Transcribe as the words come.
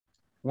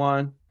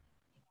one.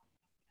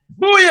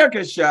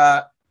 Booyaka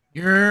shot.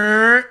 You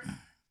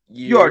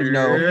already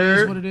know. It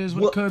is what it is,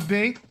 what it could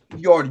be.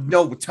 You already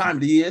know what time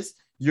it is.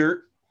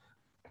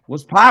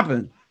 What's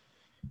popping?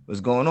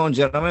 What's going on,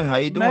 gentlemen? How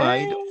you doing? Man, How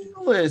you doing?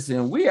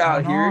 listen, we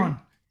out here,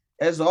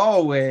 as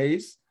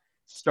always,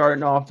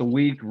 starting off the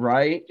week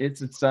right.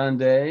 It's a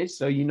Sunday,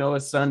 so you know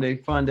it's Sunday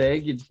fun day.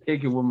 Get to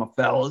kick it with my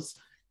fellas.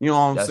 You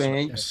know what I'm saying?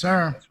 Right. Yes,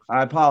 sir.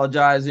 I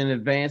apologize in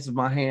advance if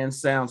my hands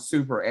sound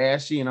super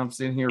ashy and I'm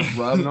sitting here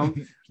rubbing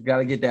them. Got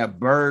to get that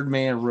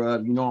Birdman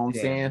rub. You know what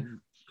I'm saying?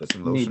 Put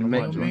some lotion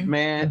on my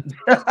man.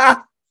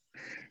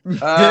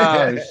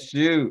 Oh,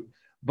 shoot.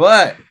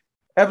 But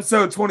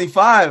episode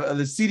 25 of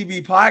the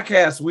CDB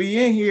podcast, we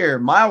in here.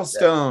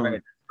 Milestone.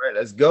 Right.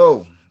 Let's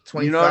go.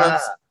 25.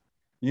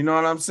 You know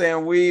what I'm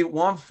saying? We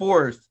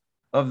 1/4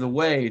 of the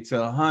way to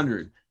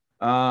 100.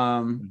 You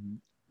know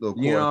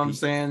what I'm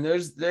saying?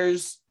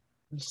 There's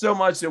so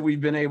much that we've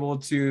been able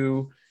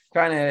to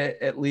kind of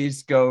at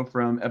least go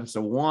from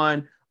episode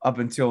 1 up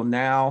until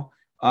now.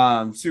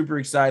 Super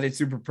excited,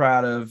 super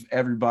proud of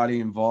everybody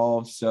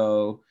involved.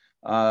 So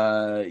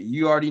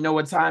you already know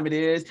what time it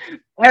is.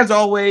 As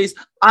always,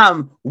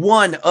 I'm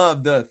one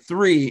of the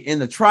 3 in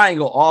the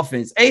triangle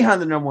offense,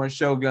 800 number 1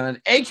 Shogun,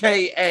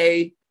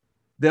 aka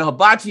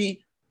the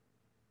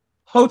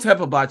Hotep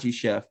Hibachi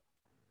chef.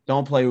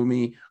 Don't play with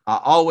me. I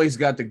always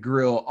got the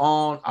grill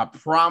on. I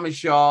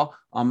promise y'all,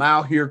 I'm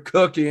out here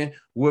cooking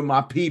with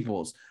my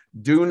peoples.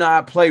 Do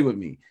not play with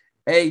me.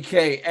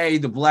 AKA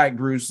the Black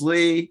Bruce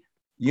Lee.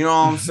 You know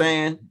what I'm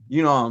saying?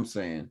 You know what I'm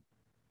saying?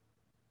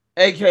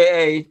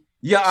 AKA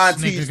your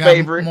auntie's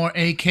favorite. More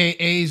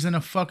AKAs than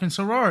a fucking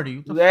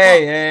sorority.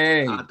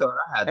 Hey. I thought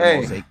I had the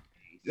most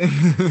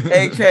AKAs.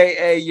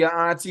 AKA your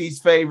auntie's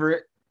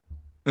favorite.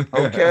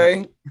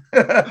 Okay.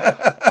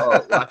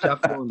 Watch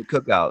out for the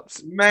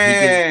cookouts.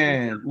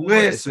 Man,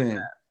 listen.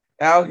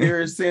 Out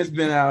here has since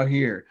been out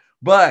here.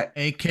 But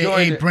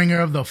AKA bringer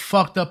of the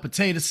fucked up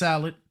potato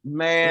salad.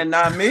 Man,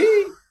 not me.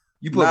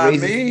 You put not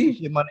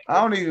me.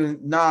 I don't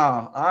even.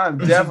 I'm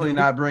definitely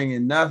not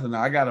bringing nothing.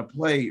 I got a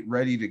plate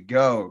ready to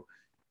go.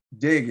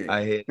 Dig it.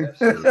 I hate that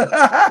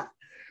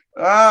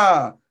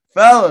shit.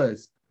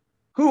 Fellas,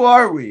 who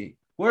are we?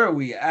 Where are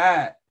we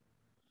at?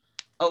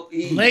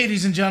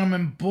 Ladies and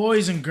gentlemen,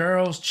 boys and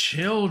girls,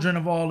 children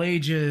of all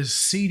ages,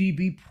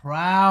 CDB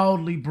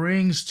proudly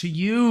brings to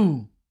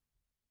you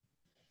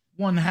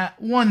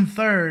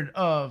 1/3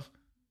 of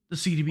the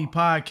CDB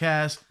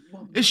podcast.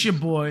 It's your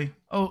boy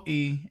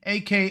OE,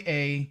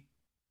 aka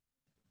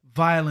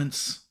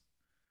Violence,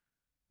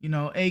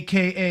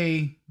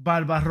 aka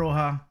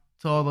Barba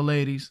to all the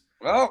ladies.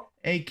 Well,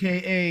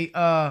 aka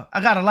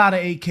I got a lot of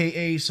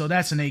AKAs, so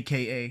that's an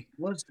AKA.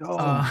 Let's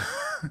go.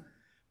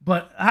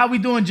 But how we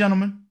doing,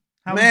 gentlemen?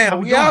 How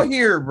we out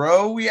here,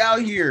 bro. We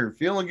out here.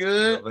 Feeling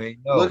good.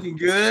 Looking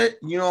good.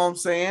 You know what I'm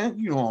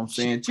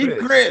saying? Chief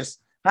Chris,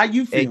 how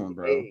you feeling, AKA,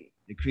 bro?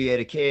 The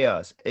Creator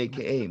Chaos,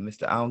 a.k.a.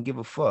 Mr. I Don't Give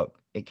a Fuck,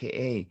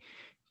 a.k.a.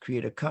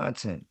 Creator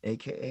Content,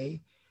 a.k.a.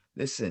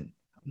 Listen,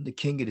 I'm the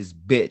king of this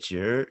bitch, you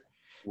heard?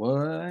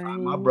 What? How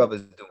my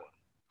brother's doing?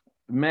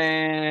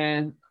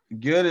 Man,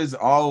 good as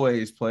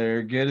always,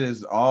 player. Good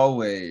as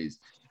always.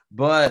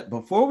 But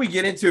before we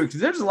get into it,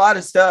 because there's a lot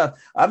of stuff,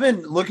 I've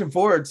been looking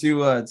forward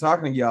to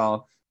talking to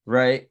y'all,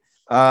 right?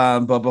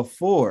 But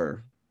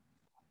before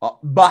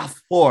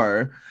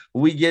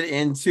we get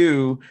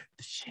into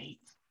the shade,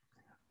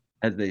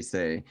 as they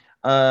say,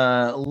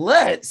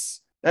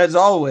 let's, as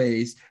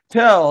always,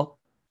 tell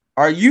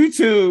our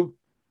YouTube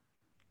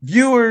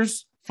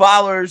viewers,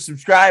 followers,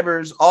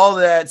 subscribers, all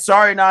that.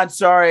 Sorry, not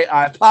sorry.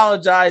 I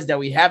apologize that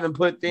we haven't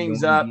put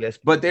things up,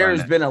 but there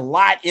has been a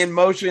lot in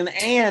motion,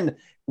 and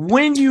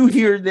when you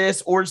hear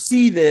this or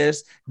see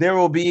this, there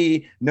will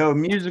be no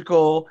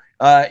musical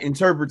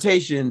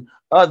interpretation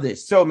of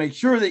this. So make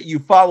sure that you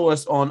follow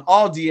us on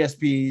all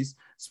DSPs,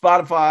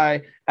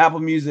 Spotify, Apple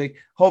Music.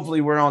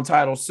 Hopefully we're on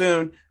Tidal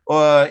soon.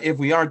 If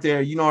we aren't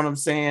there, you know what I'm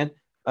saying?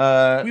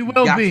 We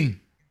will be.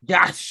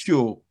 Got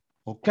you.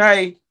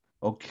 Okay.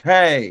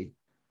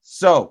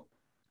 So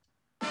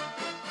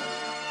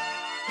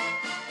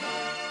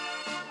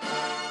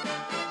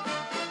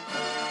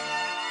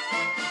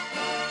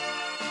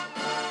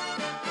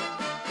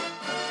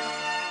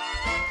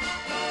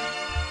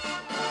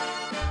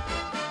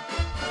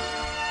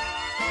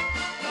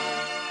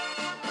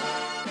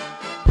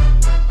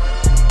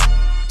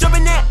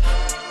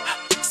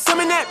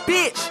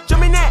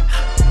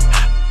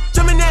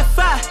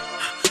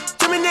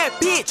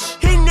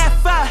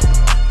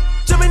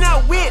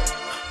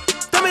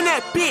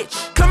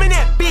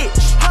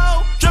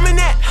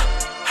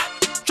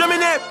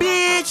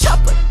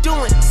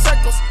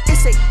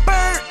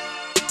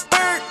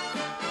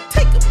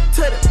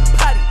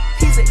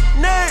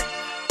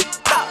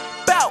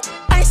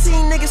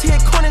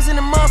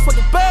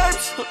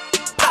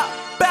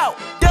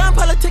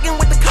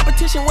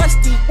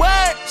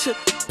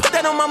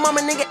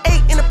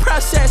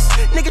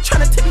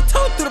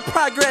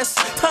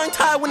Tongue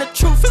tied when the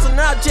truth is an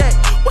object.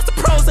 What's the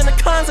pros and the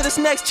cons of this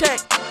next check?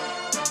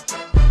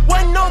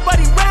 Wasn't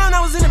nobody round,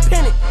 I was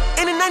independent.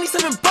 In a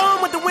 97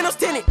 bomb with the windows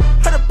tinted.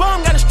 Heard a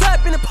bomb got a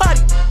strap in the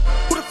potty.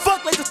 Who the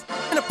fuck like this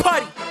in the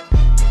party?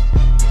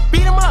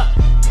 Beat him up,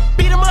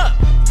 beat him up,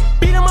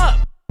 beat him up,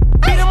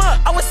 beat him up.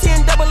 I was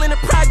seeing double in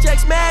the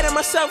projects, mad at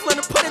myself,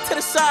 learned to put it to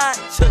the side.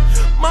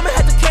 Mama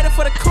had to cater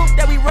for the coupe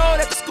that we rode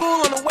at the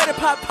school on the way to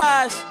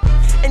Popeyes.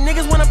 And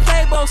niggas wanna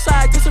play both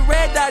sides, just a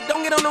red dot,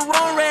 don't get on the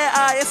wrong red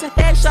eye. It's a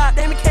headshot,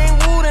 they became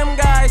woo them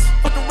guys.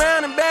 Fuck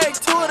around and bag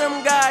two of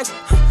them guys.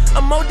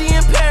 I'm OD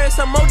in Paris,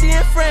 I'm OD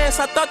in France.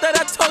 I thought that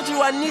I told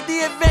you I need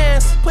the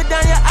advance. Put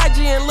down your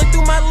IG and look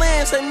through my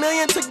lens. A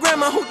million to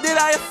grandma, who did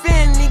I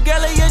offend? The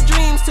girl of your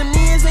dreams, to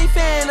me is a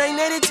fan. I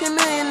netted 10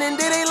 million and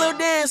did a little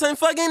dance. I'm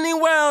fucking the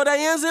world, I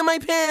ends in my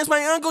pants.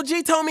 My Uncle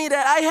G told me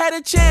that I had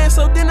a chance.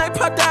 So then I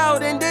popped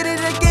out and did it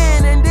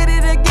again, and did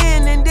it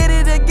again, and did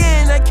it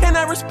again. I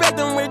cannot respect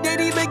them, where did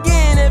he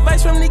begin?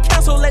 Advice from the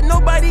council, let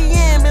nobody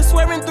in. Been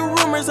swearing through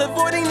rumors,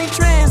 avoiding the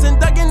trends. And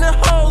ducking the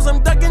hoes,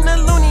 I'm ducking the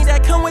loony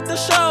that come with the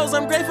shows.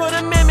 I'm grateful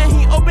to man,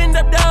 he opened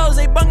up doors.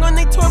 They bung on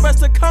they tour bus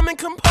to come and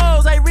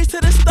compose. I reach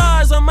to the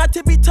stars on my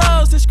tippy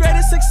toes. This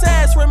greatest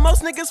success where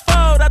most niggas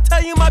fold. I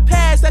tell you my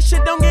past, that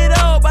shit don't get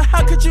old. But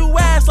how could you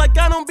ask? Like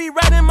I don't be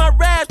writing my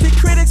raps. The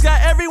critics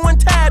got everyone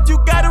tabbed. You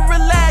gotta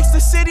relax. The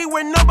city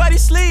where nobody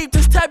sleep.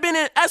 Just tap in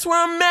and ask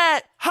where I'm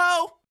at.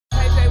 Ho!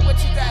 KJ, what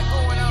you got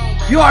going on,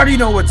 man? You already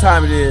know what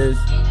time it is.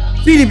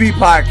 CDB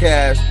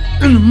Podcast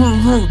in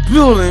the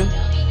building.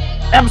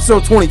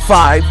 Episode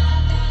 25.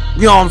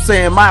 You know what I'm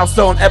saying?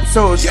 Milestone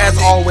episodes, as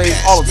always,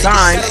 all the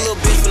time. Got a little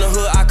bitch from the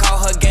hood, I call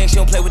her gang, she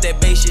don't play with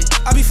that bass shit.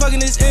 I be fucking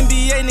this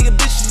NBA nigga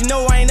bitches, you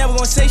know I ain't never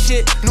gonna say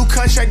shit. New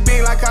contract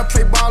big like I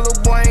play ball,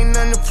 little boy ain't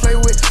nothing to play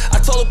with. I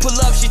told her pull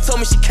up, she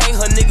told me she can't,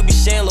 her nigga be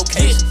sharing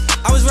location.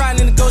 I was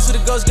riding in the ghost with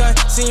a ghost gun,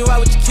 seen you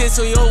out with your kids,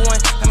 so you old one.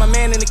 And my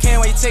man in the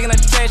can while you taking out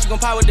the trash, you gon'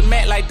 pop with the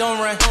mat like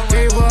don't run.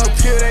 Gave up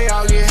here, they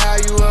all get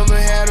high, you ever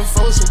had a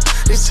foursome.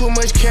 There's too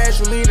much cash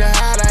for me to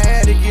hide, I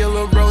had to get a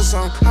little bro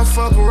some. I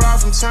fuck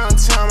around from time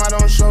to time, I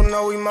don't show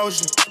no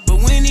emotion.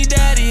 But when he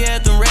died, he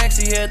had them racks,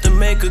 he had to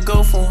make a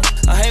go for him.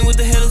 I hang with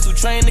the hitters who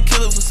train the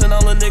killers who send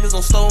all the niggas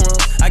on slow run.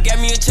 I got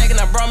me a check and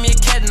I brought me a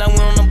cat and I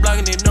went on the block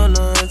and they do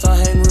nuts. I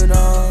hang with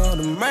all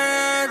the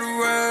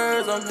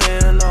murderers, I'm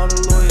paying all the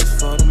lawyers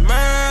for the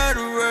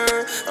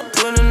murderers. I'm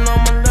putting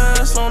all my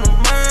last on the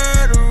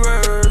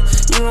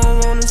murderers. You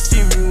don't wanna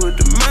see me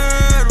with the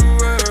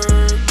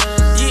murderers.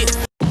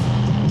 Yeah.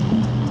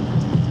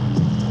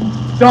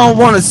 Don't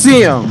want to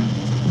see them,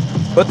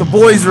 but the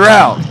boys are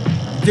out.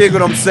 Dig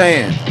what I'm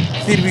saying?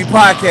 CDB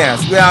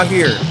Podcast, we out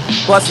here,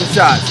 busting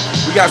shots.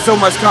 We got so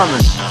much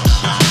coming.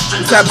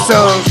 This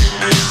episode,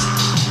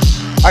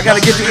 I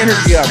gotta get the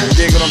energy up. You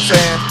dig what I'm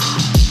saying?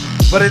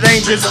 But it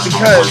ain't just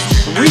because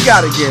we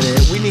gotta get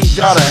it. We need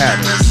y'all to have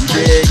it. You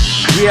dig?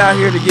 We out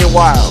here to get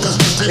wild.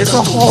 It's a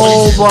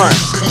whole bunch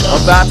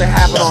about to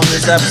happen on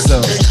this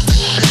episode.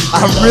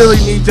 I really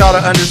need y'all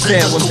to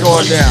understand what's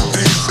going down.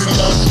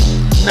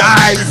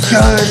 Knives,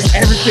 guns,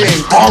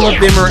 everything. All of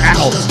them are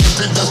out.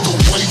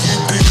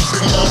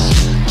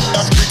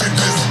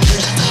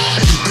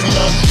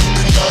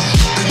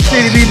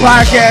 CDB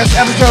Podcast,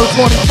 episode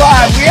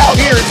 25. We out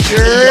here,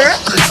 sure.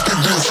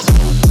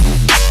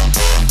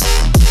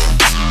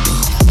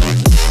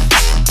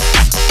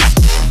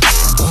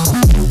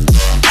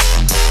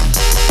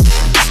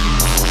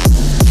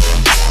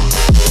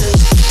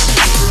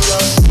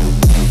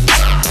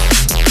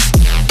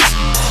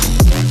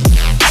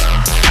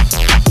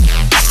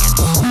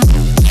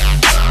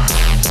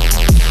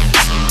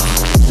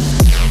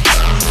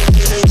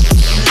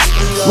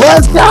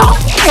 Let's go!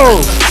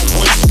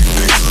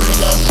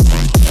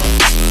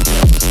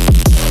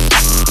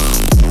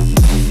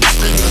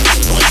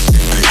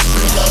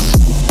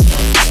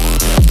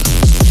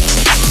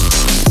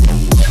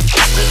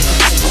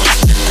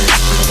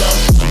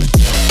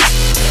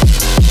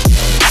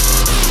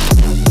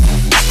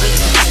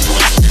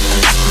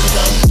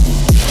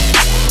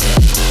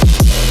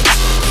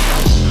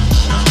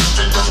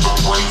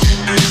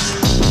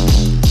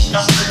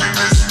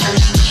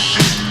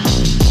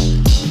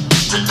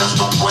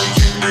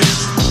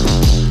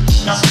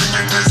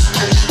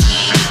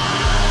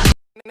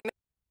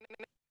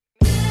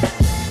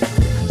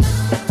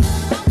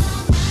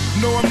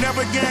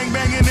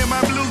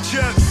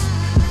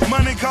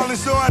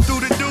 So I threw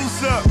the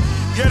deuce up.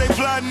 Yeah, they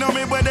plotting on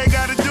me, but they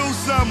gotta do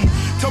something.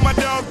 Told my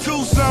dog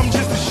to something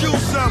just to shoot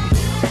something.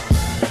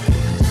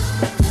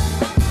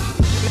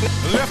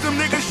 Left them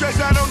niggas stressed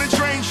out on the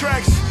train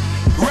tracks.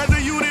 Rather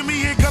you than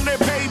me, here come that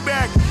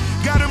payback.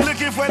 Got them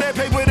looking for that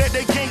paper that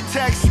they can't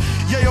tax.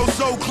 Yeah, yo,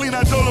 so clean,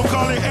 I told them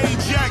call it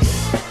Ajax.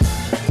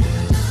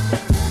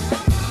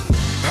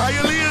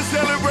 Hialeah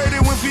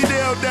celebrated when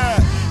Fidel died.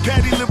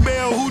 Patti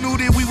LaBelle, who knew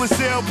that we would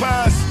sell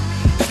pies?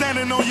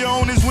 Standing on your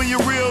own is when you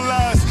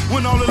realize.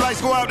 When all the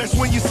lights go out, that's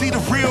when you see the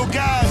real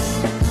guys.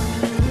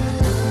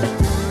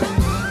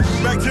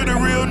 Back to the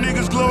real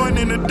niggas glowing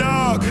in the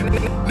dark.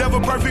 Never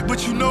perfect,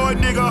 but you know a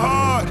nigga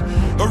hard.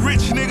 A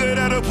rich nigga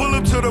that'll pull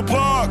up to the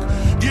park.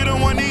 Get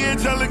on one knee and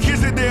tell the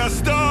kids that they are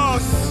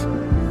stars.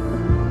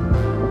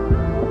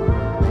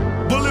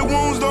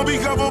 gon'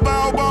 be covered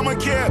by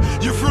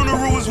Obamacare. Your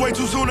funeral is way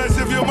too soon, as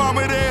if your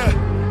mama there.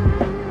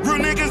 Real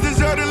niggas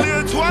deserve to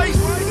live twice.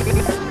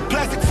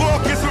 Plastic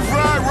fork and some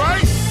fried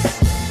rice.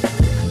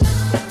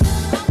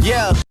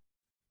 Yeah.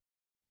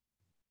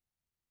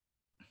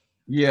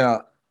 Yeah.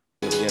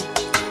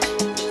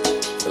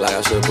 Feel like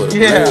I should put a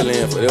grill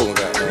in for this one,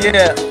 goddamn.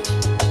 Yeah.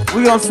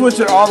 We gonna switch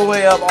it all the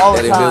way up all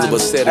the time.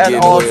 At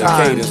all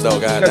times.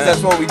 Because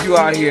that's what we do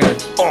out here.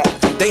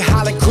 They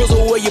hollin'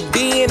 Crizzle, where you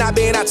been? I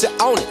been out to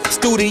own it.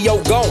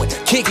 Studio going,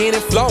 kicking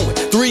and flowing.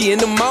 3 in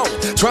the morning,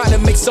 trying to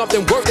make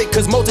something worth it.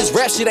 Cause most this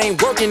rap shit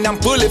ain't working. I'm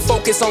fully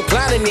focused on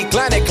clowning,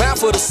 clown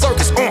for the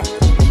circus.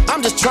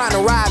 I'm just trying to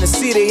ride the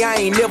city I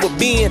ain't never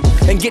been.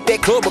 And get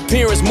that club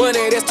appearance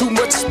money, that's too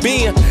much to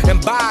spend.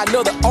 And buy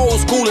another old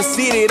school and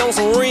sit it on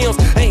some rims.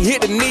 Ain't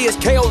hit the knees,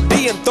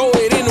 KOD and throw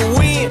it in the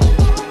wind.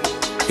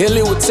 Hell,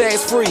 it was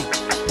tax free.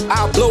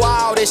 I'll blow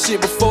all that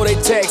shit before they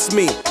tax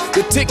me.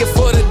 The ticket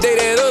for the day,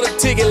 that other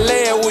ticket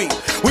last week.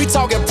 We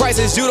talking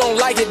prices, you don't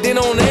like it, then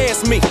don't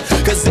ask me.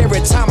 Cause every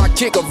time I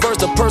kick a verse,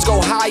 the purse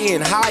go higher and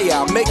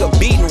higher. I make a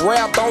beat and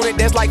rap on it,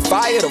 that's like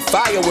fire to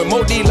fire. When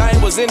Mo D-Line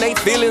was in they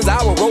feelings,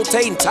 I was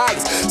rotating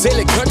tires.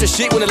 Selling country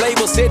shit when the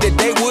label said that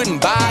they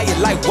wouldn't buy it.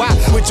 Like why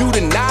would you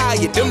deny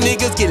it? Them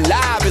niggas get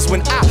live. It's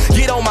when I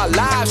get on my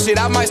live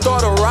shit, I might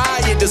start a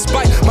riot.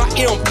 Despite my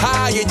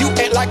empire, you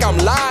act like I'm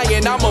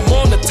lying. I'm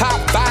among the top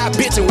 5,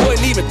 bitch, and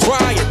wasn't even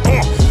trying.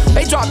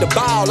 They drop the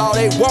ball, all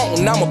they want,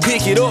 and I'ma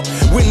pick it up.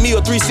 With me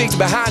a 360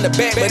 behind the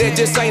back, but that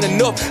just ain't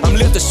enough. I'm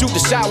left to shoot the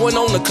shot, one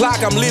on the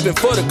clock, I'm living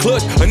for the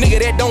clutch. A nigga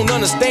that don't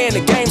understand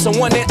the game,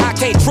 someone that I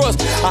can't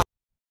trust.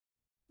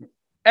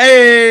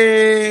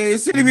 Hey,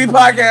 CDB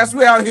Podcast,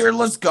 we out here,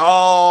 let's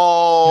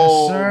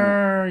go. Yes,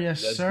 sir.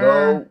 Yes, Let's sir.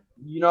 go.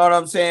 You know what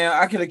I'm saying?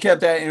 I could have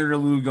kept that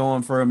interlude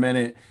going for a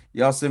minute.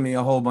 Y'all sent me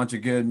a whole bunch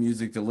of good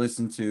music to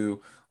listen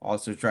to.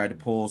 Also tried to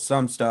pull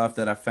some stuff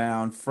that I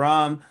found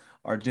from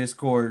our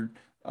Discord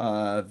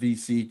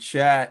VC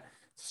chat.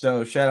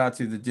 So shout out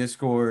to the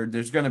Discord.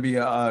 There's going to be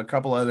a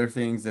couple other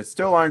things that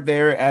still aren't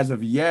there as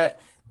of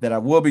yet that I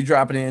will be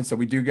dropping in. So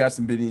we do got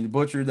some Benny the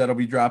Butcher that'll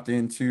be dropped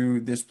into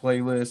this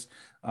playlist.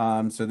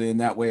 So then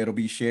that way it'll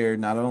be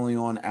shared not only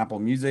on Apple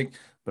Music,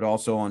 but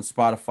also on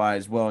Spotify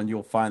as well. And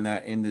you'll find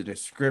that in the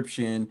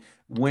description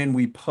when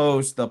we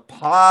post the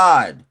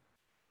pod.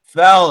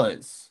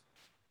 Fellas.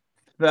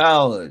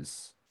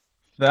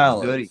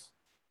 Goody.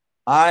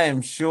 I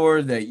am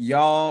sure that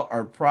y'all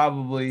are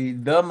probably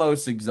the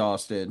most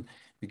exhausted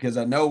because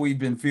I know we've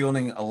been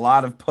fielding a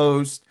lot of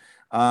posts.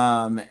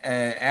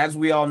 As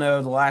we all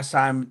know, the last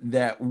time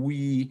that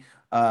we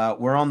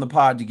were on the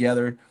pod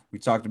together, we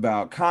talked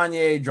about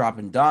Kanye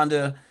dropping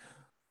Donda.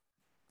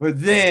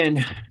 But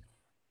then,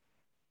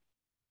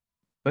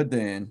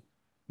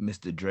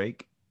 Mr.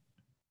 Drake.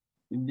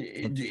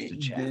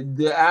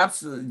 the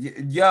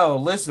absolute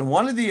listen,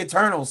 one of the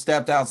Eternals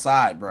stepped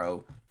outside,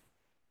 bro.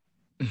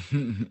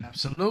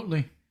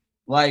 Absolutely.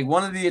 Like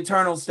one of the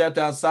Eternals stepped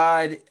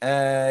outside.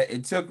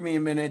 It took me a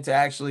minute to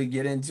actually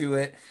get into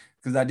it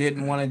because I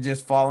didn't want to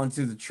just fall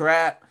into the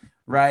trap,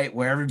 right?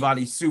 Where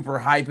everybody's super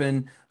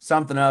hyping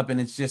something up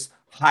and it's just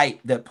hype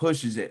that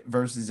pushes it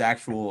versus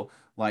actual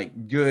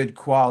like good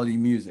quality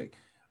music.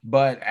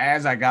 But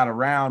as I got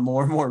around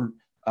more and more,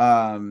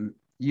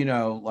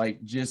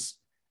 like just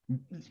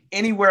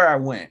anywhere I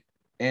went,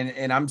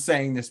 and I'm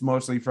saying this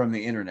mostly from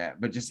the internet,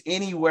 but just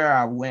anywhere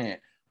I went,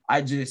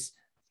 I just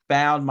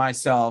found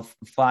myself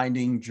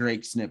finding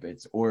Drake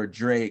snippets or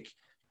Drake,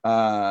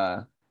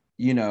 like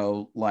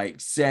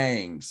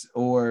sayings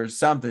or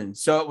something.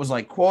 So it was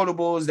like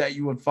quotables that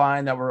you would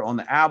find that were on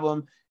the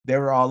album. They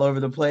were all over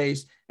the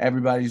place.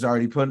 Everybody's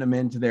already putting them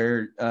into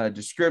their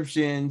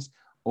descriptions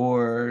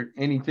or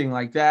anything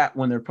like that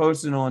when they're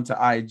posting onto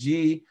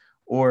IG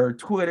or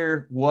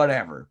Twitter,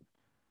 whatever.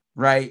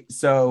 Right.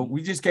 So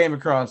we just came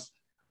across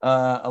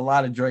a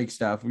lot of Drake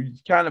stuff. We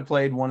kind of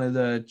played one of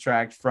the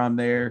tracks from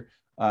there.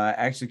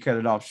 Actually cut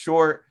it off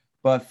short,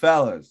 but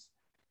fellas,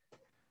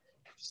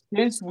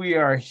 since we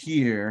are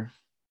here,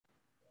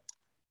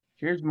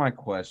 here's my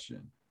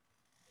question.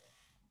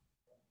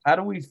 How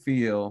do we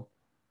feel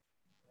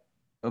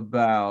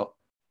about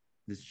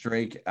this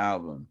Drake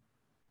album?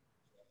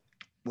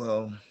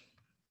 Well,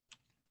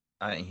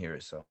 I didn't hear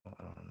it, so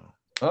I don't know.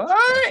 All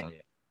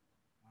right.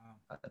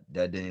 I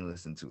didn't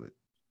listen to it.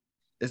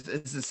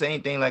 It's the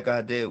same thing like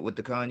I did with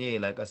the Kanye,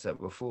 like I said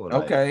before.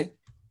 Like, okay.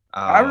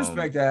 I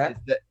respect that.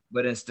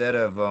 But instead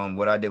of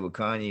what I did with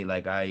Kanye,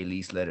 like I at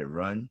least let it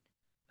run.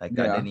 Like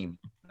I didn't even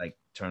like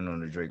turn on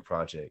the Drake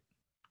project.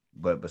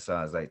 But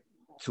besides like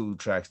 2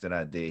 tracks that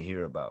I did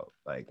hear about,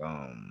 like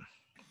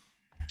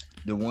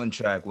the one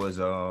track was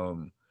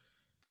of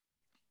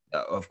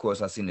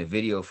course I seen the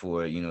video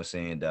for it,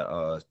 saying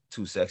that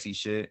Too Sexy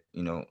shit,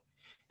 And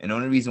the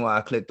only reason why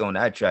I clicked on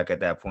that track at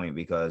that point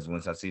because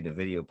once I see the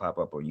video pop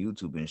up on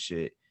YouTube and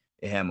shit,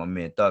 it had my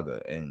man Thugger,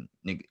 and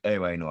nigga,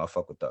 everybody know I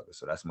fuck with Thugger,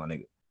 so that's my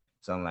nigga.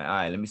 So I'm like, all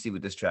right, let me see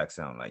what this track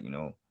sound like,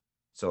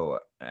 So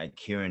like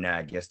hearing that,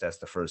 I guess that's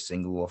the first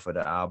single off of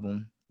the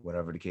album,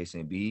 whatever the case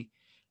may be.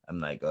 I'm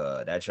like,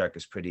 that track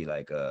is pretty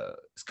like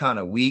it's kind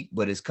of weak,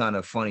 but it's kind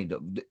of funny.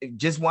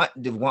 Just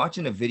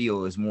watching the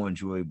video is more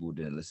enjoyable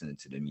than listening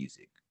to the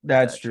music.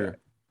 That's true. Track.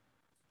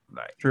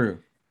 Like true.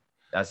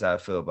 That's how I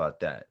feel about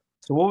that.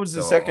 So what was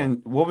the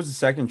second? What was the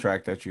second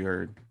track that you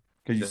heard?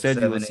 Because you said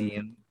you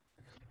listened.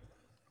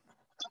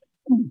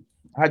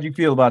 How'd you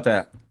feel about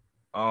that?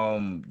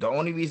 The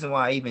only reason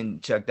why I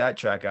even checked that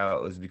track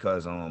out was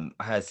because I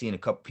had seen a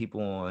couple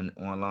people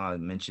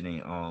online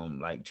mentioning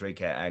like Drake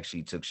had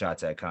actually took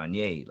shots at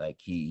Kanye, like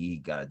he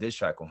got a diss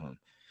track on him.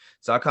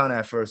 So I kind of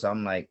at first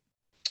I'm like,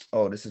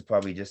 oh, this is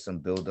probably just some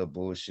build up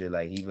bullshit.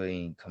 Like he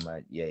really ain't come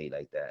at Ye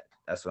like that.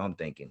 That's what I'm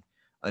thinking.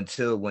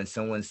 Until when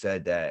someone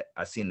said that,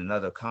 I seen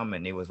another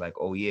comment. They was like,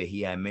 oh yeah,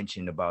 he had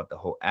mentioned about the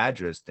whole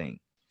address thing.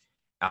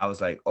 I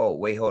was like, oh,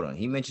 wait, hold on.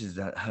 He mentions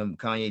him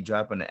Kanye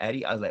dropping the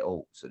Addy. I was like,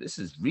 oh, so this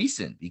is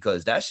recent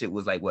because that shit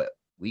was like, what,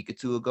 week or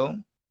two ago?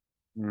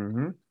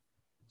 Mm-hmm.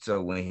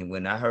 So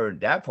when I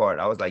heard that part,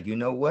 I was like, you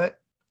know what?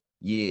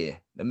 Yeah,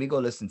 let me go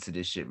listen to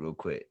this shit real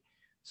quick.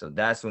 So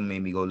that's what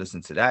made me go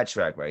listen to that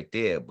track right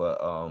there. But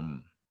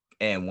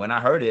and when I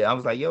heard it, I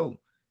was like, yo,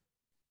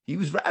 he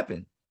was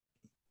rapping.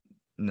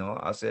 No,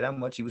 I'll say that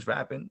much. He was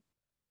rapping.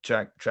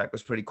 Track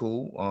was pretty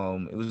cool.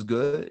 It was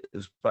good. It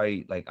was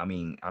probably like, I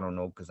mean, I don't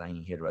know because I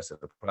didn't hear the rest of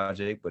the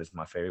project, but it's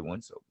my favorite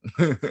one. So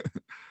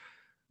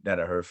that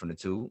I heard from the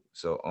two.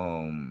 So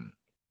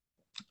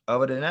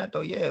other than that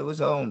though, yeah, it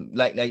was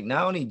like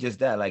not only just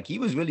that, like he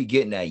was really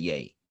getting that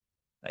Ye.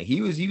 Like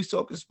he was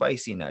talking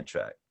spicy in that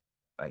track.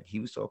 Like he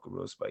was talking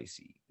real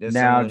spicy.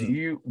 Now,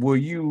 will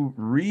you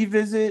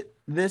revisit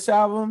this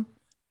album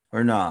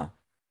or nah?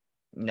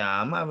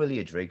 Nah, I'm not really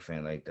a Drake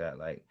fan like that.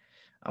 Like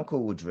I'm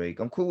cool with Drake.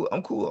 I'm cool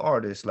with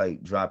artists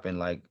like dropping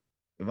like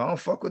if I don't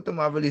fuck with them,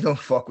 I really don't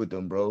fuck with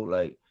them, bro.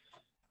 Like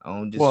I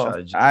don't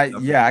just try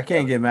to I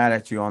can't get mad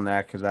at you on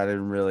that because I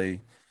didn't really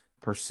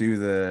pursue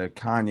the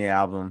Kanye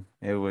album.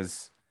 It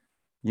was,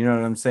 you know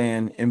what I'm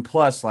saying? And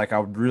plus, like I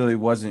really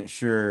wasn't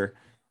sure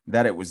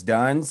that it was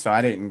done, so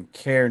I didn't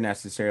care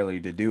necessarily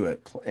to do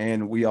it.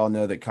 And we all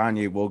know that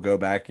Kanye will go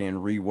back and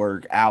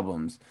rework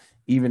albums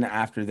even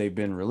after they've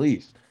been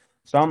released.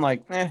 So I'm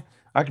like,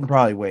 I can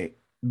probably wait.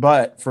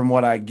 But from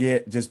what I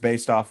get, just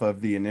based off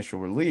of the initial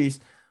release,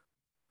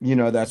 you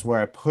know, that's where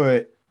I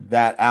put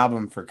that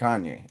album for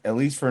Kanye, at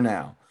least for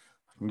now.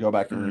 I can go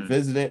back and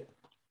revisit it,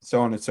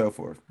 so on and so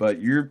forth.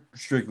 But you're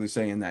strictly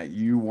saying that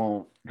you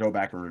won't go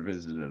back and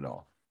revisit it at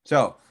all.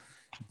 So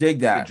dig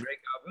that. The Drake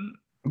album?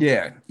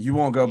 Yeah, you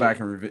won't go back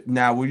and revisit.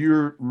 Now, will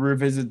you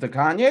revisit the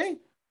Kanye?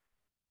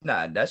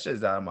 Nah, that's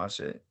just out of my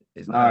shit.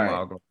 It's not my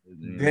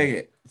algorithm. Dig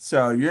it.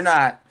 So you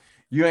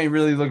ain't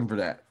really looking for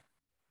that.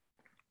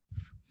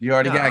 You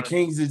already got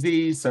King's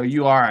Disease, so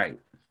you all right.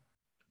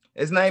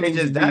 It's not even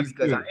just that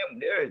because I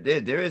am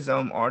there is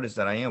artists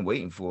that I am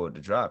waiting for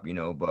to drop, you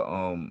know, but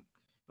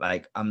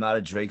like I'm not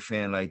a Drake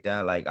fan like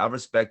that. Like I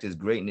respect his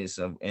greatness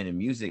in the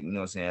music, you know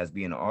what I'm saying, as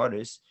being an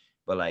artist.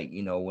 But like,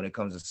 you know, when it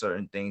comes to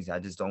certain things I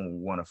just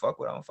don't want to fuck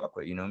with, I don't fuck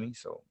with, you know what I mean?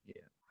 So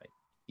yeah, like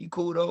he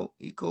cool though.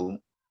 He cool.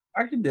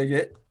 I can dig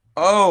it.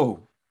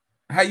 Oh,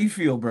 how you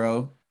feel,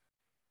 bro?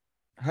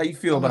 How you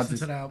feel about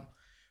this?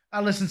 I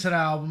listened to the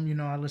album, you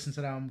know, I listened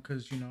to the album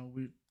because, you know,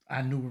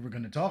 I knew we were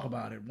gonna talk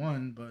about it,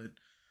 but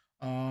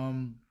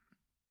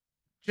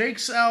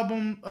Drake's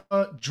album,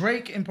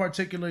 Drake in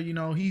particular, you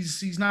know,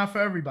 he's not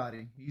for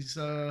everybody. He's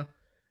you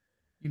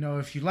know,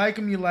 if you like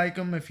him, you like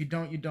him. If you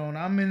don't, you don't.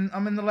 I'm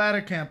in the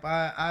latter camp.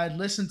 I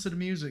listen to the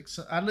music.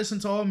 So I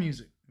listen to all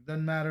music. It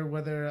doesn't matter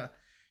whether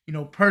you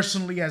know,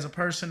 personally as a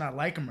person I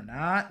like him or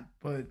not,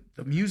 but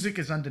the music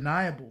is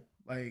undeniable.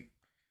 Like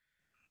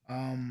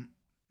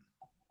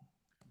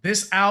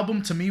this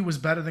album to me was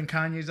better than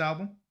Kanye's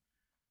album.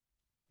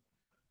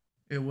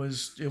 It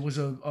was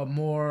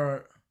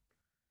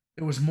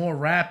more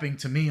rapping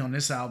to me on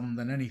this album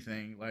than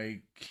anything.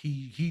 Like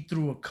he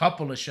threw a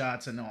couple of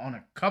shots and on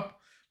a couple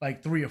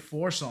like 3 or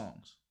 4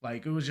 songs.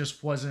 Like it was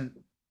just wasn't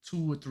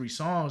 2 or 3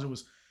 songs. It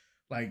was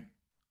like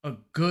a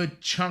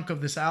good chunk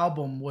of this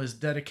album was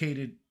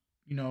dedicated,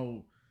 you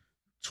know,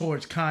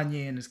 towards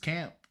Kanye and his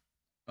camp.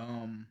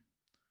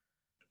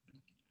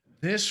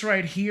 This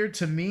right here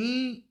to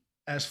me,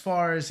 as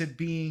far as it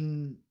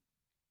being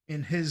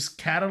in his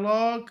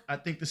catalog, I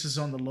think this is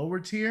on the lower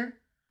tier.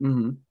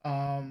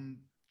 Mm-hmm.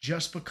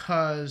 Just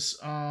because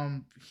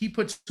he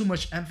puts too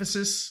much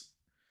emphasis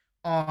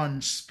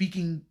on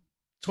speaking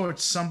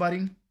towards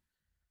somebody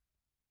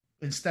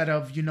instead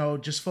of, you know,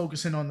 just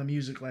focusing on the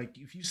music. Like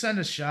if you send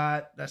a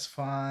shot, that's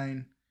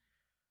fine.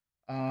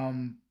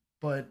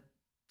 But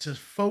to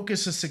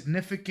focus a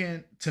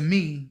significant, to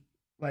me,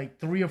 like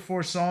 3 or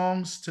 4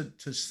 songs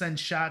to send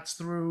shots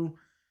through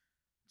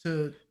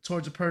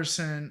towards a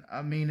person.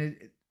 I mean,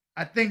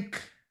 I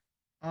think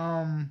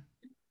Kanye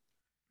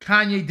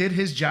did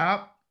his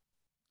job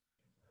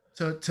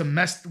to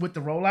mess with the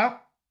rollout.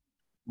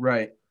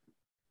 Right.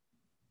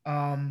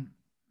 Him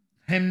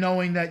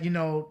knowing that, you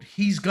know,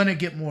 he's gonna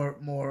get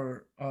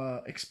more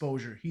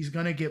exposure. He's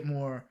gonna get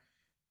more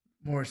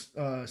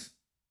of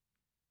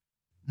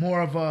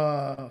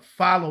a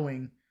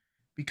following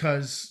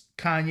because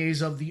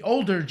Kanye's of the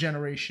older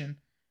generation,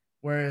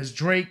 whereas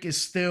Drake is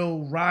still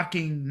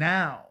rocking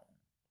now.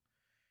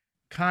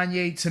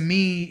 Kanye, to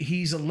me,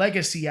 he's a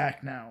legacy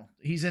act now.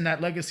 He's in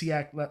that legacy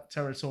act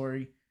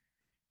territory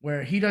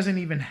where he doesn't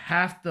even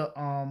have to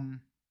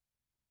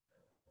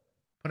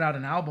put out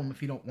an album if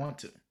he don't want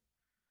to.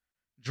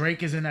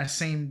 Drake is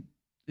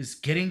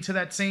getting to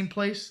that same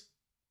place.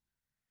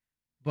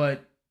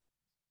 But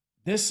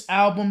this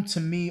album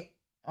to me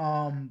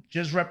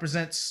just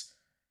represents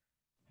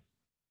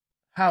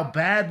how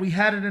bad we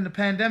had it in the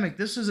pandemic.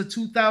 This is a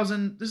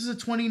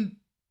 2019,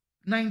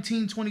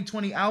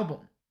 2020 album.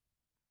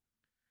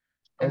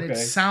 And it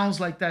sounds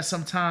like that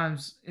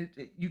sometimes.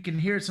 You can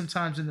hear it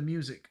sometimes in the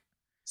music.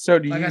 So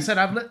do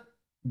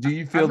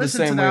you feel the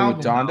same way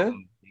with Donda?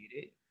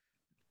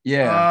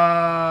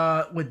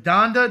 Yeah. With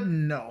Donda,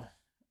 no.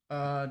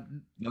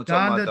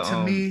 Donda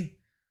to me.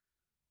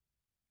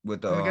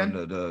 With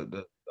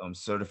the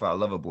Certified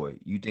Lover Boy,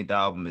 you think the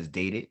album is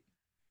dated?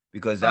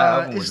 Because that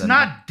album was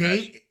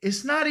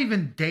it's not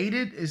even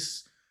dated.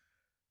 It's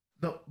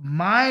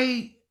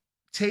my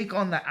take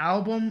on the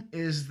album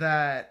is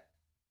that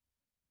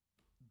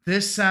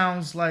this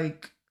sounds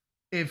like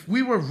if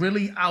we were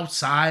really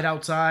outside,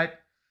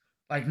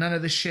 like none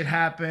of this shit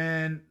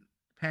happened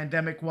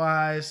pandemic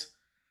wise,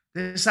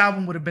 this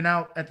album would have been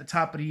out at the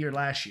top of the year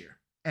last year,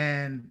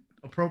 and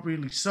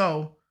appropriately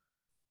so.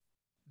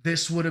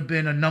 This would have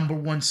been a number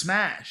one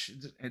smash.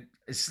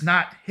 It's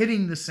not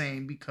hitting the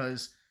same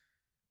because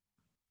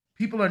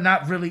people are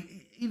not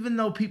really, even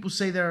though people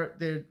say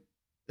they're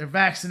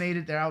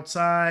vaccinated, they're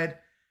outside.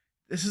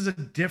 This is a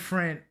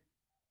different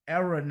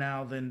era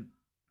now than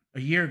a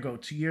year ago,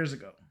 2 years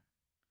ago.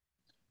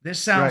 This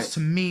sounds to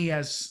me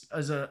as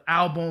an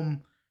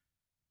album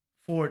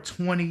for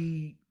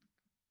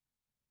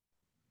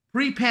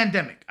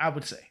pre-pandemic, I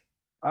would say.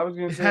 I was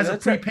gonna say it has a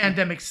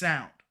pre-pandemic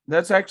sound.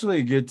 That's actually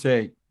a good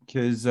take.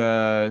 Because,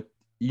 I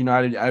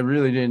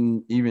really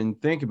didn't even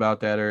think about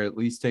that, or at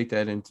least take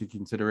that into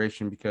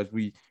consideration, because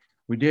we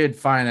did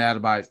find out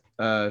about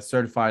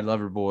Certified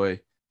Lover Boy,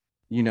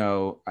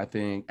 I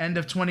think. End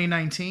of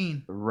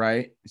 2019.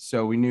 Right.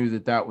 So we knew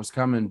that was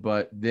coming,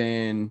 but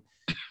then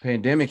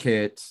pandemic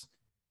hits,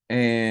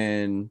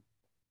 and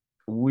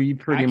we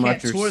pretty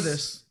much tour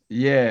this.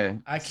 Yeah.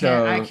 I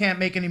can't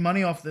make any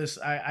money off this.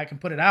 I can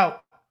put it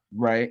out.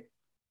 Right.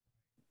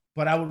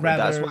 But I would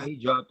rather. That's why he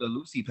dropped the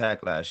Lucy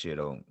Pack last year,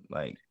 though.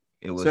 Like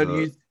it was.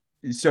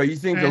 So you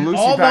think the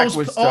Lucy Pack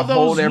was to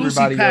hold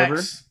everybody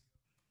over?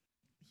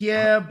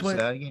 Yeah,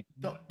 but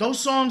those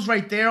songs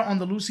right there on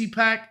the Lucy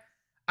Pack,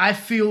 I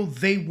feel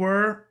they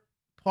were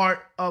part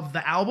of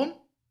the album.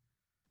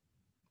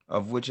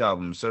 Of which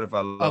album?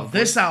 Certified Lover Of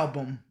this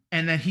album,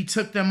 and then he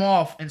took them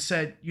off and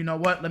said, "You know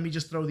what? Let me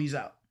just throw these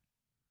out."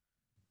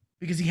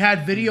 Because he had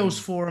videos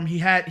for him. He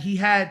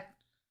had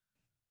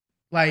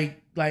like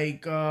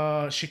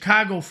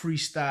Chicago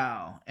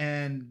Freestyle,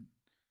 and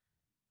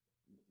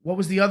what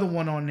was the other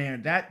one on there?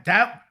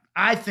 That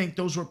I think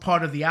those were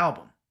part of the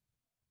album.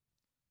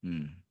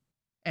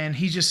 And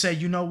he just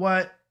said, you know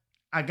what?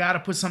 I gotta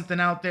put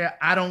something out there.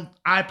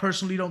 I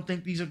personally don't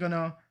think these are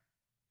gonna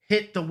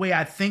hit the way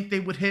I think they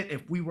would hit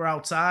if we were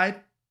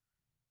outside.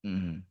 So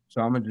I'm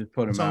gonna just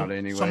put them out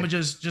anyway. So I'm gonna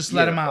just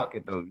let them out.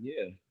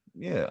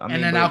 Yeah. I mean,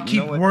 and then I'll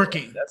keep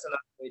working. That's another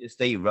way to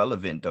stay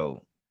relevant,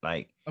 though.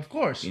 Like, of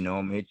course, I'm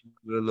gonna hit you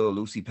with a little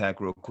Lucy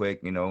Pack real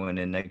quick, and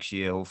then next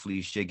year,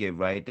 hopefully, shit get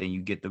right. Then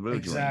you get the real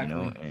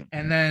joint,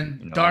 And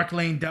then Dark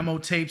Lane demo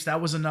tapes.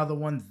 That was another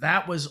one.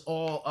 That was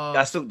all.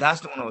 That's the one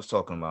I was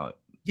talking about.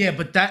 Yeah,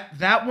 but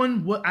that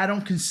one, I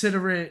don't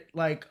consider it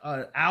like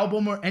an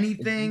album or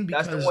anything,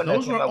 because that's the one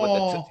those that were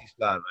all. With the Tootsie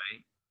Slide,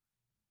 right?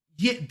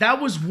 Yeah,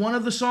 that was one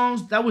of the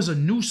songs. That was a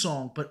new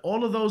song, but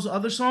all of those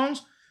other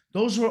songs,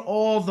 those were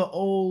all the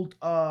old.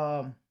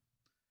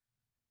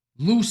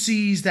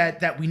 Lucy's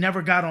that we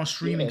never got on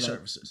streaming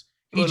services.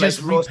 He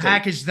just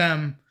repackaged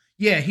them.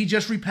 Yeah, he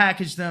just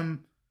repackaged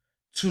them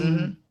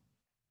to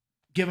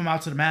give them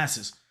out to the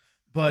masses.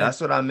 But that's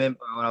what I meant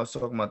when I was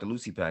talking about the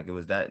Lucy Pack. It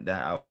was that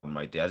album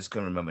right there. I just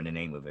couldn't remember the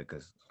name of it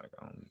because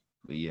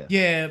but yeah.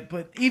 Yeah,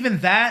 but even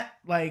that,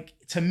 like,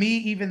 to me,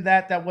 even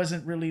that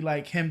wasn't really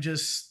like him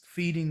just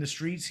feeding the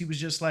streets. He was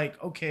just like,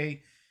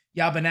 okay,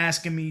 y'all been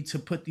asking me to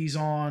put these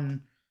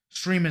on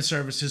streaming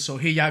services, so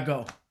here y'all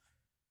go.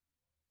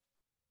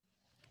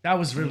 That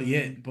was really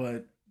it,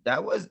 but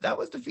that was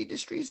to feed the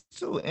streets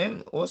too,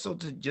 and also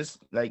to just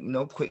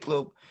quick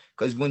little,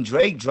 because when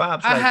Drake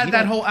drops, I had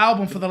that whole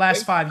album for the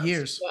last 5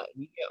 years.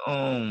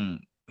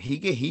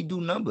 He do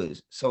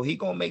numbers, so he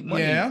gonna make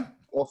money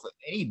off of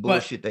any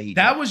bullshit that he.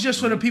 That was just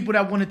for the people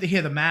that wanted to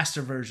hear the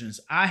master versions.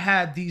 I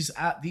had these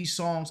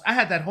songs. I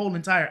had that whole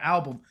entire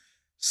album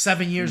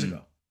 7 years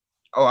ago.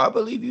 Oh, I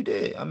believe you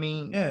did. I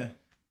mean, yeah.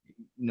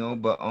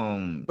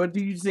 But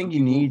do you think he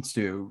needs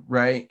to,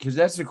 right? Because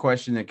that's the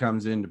question that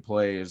comes into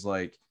play, is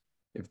like,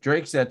 if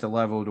Drake's at the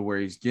level to where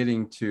he's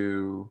getting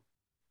to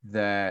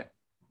that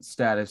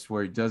status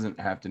where he doesn't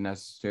have to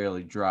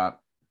necessarily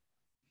drop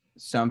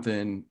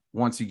something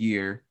once a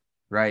year,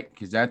 right?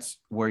 Because that's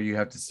where you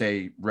have to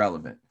stay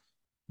relevant.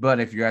 But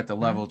if you're at the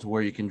level to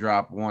where you can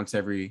drop once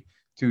every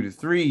 2 to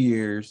 3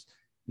 years,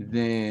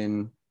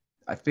 then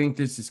I think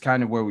this is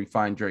kind of where we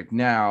find Drake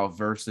now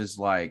versus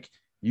like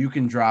you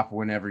can drop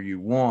whenever you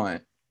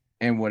want,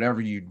 and whatever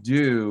you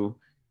do,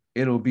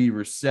 it'll be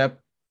received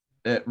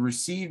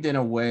in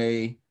a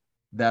way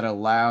that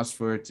allows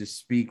for it to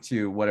speak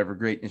to whatever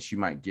greatness you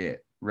might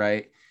get,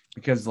 right?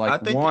 Because like I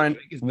think one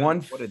Drake has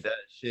been supported that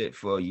shit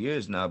for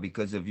years now.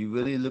 Because if you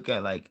really look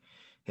at like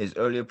his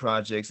earlier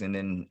projects, and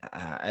then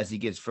as he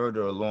gets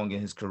further along in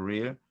his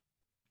career,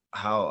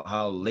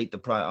 how late the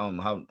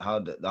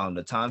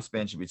time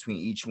span between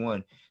each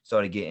one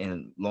started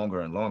getting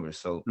longer and longer.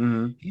 So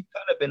he's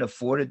kind of been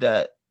afforded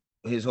that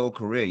his whole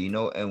career, you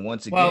know. And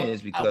once again,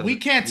 it's because we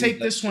can't he's take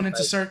like- this one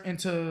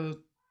into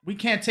we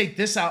can't take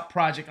this out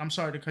project. I'm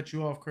sorry to cut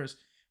you off, Chris.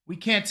 We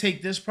can't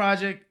take this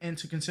project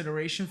into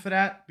consideration for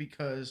that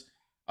because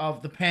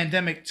of the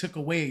pandemic took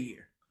away a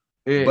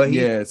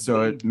year.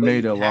 So it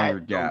made a longer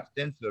gap.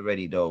 Since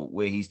already though,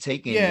 where he's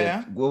taking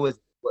Yeah.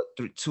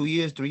 2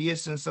 years, 3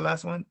 years since the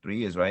last one? 3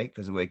 years, right?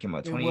 Because where it came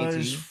out,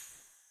 2018.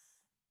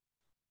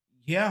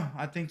 Yeah,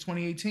 I think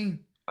 2018.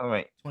 All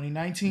right,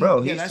 2019.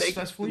 bro. Yeah, He's that's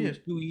taken 4 years.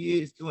 2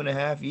 years,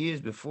 2.5 years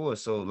before.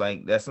 So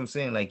like that's what I'm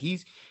saying. Like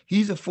he's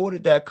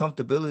afforded that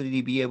comfortability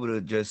to be able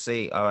to just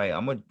say, all right,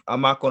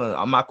 I'm not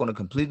gonna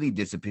completely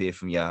disappear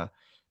from y'all.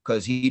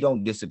 Cause he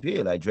don't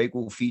disappear. Like Drake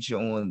will feature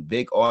on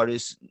big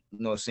artists, you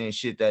know, saying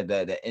shit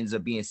that ends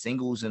up being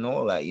singles and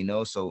all that, you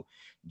know. So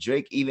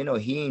Drake, even though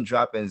he ain't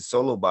dropping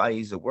solo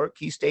bodies of work,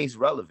 he stays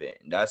relevant.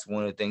 And that's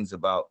one of the things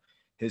about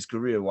his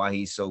career, why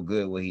he's so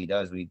good, what he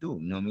does, what he do.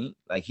 You know what I mean?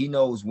 Like he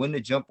knows when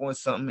to jump on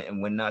something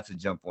and when not to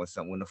jump on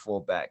something, when to fall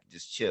back,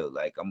 just chill.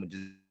 Like I'm gonna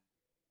just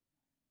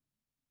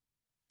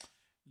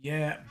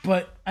Yeah,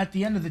 but at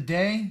the end of the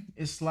day,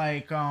 it's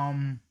like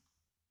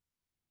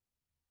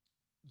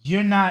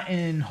you're not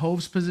in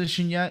Hove's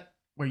position yet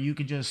where you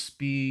could just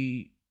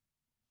be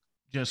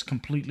just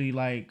completely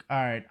like, all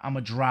right, I'm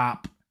a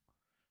drop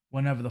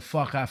whenever the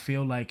fuck I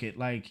feel like it.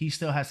 Like he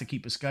still has to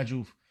keep a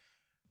schedule.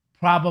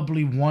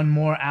 Probably one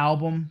more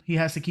album. He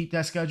has to keep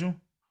that schedule.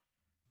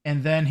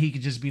 And then he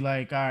could just be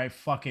like, all right,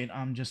 fuck it.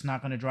 I'm just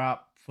not gonna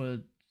drop for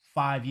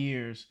 5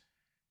 years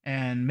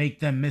and make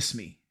them miss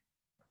me.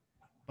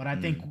 But I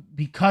think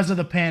because of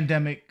the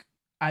pandemic,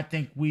 I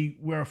think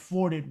we're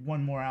afforded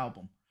one more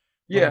album.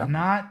 But if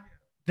not,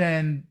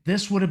 then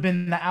this would have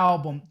been the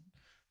album.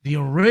 The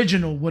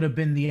original would have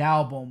been the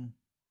album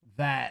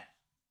that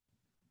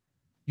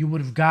you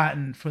would have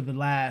gotten for the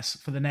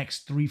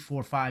next 3,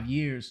 4, 5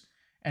 years,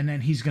 and then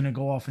he's gonna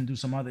go off and do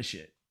some other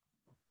shit.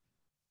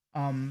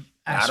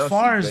 As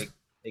far as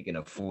taking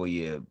a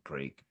 4-year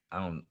break, I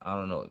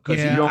don't know.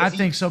 Yeah, I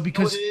think so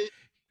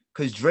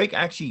because Drake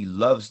actually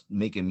loves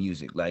making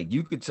music. Like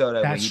you could tell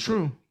that that's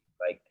true.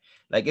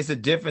 Like it's a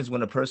difference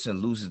when a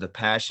person loses the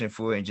passion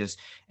for it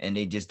and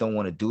they just don't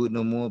want to do it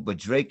no more. But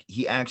Drake,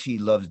 he actually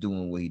loves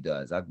doing what he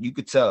does. You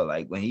could tell,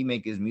 like when he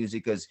make his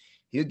music, because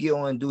he'll get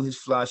on and do his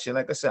fly shit.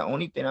 Like I said,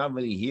 only thing I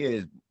really hear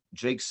is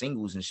Drake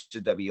singles and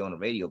shit that be on the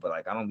radio. But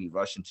like I don't be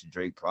rushing to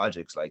Drake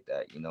projects like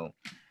that, you know.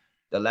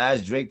 The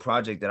last Drake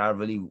project that I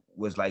really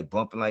was like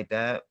bumping like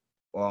that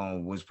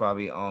was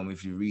probably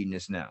If You're Reading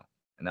This Now.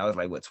 And that was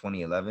like what,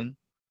 2011,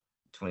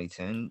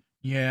 2010.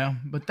 Yeah,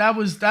 but that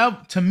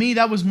to me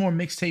that was more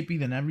mixtapey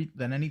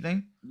than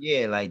anything.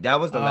 Yeah, like that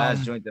was the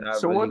last joint that I.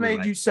 So really what made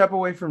like, you step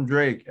away from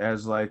Drake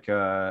as like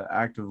a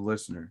active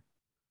listener?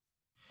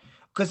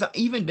 Because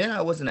even then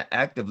I wasn't an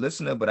active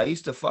listener, but I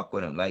used to fuck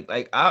with him. Like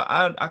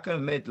I can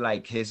admit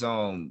like his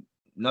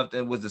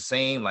Nothing Was the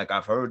Same. Like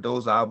I've heard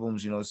those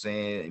albums, you know what I'm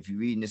saying? If You're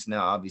Reading This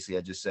Now, obviously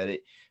I just said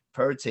it.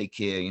 Per Take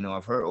Care, you know,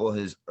 I've heard all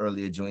his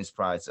earlier joints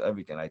prior to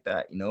everything like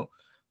that, you know.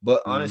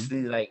 But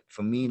honestly, like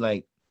for me,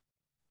 like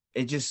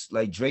it just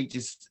like Drake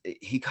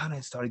he kind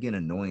of started getting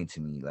annoying to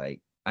me.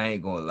 Like I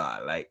ain't gonna lie,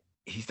 like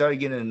he started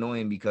getting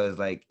annoying because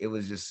like it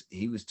was just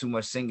he was too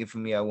much singing for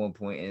me at one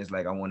point, and it's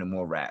like I wanted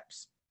more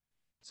raps.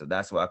 So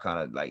that's why I kind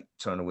of like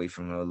turned away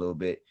from him a little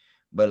bit.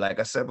 But like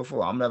I said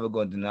before, I'm never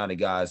going to deny the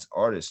guy's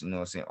artist, you know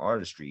what I'm saying,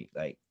 artistry.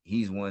 Like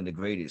he's one of the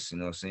greatest, you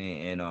know what I'm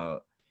saying?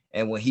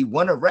 And when he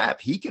want to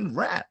rap, he can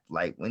rap.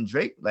 Like when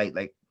Drake,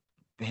 like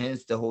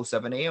hence the whole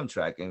 7 a.m.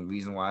 track, and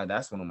reason why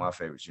that's one of my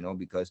favorites, you know,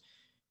 because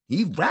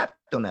he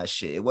rapped on that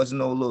shit. It wasn't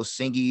no little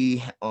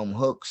singy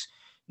hooks,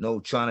 no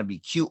trying to be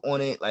cute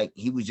on it. Like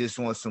he was just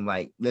on some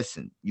like,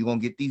 listen, you're gonna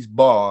get these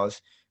bars,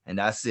 and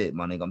that's it,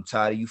 my nigga. I'm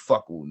tired of you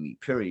fucking with me.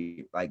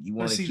 Period. Like you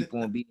want to keep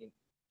on being.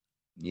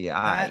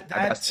 Yeah,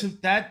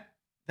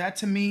 that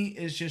to me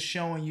is just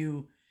showing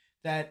you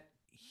that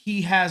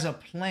he has a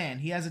plan.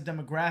 He has a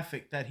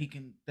demographic that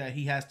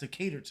he has to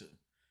cater to.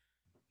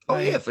 Oh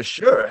yeah, for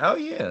sure. Hell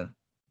yeah.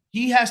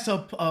 He has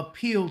to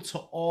appeal to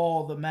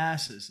all the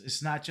masses.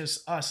 It's not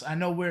just us. I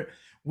know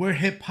we're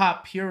hip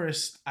hop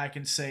purists, I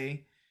can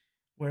say,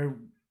 where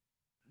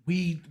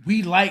we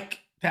like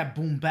that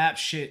boom bap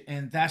shit,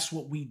 and that's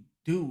what we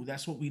do.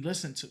 That's what we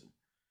listen to.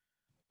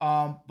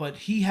 But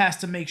he has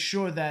to make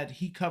sure that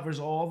he covers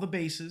all the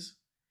bases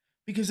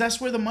because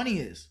that's where the money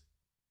is.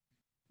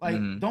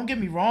 Like, don't get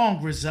me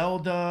wrong,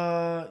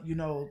 Griselda, you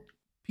know,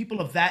 people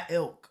of that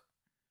ilk,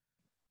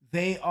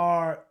 they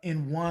are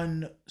in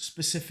one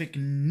specific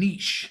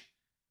niche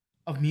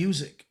of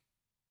music.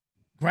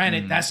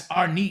 Granted, that's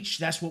our niche.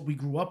 That's what we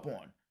grew up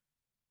on.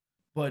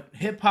 But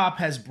hip hop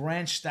has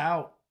branched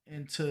out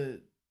into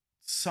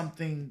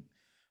something,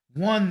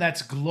 one,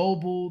 that's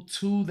global,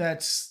 two,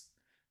 that's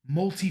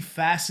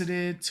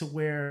multifaceted to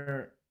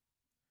where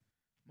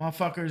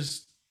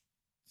motherfuckers,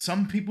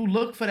 some people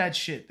look for that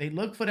shit. They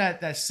look for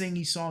that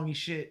singy songy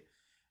shit.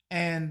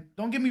 And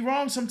don't get me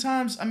wrong,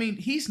 sometimes, I mean,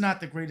 he's not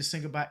the greatest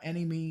singer by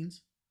any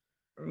means.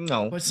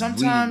 No, but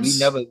sometimes we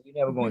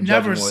never going to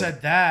judge him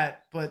said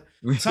that. But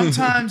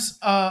sometimes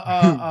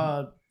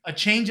a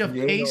change of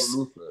pace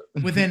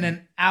within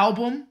an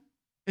album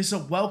is a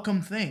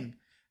welcome thing.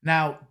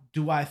 Now,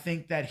 do I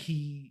think that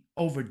he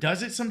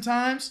overdoes it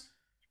sometimes?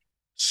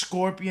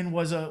 Scorpion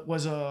was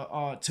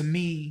a to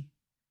me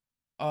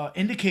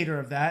indicator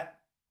of that.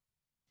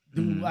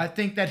 Do I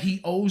think that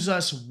he owes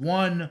us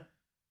one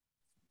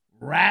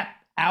rap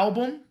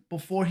album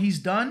before he's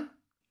done?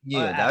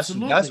 Yeah,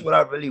 that's what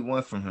I really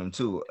want from him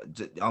too.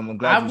 I'm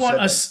glad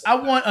I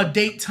want a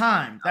date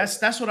time.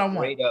 That's what I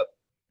want.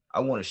 I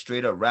want a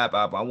straight up rap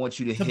album. I want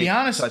you to be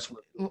honest, touch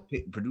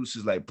with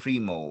producers like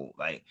Primo,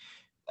 like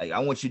I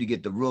want you to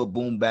get the real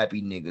boom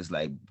bappy niggas.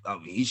 Like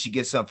you should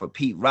get something for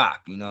Pete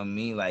Rock. You know what I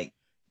mean? Like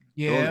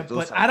yeah,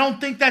 but I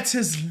don't think that's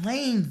his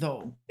lane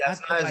though.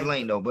 That's not his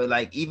lane though. But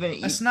like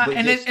that's not,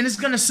 and it's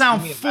gonna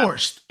sound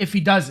forced if he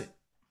does it.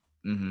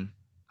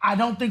 I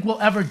don't think we'll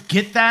ever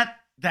get that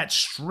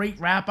straight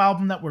rap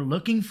album that we're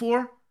looking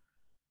for,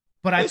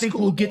 but I think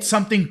we'll get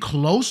something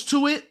close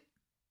to it.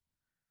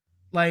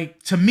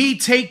 Like, to me,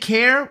 Take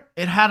Care,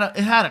 it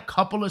had a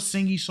couple of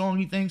singy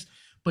songy things,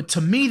 but to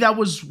me that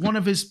was one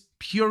of his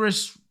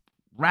purest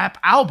rap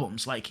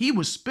albums. Like, he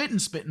was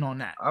spitting on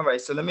that. All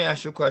right, so let me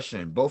ask you a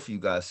question, both of you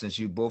guys, since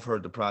you both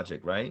heard the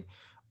project, right?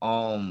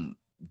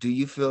 Do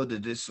you feel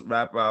that this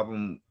rap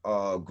album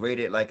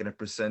graded like in a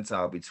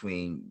percentile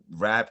between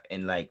rap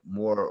and like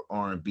more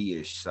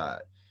R&B-ish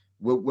side?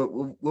 What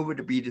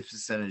would be the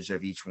percentage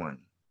of each one?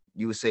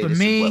 You would say for this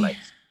me, is what, like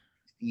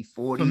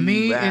 60-40? For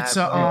me, rap, it's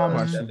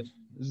a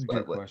this is a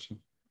good question.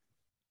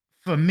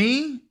 For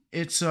me,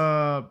 it's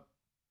a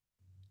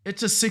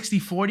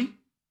 60-40.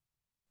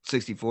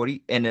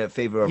 60-40 in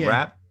favor of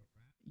rap?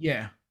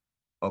 Yeah.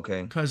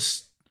 Okay.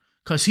 Because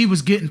he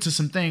was getting to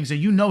some things, and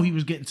you know he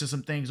was getting to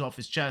some things off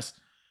his chest.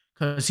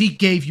 Because he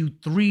gave you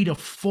 3 to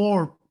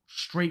 4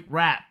 straight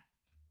rap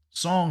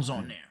songs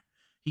on there.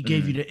 He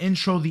gave you the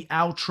intro, the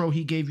outro.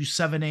 He gave you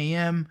 7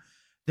 a.m.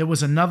 There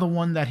was another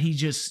one that he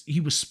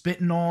was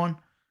spitting on.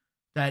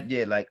 That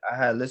like I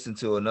had listened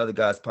to another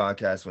guy's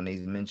podcast when they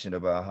mentioned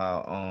about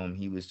how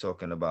he was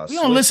talking about. We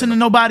don't listen to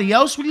nobody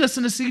else. We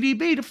listen to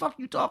CDB. The fuck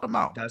you talking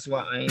about? That's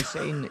why I ain't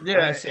saying.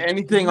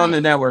 Anything on the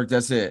network.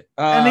 That's it.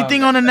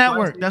 Anything on the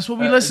network. That's what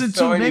we listen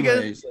to,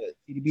 nigga.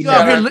 You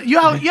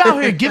out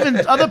here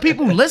giving other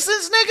people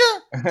listens,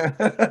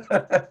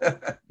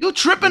 nigga. You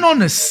tripping on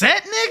the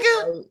set,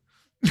 nigga.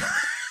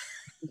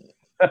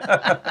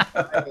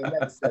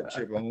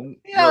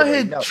 You out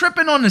here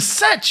tripping on the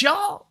set,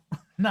 y'all.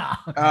 Nah,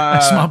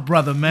 that's my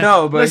brother, man.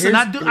 No, but listen,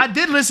 I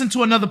did listen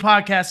to another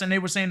podcast and they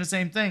were saying the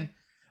same thing.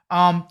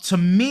 To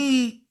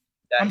me,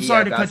 I'm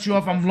sorry to cut you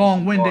off. I'm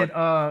long-winded,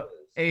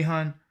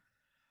 Ahun.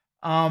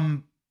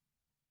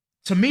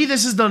 To me,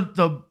 this is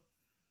the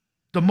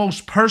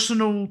most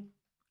personal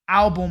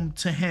album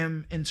to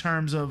him in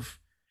terms of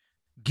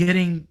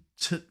getting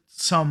to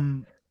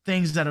some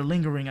things that are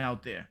lingering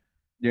out there.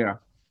 Yeah.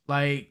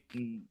 Like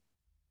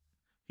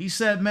he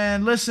said,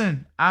 man,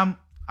 listen, I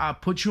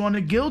put you on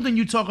the guild and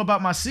you talk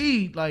about my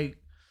seed. Like,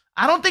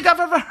 I don't think I've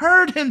ever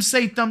heard him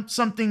say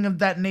something of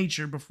that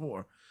nature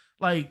before.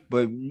 Like,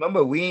 but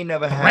remember, we ain't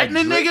never had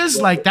threatening niggas.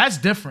 Like, that's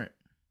different.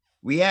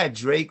 We had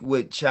Drake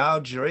with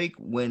Child Drake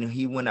when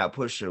he went out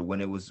Pusher,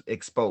 when it was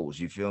exposed.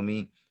 You feel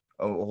me?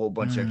 A whole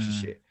bunch of extra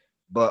shit.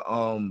 But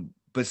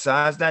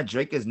besides that,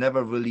 Drake has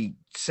never really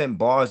sent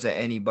bars at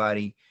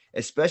anybody,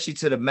 especially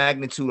to the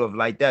magnitude of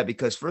like that.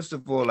 Because first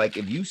of all, like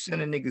if you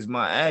send a niggas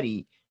my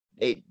addy,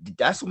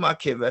 that's what my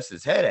kid rests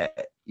his head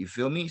at. You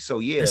feel me? So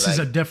yeah, this is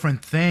a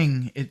different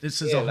thing.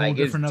 This is a whole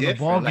different other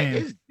ball game.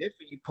 Like, it's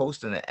different. You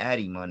posting an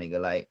addy, my nigga.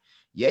 Like,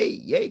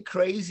 yay,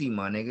 crazy,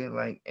 my nigga.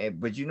 Like,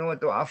 but you know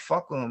what though? I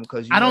fuck with him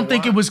because I don't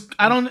think it was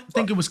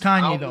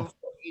Kanye though.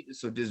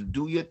 So just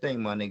do your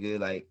thing, my nigga.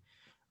 Like,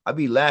 I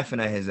be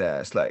laughing at his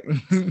ass. Like,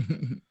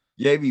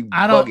 yeah, be.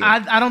 I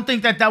don't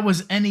think that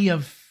was any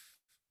of.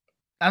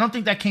 I don't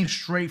think that came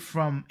straight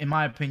from, in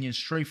my opinion,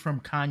 straight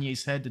from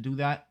Kanye's head to do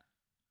that.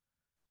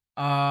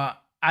 I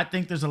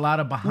think there's a lot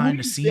of behind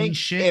the scenes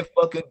shit. If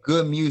fucking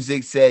Good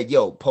Music said,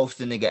 "Yo,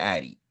 post a nigga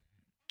addy."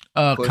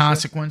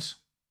 Consequence.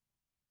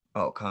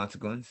 Oh,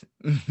 Consequence.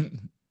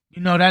 You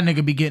know that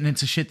nigga be getting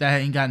into shit that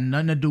ain't got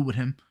nothing to do with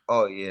him.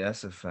 Oh yeah,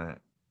 that's a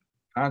fact.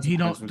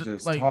 Consequence was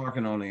just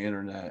talking on the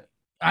internet.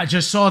 I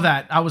just saw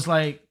that. I was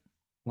like,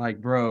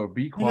 Like, bro,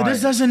 be Nigga, quiet.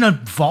 this doesn't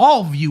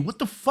evolve you. What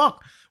the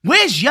fuck?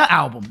 Where's your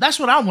album? That's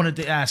what I wanted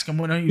to ask him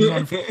when he was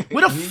on.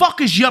 Where the fuck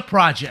is your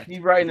project? He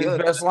writing his You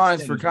don't best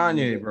lines for understand,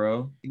 Kanye, man.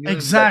 bro. You don't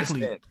Exactly.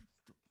 understand.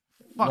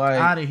 Fuck Like,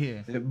 out of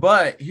here.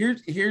 But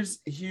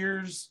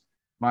here's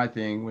my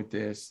thing with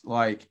this.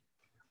 Like,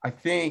 I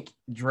think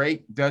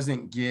Drake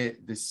doesn't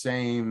get the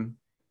same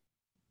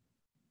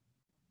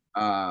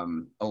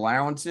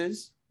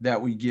allowances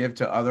that we give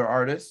to other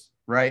artists,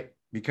 right?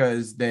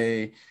 Because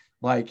they,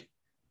 like,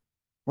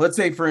 let's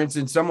say, for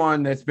instance,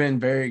 someone that's been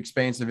very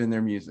expansive in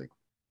their music.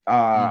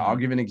 I'll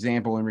give an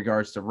example in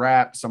regards to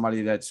rap,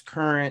 somebody that's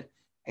current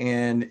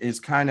and is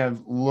kind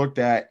of looked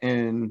at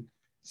in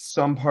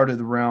some part of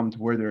the realm to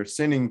where they're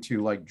ascending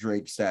to like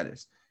Drake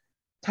status.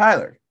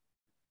 Tyler.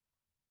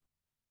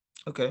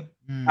 Okay.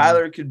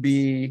 Tyler could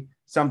be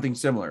something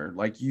similar.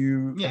 Like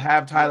you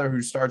have Tyler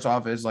who starts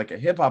off as like a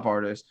hip hop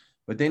artist,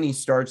 but then he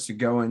starts to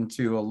go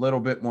into a little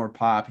bit more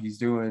pop. He's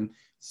doing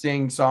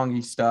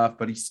sing-songy stuff,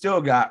 but he's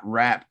still got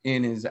rap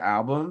in his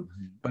album,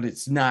 but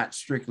it's not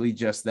strictly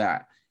just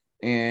that.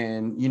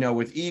 And, you know,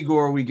 with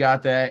Igor, we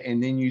got that.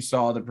 And then you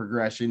saw the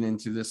progression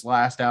into this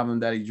last album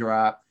that he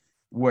dropped,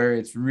 where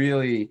it's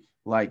really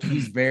like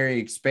he's very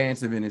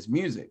expansive in his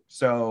music.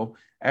 So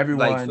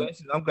everyone, like, for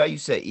instance, I'm glad you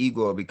said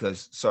Igor,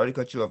 because sorry to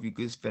cut you off. You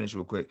could finish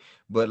real quick,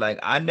 but like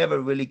I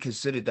never really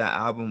considered that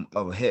album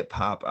a hip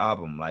hop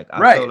album. Like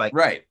I feel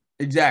like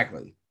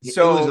exactly.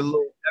 So it was a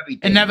little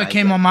everything. It never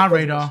came on my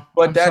radar.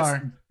 But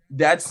I'm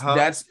that's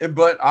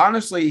but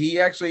honestly, he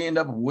actually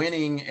ended up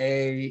winning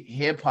a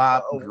hip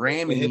hop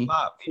Grammy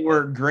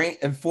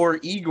for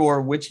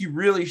Igor, which he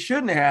really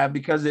shouldn't have,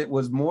 because it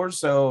was more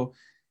so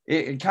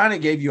it kind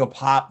of gave you a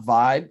pop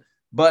vibe.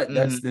 But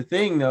that's the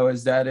thing, though,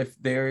 is that if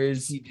there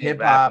is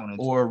hip hop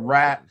or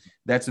rap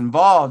that's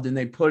involved, and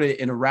they put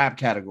it in a rap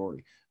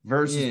category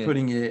versus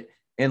putting it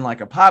in like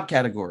a pop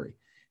category,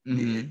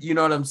 you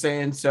know what I'm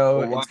saying?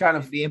 So it's kind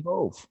of being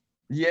both.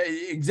 Yeah,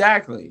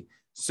 exactly.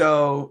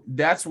 So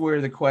that's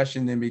where the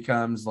question then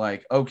becomes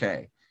like,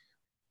 okay,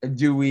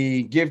 do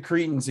we give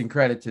credence and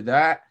credit to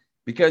that?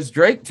 Because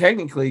Drake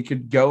technically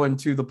could go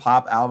into the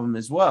pop album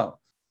as well.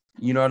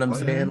 You know what I'm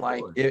saying?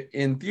 Like,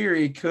 in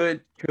theory,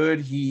 could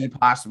he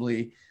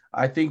possibly?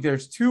 I think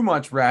there's too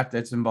much rap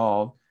that's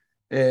involved.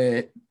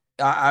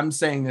 I'm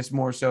saying this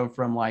more so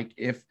from like,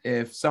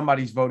 if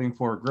somebody's voting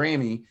for a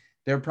Grammy,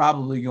 they're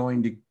probably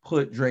going to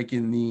put Drake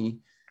in the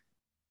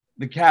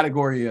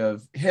category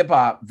of hip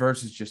hop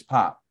versus just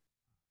pop.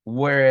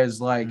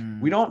 Whereas like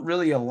we don't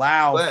really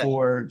allow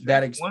for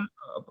that.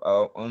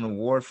 An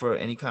award for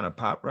any kind of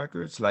pop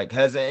records? Like,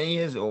 has any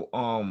of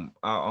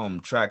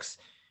his tracks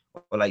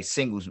or like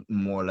singles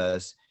more or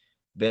less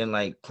been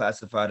like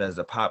classified as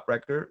a pop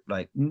record?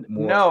 Like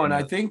no, and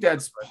I think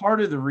that's part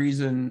of the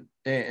reason,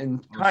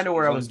 and kind of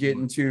where I was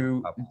getting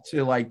to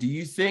like, do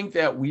you think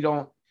that we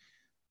don't,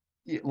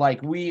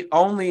 like, we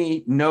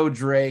only know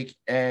Drake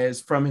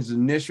as from his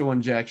initial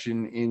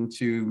injection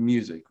into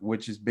music,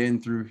 which has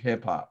been through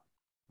hip hop,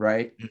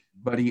 right?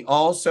 But he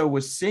also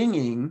was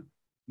singing.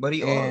 But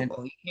he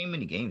came in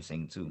the game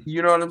singing too.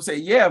 You know what I'm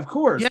saying? Yeah, of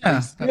course. Yeah.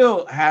 He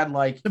still had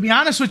like. To be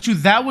honest with you,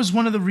 that was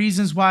one of the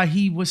reasons why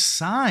he was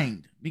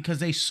signed, because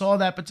they saw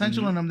that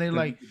potential in him. They're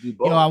like,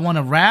 yo, I want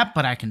to rap,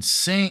 but I can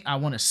sing. I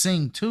want to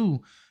sing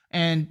too.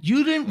 And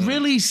you didn't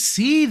really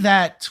see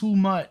that too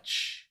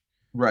much.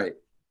 Right.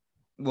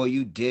 Well,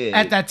 you did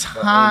at that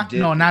time.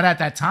 No, not at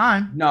that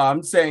time. No,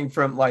 I'm saying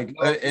from like,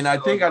 and I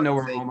think I know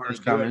where Omar's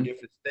coming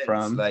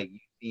from. Like,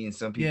 seeing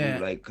some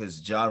people like,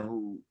 because Ja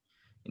Rule,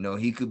 you know,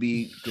 he could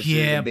be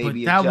considered a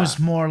baby. But that was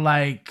more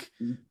like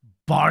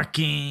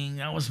barking.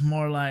 That was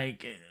more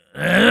like. He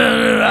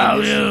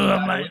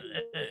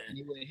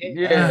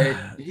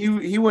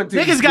went to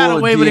niggas got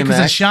away with it because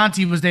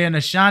Ashanti was there and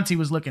Ashanti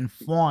was looking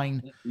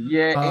fine.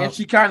 Yeah, and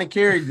she kind of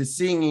carried the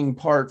singing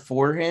part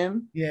for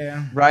him.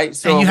 Yeah, right.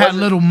 So and you had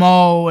Little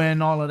Mo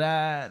and all of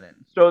that. And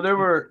so there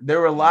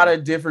were a lot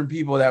of different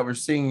people that were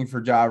singing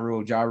for Ja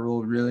Rule. Ja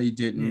Rule really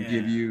didn't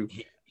give you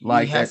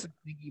like he has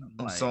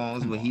some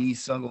songs where he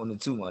sung on the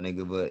too, my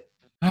nigga, but.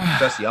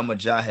 Especially, I'm a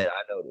Ja head.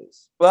 I know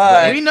this,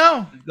 but we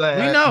know,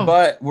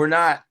 but we're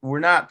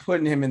not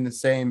putting him in the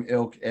same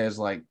ilk as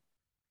like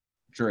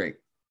Drake,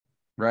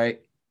 right?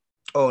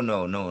 Oh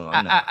no,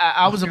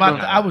 I was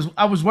about to,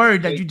 I was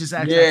worried that you just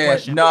asked that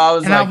question. No, I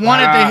was, and like, I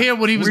wanted to hear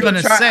what he was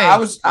gonna say. I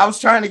was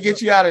trying to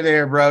get you out of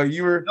there, bro.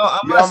 You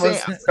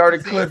almost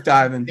started cliff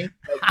diving.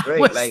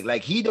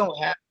 Like he don't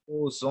have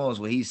full songs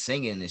where he's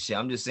singing and shit.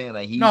 I'm just saying,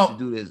 like, he used to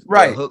do this.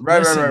 Right.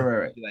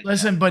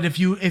 Listen, but if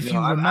you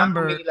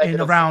remember, in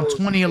around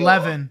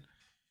 2011,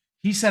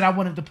 he said I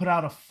wanted to put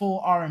out a full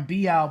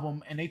R&B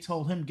album, and they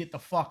told him get the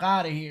fuck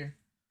out of here.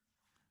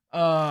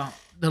 The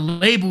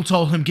label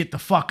told him get the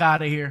fuck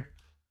out of here.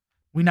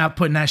 We're not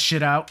putting that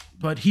shit out.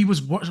 But he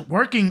was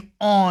working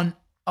on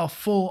a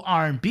full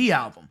R&B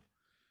album.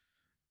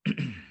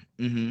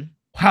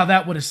 How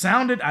that would have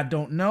sounded, I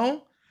don't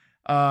know.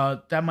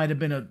 That might have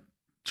been a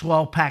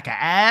 12-pack of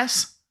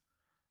ass,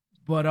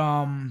 but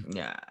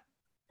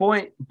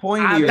point.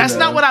 That's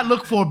not what I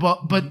look for.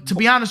 But to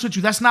be honest with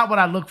you, that's not what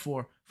I look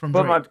for from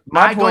But Drake.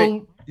 my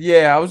point,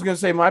 yeah, I was gonna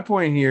say my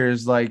point here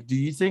is like, do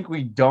you think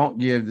we don't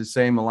give the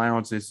same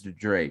allowances to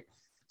Drake?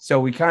 So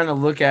we kind of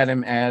look at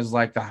him as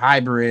like the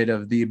hybrid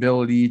of the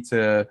ability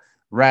to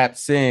rap,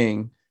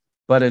 sing,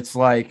 but it's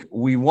like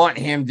we want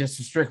him just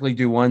to strictly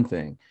do one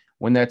thing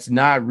when that's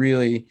not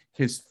really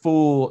his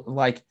full.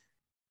 Like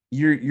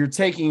you're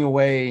taking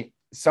away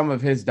some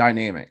of his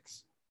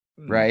dynamics,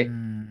 right?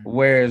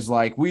 Whereas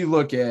like we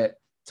look at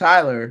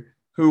Tyler,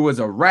 who was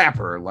a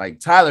rapper, like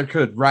Tyler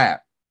could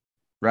rap,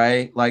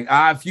 right? Like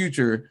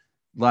Future,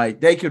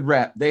 like they could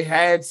rap. They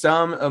had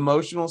some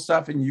emotional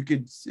stuff, and you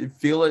could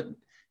feel it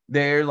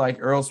there, like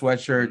Earl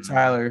Sweatshirt,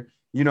 Tyler,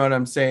 you know what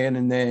I'm saying?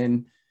 And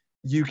then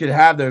you could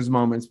have those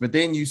moments, but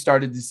then you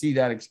started to see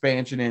that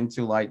expansion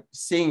into like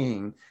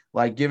singing,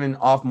 like giving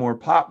off more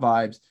pop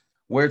vibes,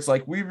 where it's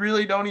like we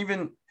really don't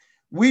even,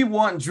 we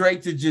want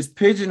Drake to just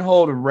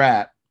pigeonhole the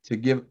rap to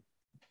give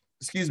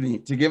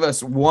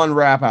us one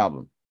rap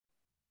album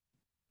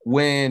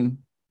when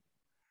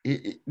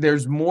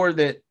there's more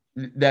that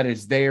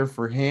is there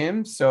for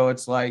him. So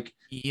it's like,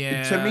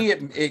 to me,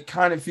 it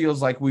kind of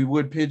feels like we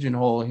would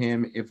pigeonhole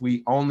him if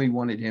we only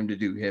wanted him to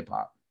do hip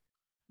hop.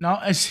 No,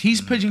 as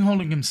he's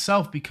pigeonholing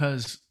himself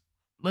because,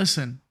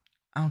 listen,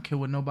 I don't care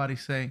what nobody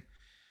say.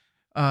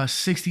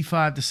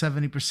 65 to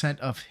 70%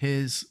 of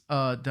his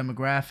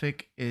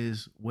demographic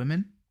is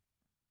women.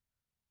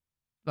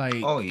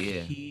 Like, oh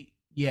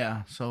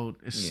yeah, so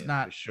it's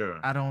not for sure.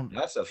 I don't.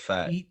 That's a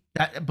fact.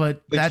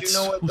 But that's you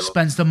know what, who though?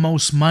 spends the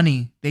most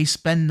money. They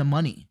spend the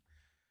money,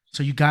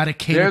 so you got to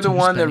cater. They're the to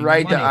one that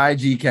write the money.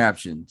 the IG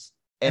captions.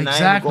 And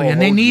exactly,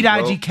 and they need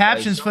IG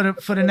captions for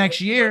the next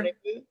year.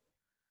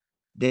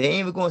 They ain't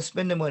even gonna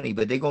spend the money,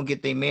 but they gonna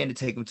get their man to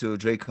take them to a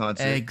Drake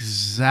concert.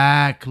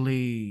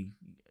 Exactly.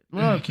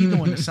 Look, he's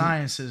doing the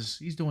sciences.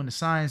 He's doing the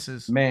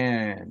sciences.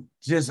 Man,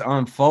 just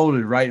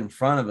unfolded right in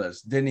front of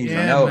us. Didn't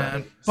even know.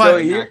 Man. So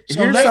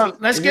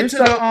Let's get to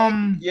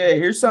the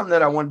here's something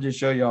that I wanted to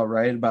show y'all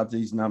right about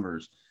these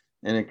numbers,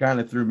 and it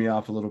kind of threw me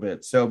off a little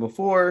bit. So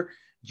before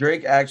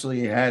Drake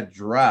actually had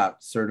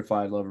dropped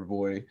Certified Lover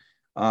Boy,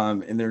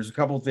 and there's a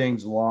couple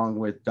things along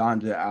with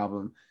Donda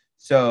album.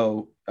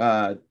 So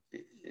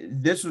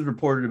this was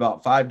reported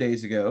about 5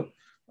 days ago.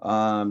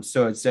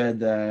 So it said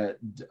that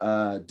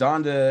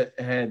Donda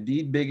had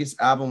the biggest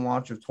album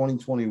launch of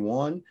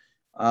 2021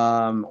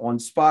 on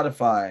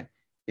Spotify.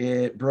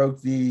 It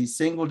broke the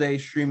single day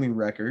streaming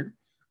record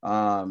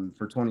for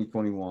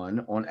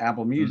 2021 on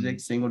Apple Music.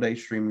 Single day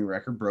streaming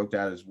record broke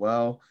that as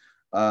well.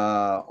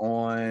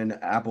 On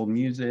Apple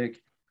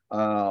Music,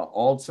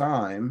 all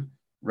time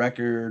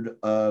record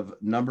of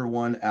number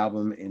one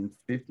album in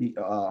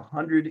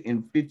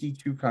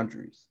 152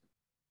 countries.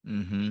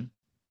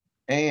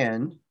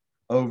 And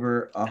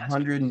over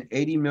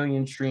 180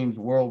 million streams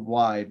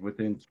worldwide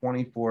within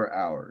 24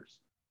 hours.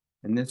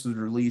 And this was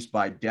released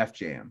by Def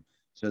Jam.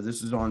 So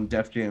this is on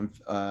Def Jam,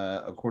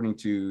 according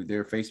to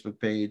their Facebook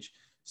page.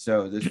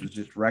 So this was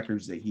just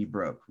records that he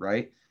broke,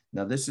 right?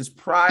 Now, this is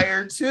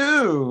prior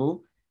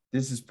to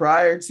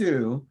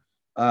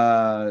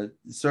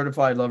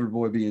Certified Lover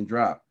Boy being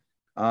dropped.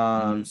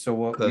 So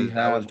what we have,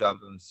 that was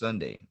dropped on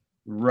Sunday.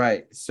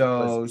 Right.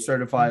 So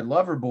Certified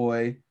Lover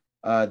Boy,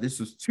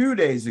 this was 2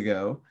 days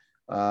ago.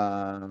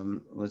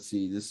 Let's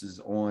see, this is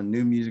on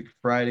New Music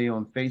Friday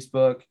on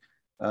Facebook,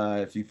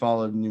 if you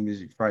follow the New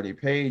Music Friday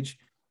page.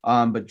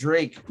 But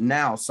Drake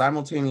now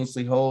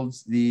simultaneously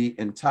holds the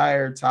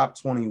entire top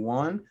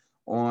 21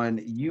 on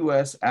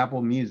US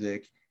Apple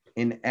Music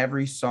in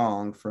every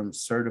song from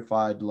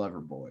Certified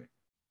Lover Boy.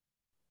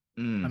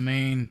 I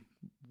mean,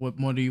 what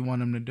more do you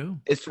want him to do?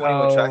 It's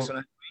 21 tracks on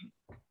it.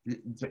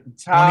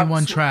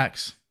 21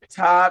 tracks.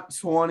 Top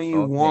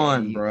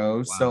 21, okay, bro.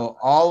 Wow. So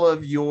all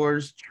of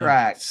yours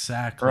tracks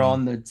are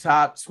on the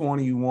top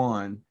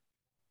 21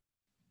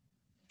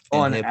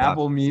 on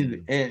Apple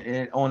Music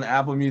and on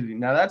Apple Music.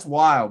 Now that's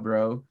wild,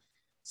 bro.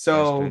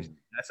 So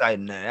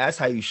that's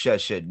how you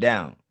shut shit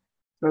down.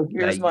 So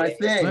here's my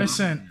thing.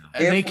 Listen,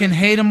 they can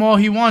hate him all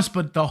he wants,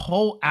 but the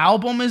whole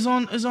album is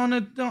on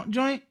a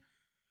joint.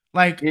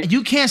 Like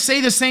you can't say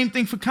the same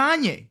thing for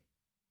Kanye.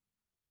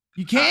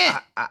 You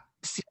can't.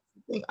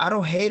 I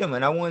don't hate him,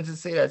 and I wanted to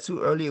say that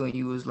too earlier when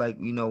you was like,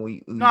 you know,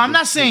 no, I'm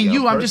not saying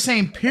you. I'm just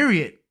saying,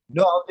 period.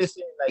 No, I'm just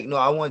saying, like, no,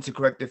 I wanted to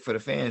correct it for the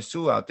fans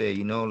too out there.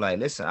 You know, like,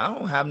 listen, I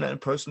don't have nothing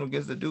personal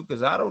against the dude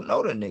because I don't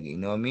know the nigga. You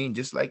know what I mean?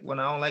 Just like when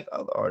I don't like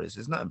other artists,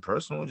 it's nothing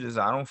personal. Just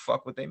I don't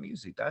fuck with their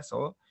music. That's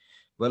all.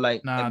 But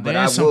like, but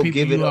I will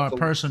give it up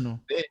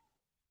personal.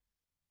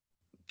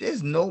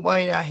 There's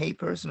nobody I hate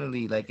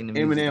personally, like in the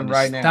Eminem music.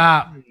 Right now.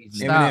 Stop.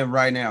 Eminem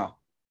right now.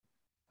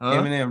 Huh?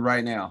 Eminem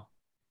right now.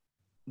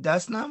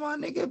 That's not my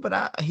nigga,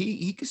 but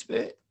he can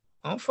spit.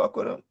 I don't fuck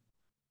with him.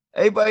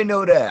 Everybody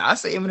know that. I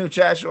say Eminem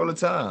trash all the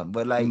time,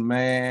 but like,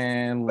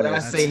 man, but I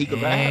say he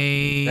can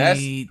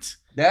rap.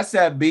 That's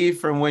that beef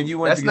from when you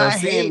went to go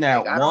see him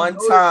that one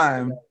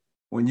time.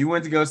 When you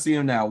went to go see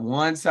him that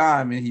one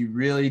time, and he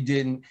really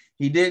didn't.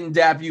 He didn't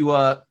dap you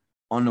up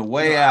on the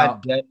way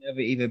out. I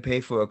never even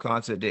paid for a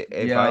concert.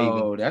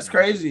 That's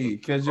crazy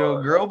because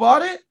your girl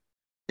bought it.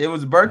 It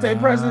was a birthday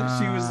present.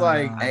 She was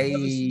like, I never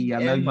seen "Hey, I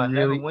know him. you I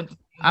never really." went to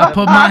I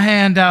put my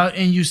hand out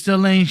and you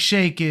still ain't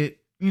shake it.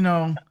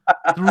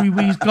 3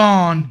 weeks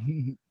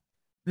gone.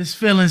 This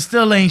feeling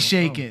still ain't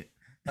shake it.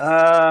 Ooh,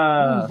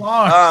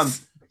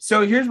 bars.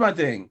 So here's my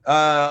thing.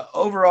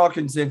 Overall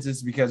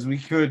consensus, because we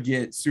could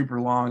get super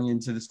long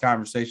into this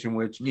conversation,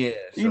 which Yeah,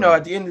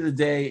 at the end of the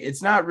day,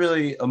 it's not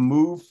really a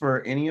move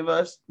for any of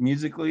us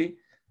musically.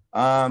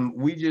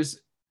 We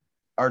just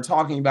are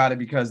talking about it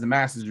because the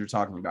masses are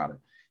talking about it.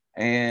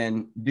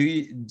 And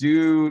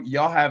do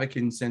y'all have a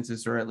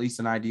consensus or at least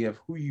an idea of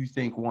who you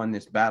think won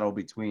this battle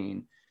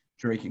between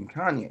Drake and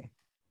Kanye?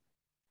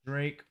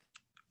 Drake.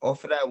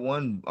 off of that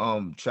one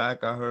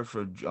track I heard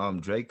for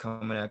Drake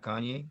coming at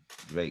Kanye,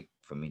 Drake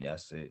for me,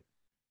 that's it.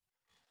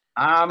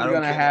 I'm I don't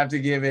gonna care. have to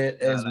give it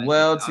I as like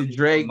well it. to I'm just talking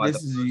Drake. about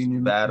This the is a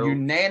first battle.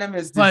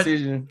 unanimous But-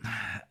 decision.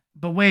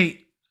 But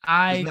wait,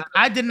 I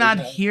not- did not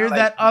it's hear not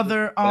that like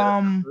other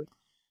better.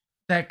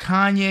 that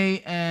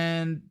Kanye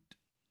and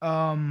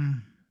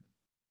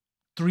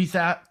Three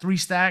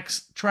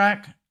Stacks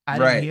track. I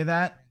Right. didn't hear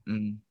that.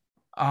 Mhm.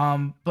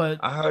 But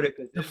I heard it.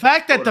 'cause the it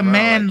fact that floated the around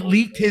man like,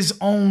 leaked his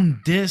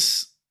own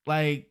diss,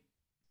 like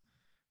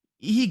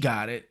he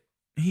got it.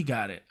 He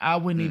got it. I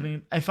wouldn't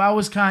even if I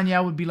was Kanye,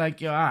 I would be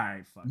like, yo, all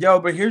right, fuck. Yo,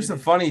 but here's It the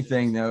is funny what it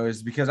thing is. though,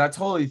 is because I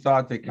totally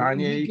thought that where did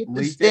he Kanye get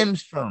the leaked it.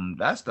 stems from?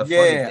 That's the funny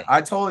Yeah, thing.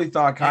 I totally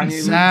thought Kanye leaked it.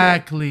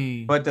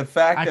 Exactly. But the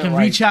fact I that can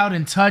reach out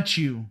and touch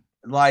you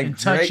and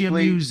touch Drake your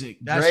leaked, music.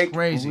 That's Drake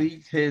crazy.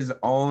 leaked his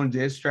own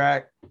diss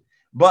track.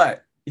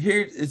 But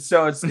it's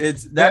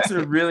that's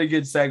a really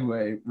good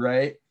segue,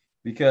 right?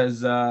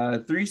 Because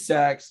 3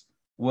 Stacks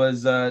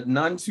was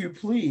none too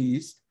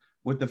pleased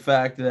with the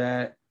fact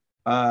that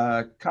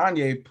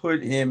Kanye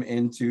put him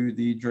into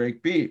the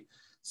Drake beef.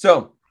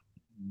 So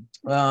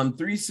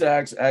 3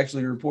 Stacks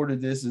actually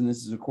reported this, and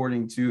this is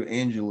according to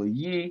Angela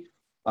Yee.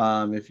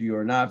 If you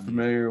are not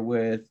familiar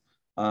with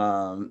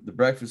the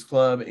Breakfast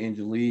Club,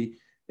 Angela Yee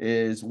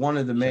is one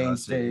of the Shout out to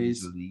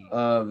mainstays Angela Yee.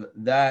 of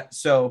that.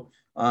 So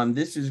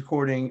this is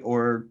according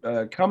or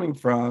coming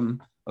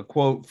from a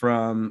quote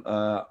from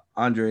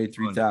Andre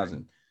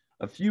 3000.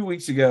 A few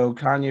weeks ago,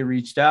 Kanye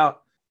reached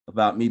out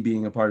about me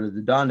being a part of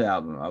the Donda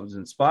album. I was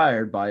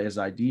inspired by his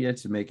idea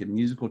to make a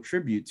musical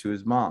tribute to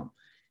his mom.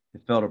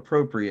 It felt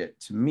appropriate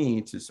to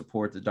me to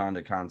support the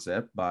Donda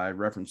concept by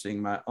referencing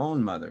my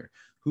own mother,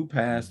 who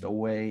passed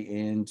away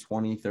in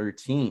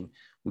 2013.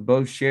 We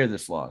both share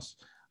this loss.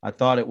 I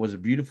thought it was a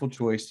beautiful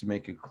choice to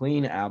make a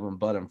clean album,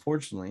 but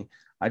unfortunately,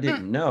 I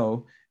didn't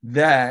know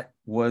that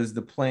was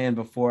the plan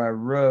before I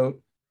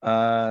wrote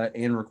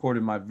and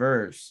recorded my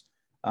verse.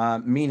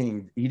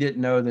 Meaning he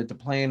didn't know that the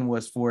plan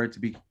was for it to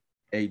be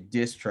a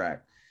diss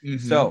track.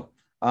 So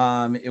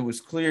it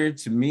was clear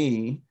to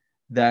me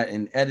that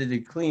an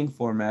edited clean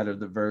format of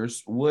the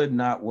verse would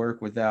not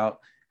work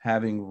without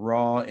having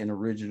raw and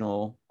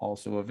original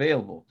also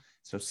available.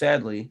 So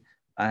sadly,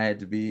 I had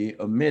to be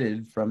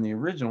omitted from the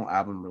original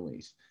album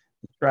release.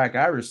 The track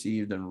I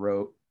received and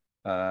wrote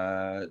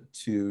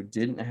to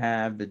didn't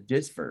have the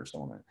diss verse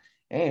on it.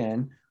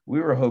 And we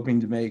were hoping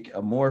to make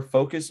a more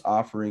focused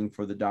offering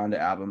for the Donda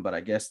album, but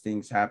I guess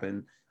things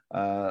happen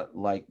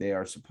like they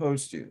are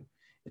supposed to.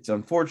 It's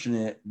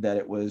unfortunate that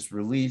it was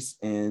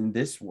released in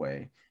this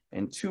way,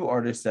 and 2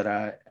 artists that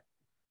I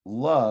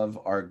love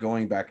are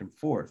going back and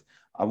forth.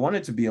 I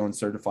wanted to be on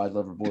Certified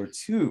Lover Boy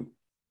too.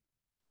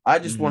 I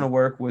just want to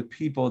work with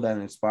people that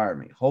inspire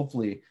me.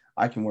 Hopefully,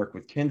 I can work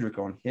with Kendrick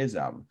on his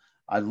album.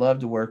 I'd love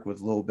to work with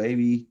Lil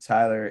Baby,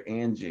 Tyler,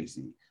 and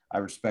Jay-Z. I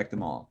respect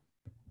them all.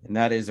 And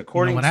that is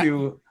according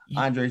to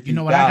Andre 3000. You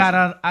know what I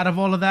got out of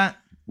all of that?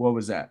 What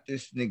was that?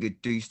 This nigga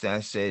 3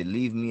 Stacks said,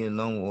 "Leave me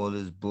alone with all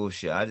this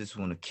bullshit. I just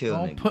want to kill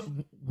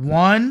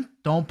niggas."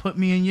 Don't put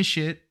me in your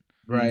shit.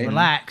 Right.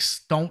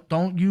 Relax.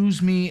 Don't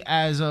use me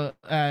as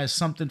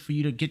something for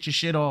you to get your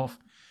shit off.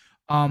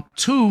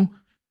 2,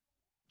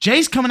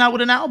 Jay's coming out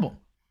with an album.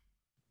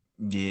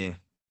 Yeah.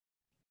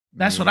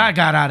 That's what I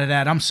got out of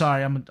that. I'm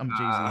sorry. I'm Jay-Z.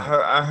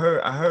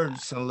 I heard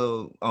some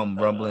little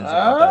rumblings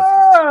about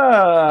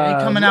that.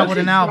 They coming out with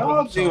an album.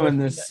 Y'all doing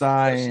the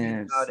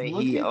science. Now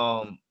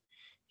that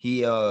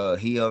he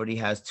already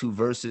has 2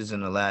 verses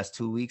in the last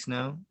 2 weeks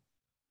now.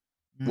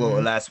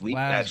 Well, last week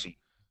actually.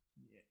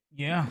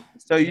 Yeah.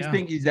 So you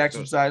think he's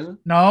exercising?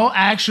 No,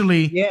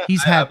 actually,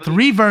 he's had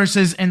 3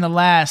 verses in the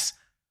last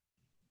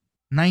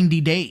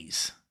 90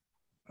 days.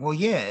 Well,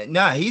 yeah,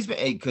 nah, he's been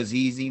because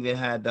he's even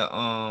had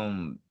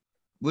the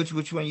which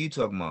one you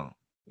talking about?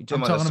 You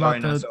talking about Sorry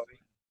Not Sorry?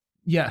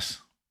 Yes.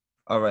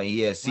 All right,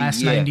 yeah. See,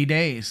 last 90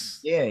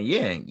 days.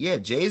 Yeah.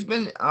 Jay's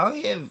been out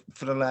here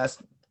for the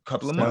last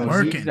couple of months.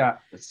 Working.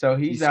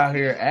 He's out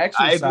here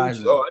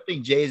exercising. I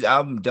think Jay's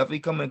album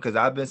definitely coming because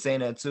I've been saying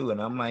that too, and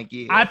I'm like,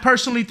 yeah. I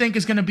personally think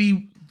it's gonna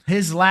be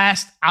his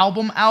last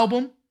album.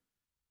 I'm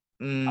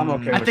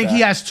okay. I think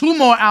he has 2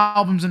 more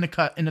albums in the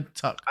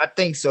tuck. I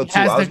think so too.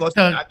 I was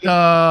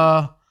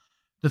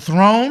the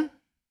Throne,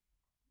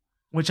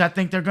 which I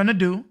think they're gonna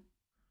do,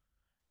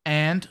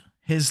 and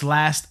his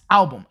last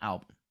album.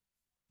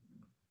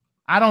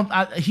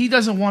 He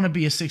doesn't want to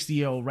be a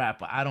 60-year-old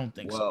rapper. I don't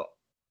think so.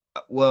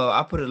 Well,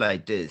 I put it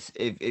like this: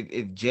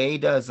 if Jay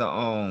does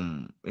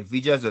if he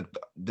does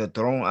the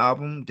Throne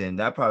album, then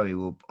that probably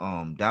will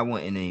that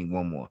one and then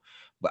one more.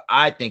 But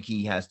I think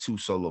he has two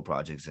solo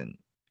projects in,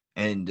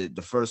 and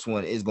the first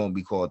one is gonna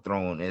be called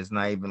Throne. And it's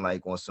not even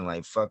like on some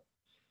like fuck,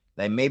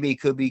 like maybe it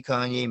could be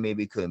Kanye,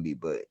 maybe it couldn't be,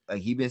 but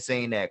like he been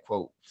saying that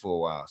quote for a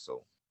while,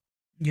 so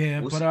Yeah,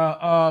 we'll but see.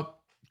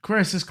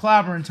 Chris, it's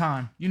clobbering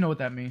time. You know what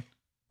that means.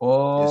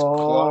 It's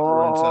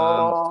clobbering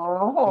time.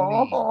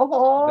 Please,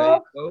 ready Oh,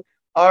 to go?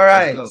 all Let's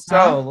right. go. Huh?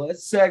 So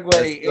let's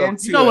Let's segue go.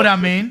 You know into what it. I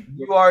mean.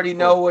 You already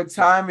know what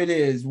time it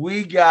is.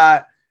 We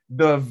got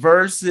the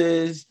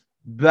versus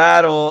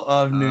battle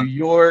of New Uh,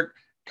 York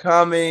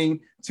coming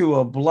to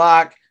a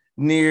block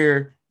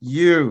near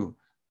you.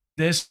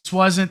 This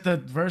wasn't the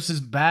versus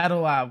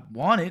battle I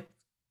wanted,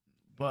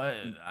 but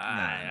nah,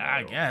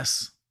 I no.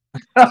 guess.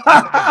 I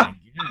I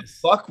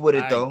guess. fuck with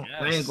it I though.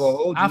 I ain't gonna guess.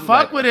 hold I you. Like,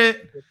 fuck with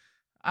it.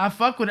 I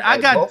fuck with it. I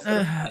like got both of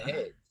them my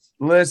heads.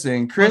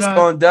 Listen, but Chris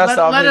gonna dust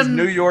off let his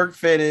New him York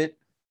fitted,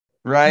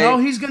 no, right?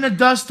 he's gonna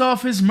dust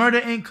off his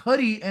Murder Inc.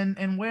 hoodie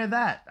and wear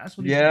that. That's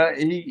what he's gonna Yeah,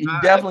 do. he Nah,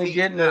 if definitely he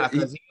getting nah, a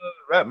cause he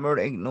rap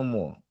murder ain't no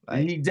more. Like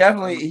I'm he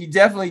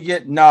definitely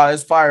get no,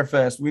 it's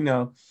Firefest. We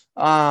know.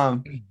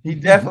 He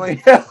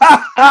definitely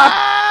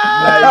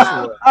nice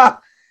one.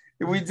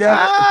 we Ah!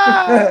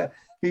 definitely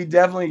he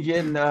definitely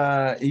getting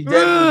he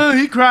definitely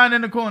He crying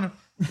in the corner.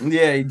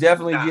 yeah, he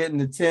definitely Nah, getting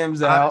the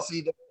Tim's out.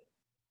 honestly,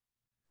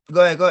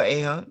 go ahead,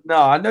 A-Hunt.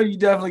 No, I know you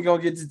definitely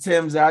gonna get the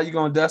Tim's out. You're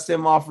gonna dust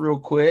him off real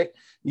quick,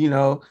 you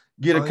know,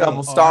 get a Oh yeah,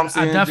 couple Oh, stomps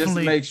I in just to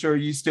definitely make sure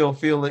you still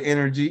feel the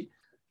energy.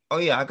 oh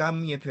yeah. I got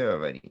me a pair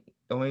already.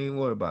 Don't even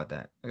worry about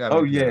that. I got me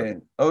Oh a pair. yeah.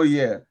 Oh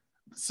yeah.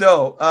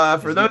 So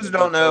for It's gonna those who be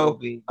don't photo know,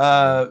 based.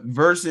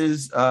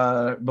 versus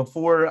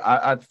before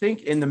I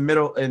think in the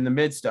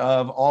midst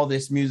of all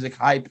this music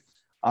hype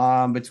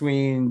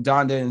between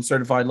Donda and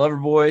Certified Lover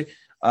Boy,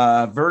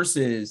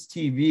 versus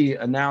TV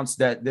announced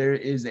that there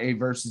is a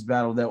versus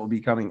battle that will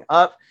be coming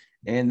up,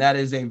 and that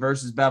is a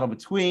versus battle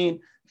between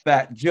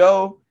Fat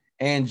Joe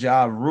and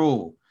Ja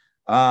Rule.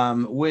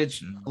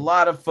 Which a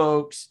lot of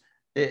folks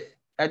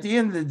at the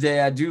end of the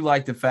day, I do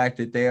like the fact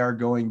that they are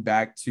going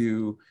back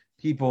to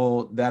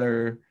people that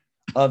are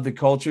of the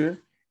culture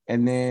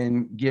and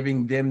then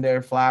giving them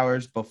their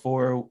flowers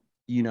before,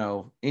 you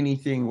know,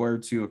 anything were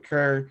to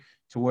occur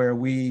to where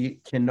we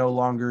can no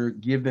longer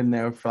give them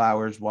their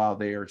flowers while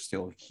they are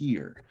still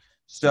here.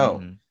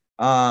 So,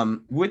 Mm-hmm.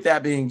 with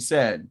that being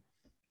said,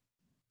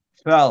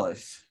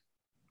 fellas,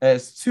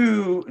 as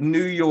two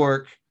New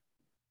York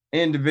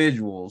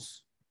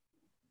individuals,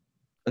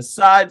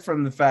 aside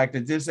from the fact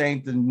that this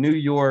ain't the New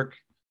York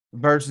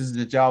versus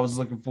that y'all was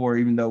looking for,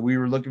 even though we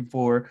were looking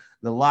for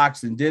the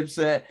Locks and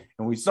Dipset,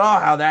 and we saw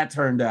how that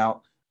turned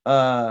out.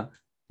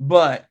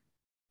 But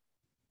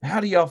how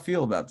do y'all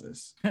feel about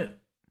this?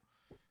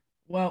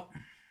 well,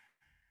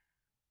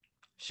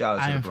 Shout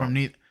out I to the am from Bronx.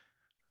 neither.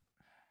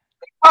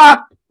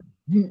 Ah!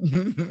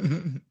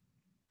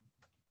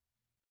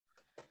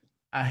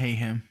 I hate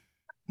him.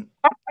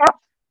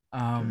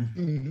 Um,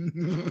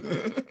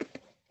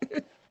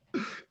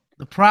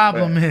 the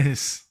problem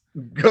is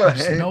Go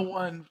there's ahead. no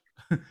one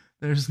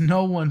there's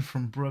no one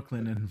from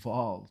Brooklyn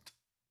involved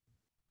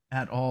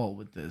at all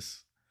with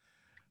this.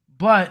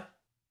 But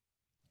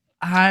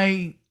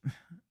I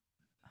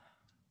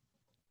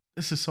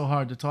this is so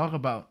hard to talk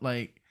about.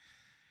 Like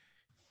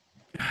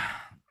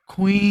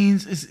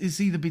Queens is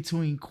either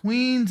between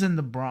Queens and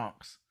the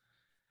Bronx.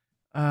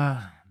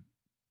 Uh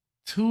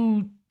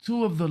two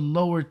of the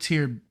lower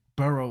tier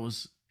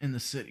boroughs in the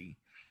city.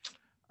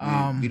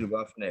 We the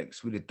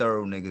roughnecks. We the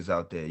thorough niggas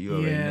out there. You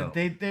already Yeah, know.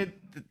 they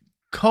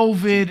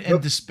COVID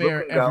and despair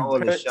Brooklyn got all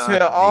everywhere. the shine To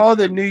to all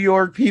the New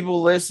York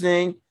people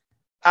listening,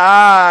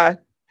 I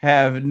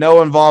have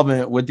no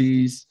involvement with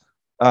these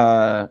We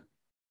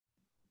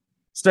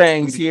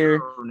sayings the here.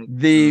 thorough niggas.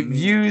 The You know what I mean?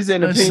 views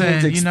and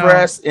opinions Listen, you know,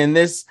 expressed in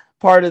this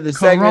part of the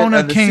segment Corona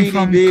of the came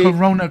from CDB.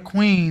 Corona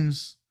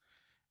Queens,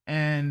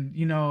 and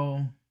you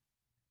know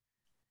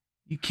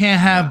you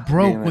can't have God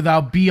broke damn it.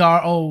 without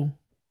BRO,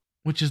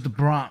 which is the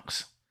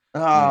Bronx.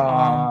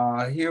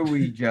 Here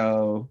we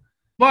go.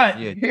 But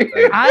Yeah,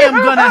 I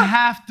am gonna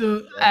have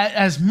to,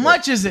 as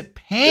much as it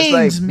it's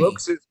like pains me.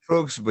 Brooks is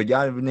Brooks, but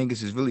y'all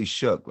niggas is really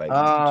shook. Like,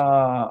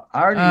 I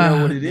already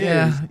know what it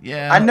is.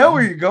 Yeah. I know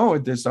where you're going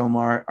with this,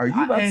 Omar. Are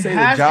you about to say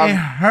that It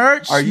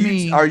hurts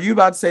me. Are you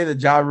about to say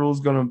that Ja Rule's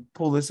gonna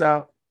pull this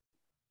out?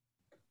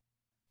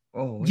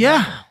 oh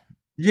Yeah,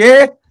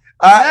 Yeah,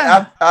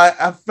 Yeah.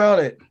 I felt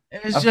it.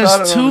 it's I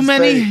felt it just on too his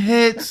many face.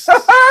 hits.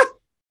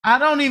 I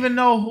don't even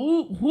know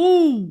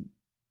who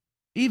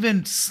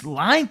even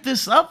lined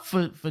this up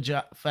for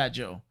Fat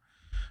Joe.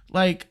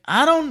 Like,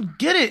 I don't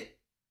get it.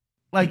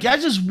 Like, I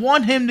just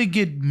want him to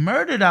get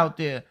murdered out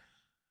there.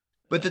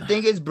 But the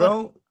thing is,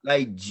 bro,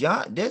 like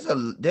John, there's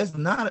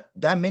not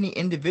that many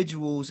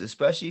individuals,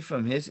 especially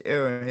from his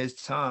era and his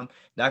time,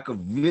 that could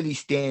really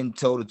stand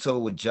toe to toe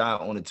with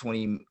John on a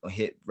 20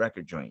 hit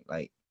record joint.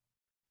 Like,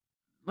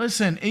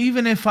 Listen,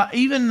 even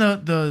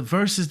the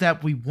verses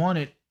that we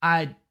wanted,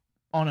 I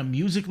on a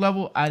music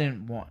level, I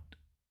didn't want.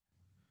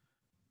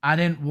 I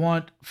didn't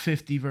want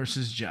 50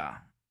 versus Ja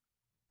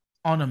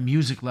on a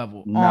music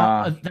level.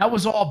 Nah. That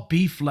was all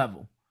beef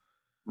level.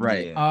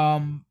 Right.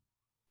 Yeah.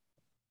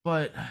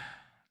 But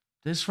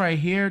this right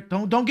here,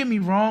 don't get me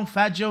wrong,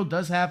 Fat Joe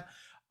does have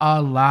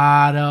a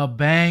lot of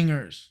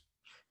bangers.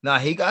 Nah,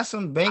 he got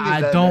some bangers.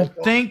 I don't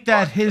think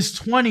that his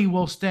 20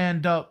 will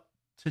stand up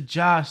to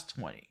Ja's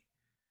 20.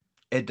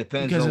 It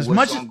depends Because on as what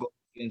much song goes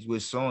against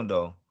which song,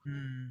 though.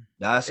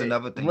 That's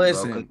another thing,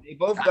 listen, bro. 'Cause they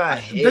both got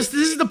hits. This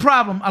is the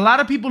problem. A lot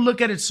of people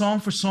look at it song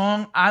for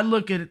song. I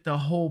look at it the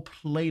whole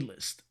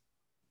playlist.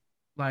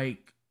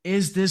 Like,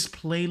 is this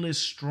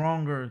playlist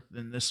stronger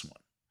than this one?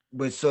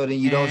 But so then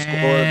you don't score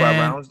it by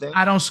rounds then?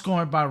 I don't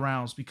score it by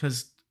rounds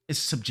because it's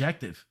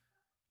subjective.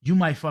 You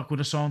might fuck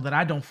with a song that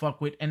I don't fuck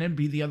with, and then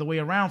be the other way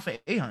around for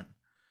A-Hunt.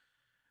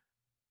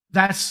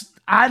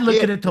 I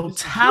look at the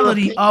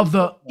totality of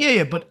the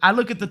but I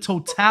look at the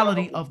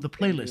totality of the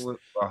playlist.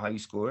 How you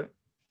score it?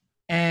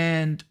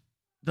 And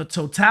the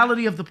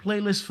totality of the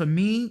playlist for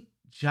me,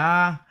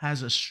 Ja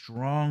has a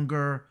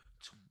stronger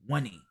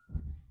 20.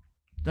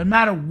 Doesn't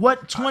matter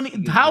what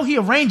 20, how he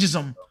arranges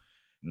them,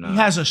 he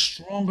has a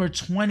stronger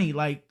 20.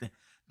 Like,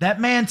 that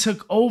man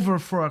took over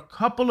for a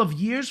couple of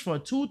years, for a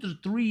 2 to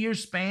 3 year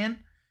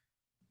span.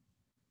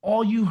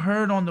 All you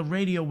heard on the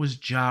radio was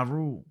Ja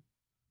Rule.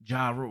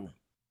 Ja Rule.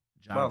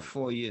 About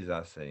 4 years,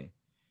 I say.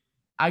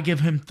 I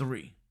give him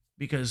 3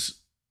 because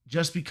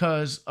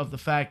of the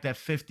fact that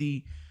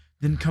 50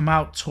 didn't come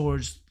out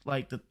towards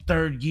like the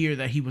 3rd year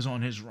that he was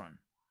on his run.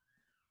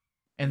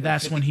 And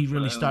that's when he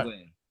really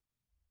started.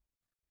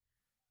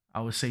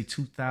 I would say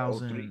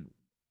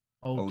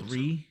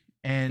 2003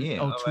 and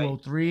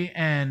 0203,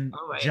 and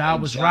Ja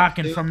was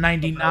rocking from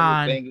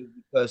 99.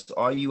 Because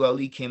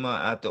RULE came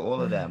out after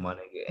all of that, my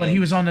nigga. But he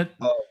was on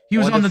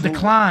the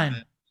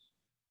decline.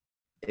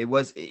 It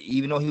was,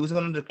 even though he was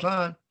on the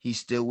decline, he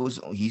still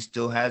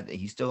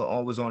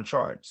always on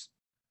charts.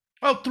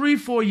 Well,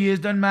 3-4 years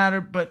doesn't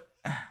matter, but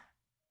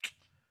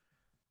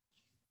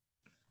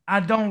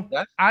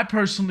I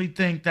personally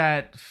think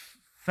that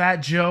Fat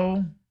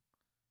Joe,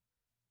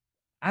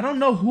 I don't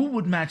know who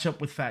would match up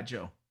with Fat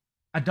Joe.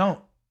 I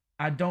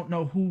don't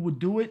know who would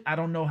do it. I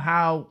don't know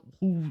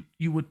who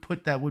you would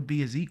put that would be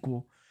his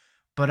equal,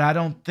 but I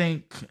don't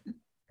think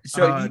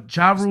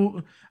Ja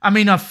Rule. I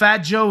mean, Fat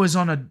Joe is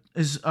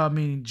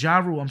Ja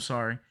Rule, I'm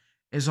sorry,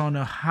 is on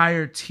a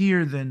higher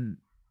tier than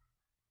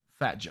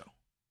Fat Joe.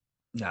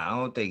 Nah, I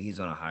don't think he's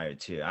on a higher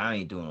tier. I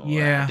ain't doing all that.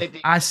 Yeah,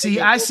 I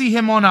see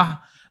him on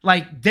a,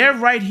 like, they're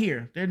right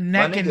here. They're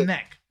neck and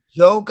neck.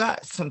 Joe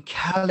got some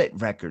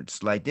Khaled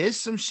records. Like, there's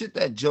some shit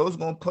that Joe's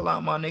gonna pull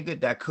out, my nigga,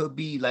 that could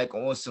be like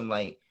on some,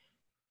 like,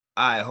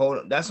 all right, hold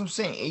on. That's what I'm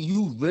saying. And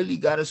you really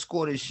gotta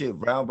score this shit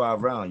round by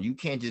round. You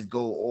can't just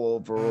go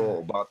overall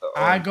about the.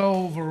 I go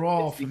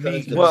overall for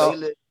me.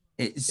 Well,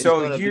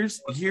 so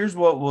here's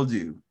what we'll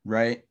do,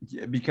 right?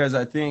 Because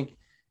I think,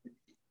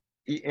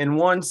 in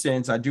one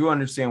sense, I do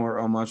understand where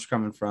Omar's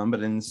coming from,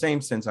 but in the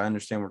same sense, I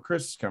understand where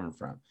Chris is coming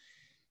from.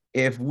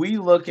 If we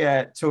look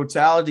at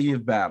totality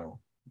of battle,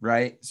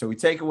 right? So we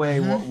take away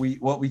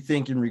what we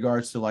think in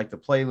regards to like the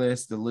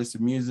playlist, the list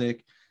of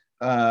music,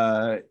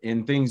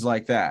 and things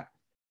like that.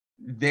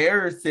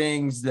 There are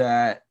things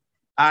that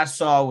I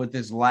saw with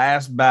this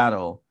last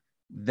battle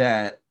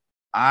that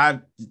I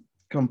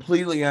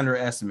completely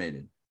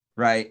underestimated,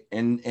 right?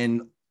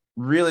 And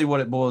really what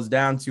it boils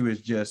down to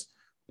is just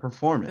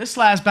performance. This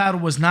last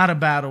battle was not a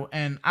battle,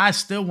 and I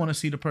still want to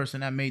see the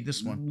person that made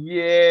this one.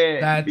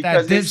 Yeah,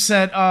 that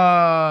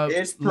Dipset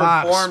it's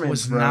performance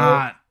was bro.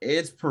 Not.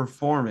 It's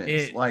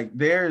performance. Like,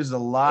 there's a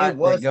lot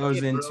that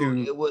goes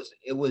into.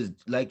 It was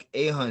like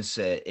A-Hunt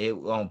said, it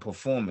on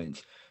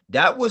performance.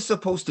 That was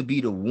supposed to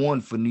be the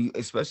one for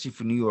especially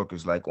for New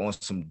Yorkers, like on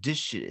some this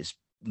shit is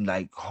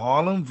like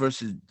Harlem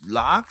versus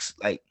Lox,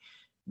 like,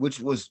 which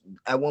was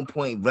at one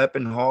point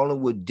repping Harlem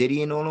with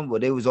Diddy and on them,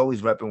 but they was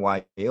always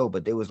repping YL,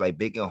 but they was like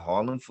big in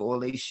Harlem for all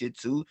they shit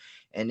too.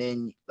 And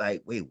then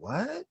like, wait,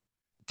 what?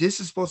 This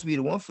is supposed to be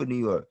the one for New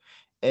York.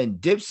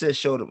 And Dipset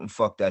showed up and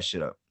fucked that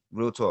shit up.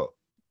 Real talk.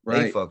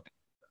 Right. They fucked it.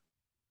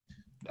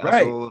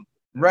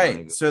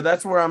 Right. So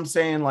that's where I'm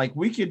saying, like,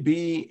 we could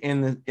be in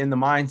the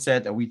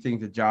mindset that we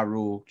think that Ja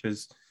Rule,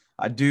 because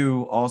I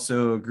do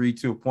also agree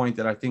to a point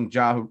that I think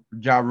Ja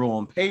Rule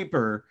on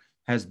paper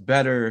has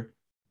better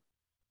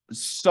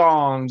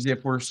songs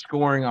if we're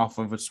scoring off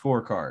of a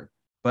scorecard.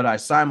 But I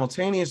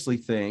simultaneously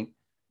think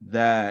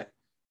that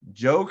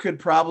Joe could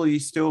probably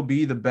still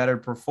be the better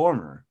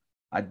performer.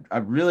 I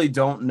really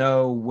don't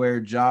know where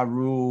Ja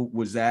Rule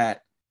was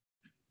at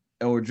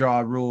or Ja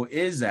Rule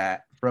is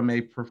at from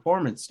a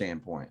performance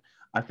standpoint.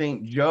 I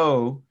think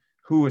Joe,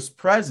 who was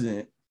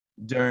present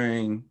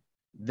during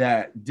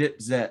that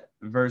Dipset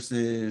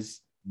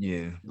versus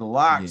the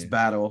Lox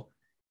battle,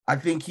 I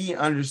think he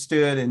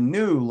understood and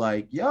knew,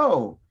 like,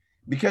 yo,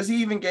 because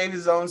he even gave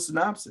his own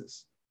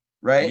synopsis,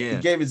 right? Yeah. He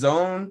gave his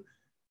own,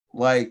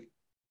 like,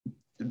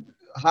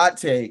 hot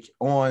take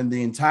on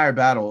the entire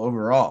battle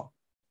overall.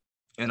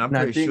 And I'm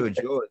pretty sure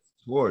Joe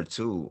scored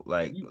too.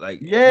 Like,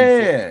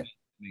 yeah.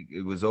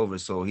 it was over.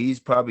 So he's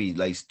probably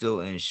like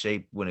still in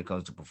shape when it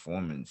comes to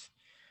performance.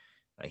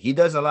 Like he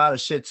does a lot of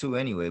shit too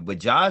anyway. But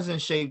Ja's in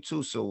shape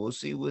too. So we'll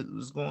see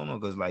what's going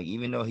on. Cause like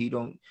even though he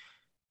don't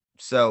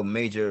sell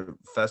major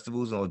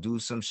festivals or do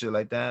some shit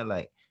like that,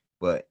 like,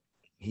 but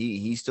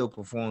he still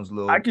performs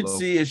I could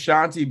see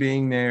Ashanti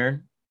being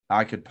there.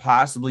 I could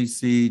possibly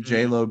see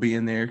J Lo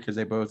being there because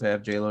they both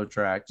have J Lo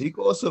tracks. He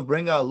could also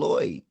bring out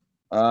Lloyd.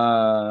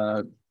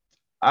 I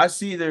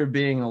see there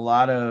being a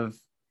lot of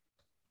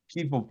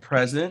people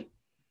present.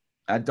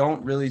 I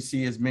don't really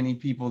see as many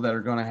people that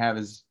are going to have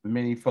as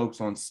many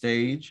folks on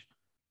stage.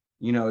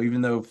 You know,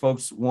 even though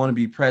folks want to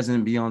be present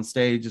and be on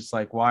stage, it's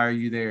like, why are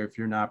you there if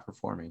you're not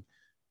performing?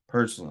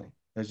 Personally,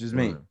 that's just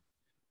me.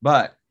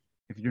 But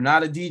if you're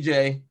not a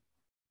DJ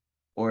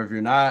or if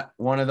you're not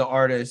one of the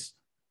artists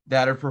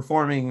that are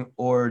performing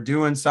or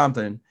doing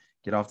something,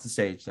 get off the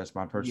stage. That's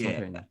my personal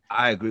opinion.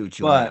 I agree with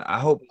you. But I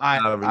hope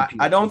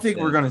I don't think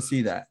we're going to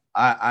see that.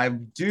 I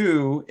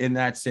do, in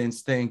that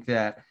sense, think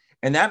that,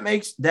 and that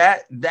makes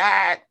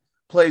that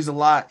plays a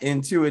lot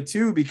into it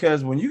too,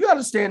 because when you got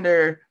to stand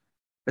there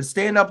and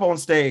stand up on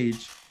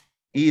stage,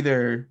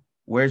 either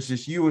where it's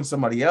just you and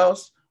somebody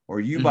else or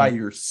you by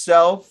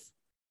yourself,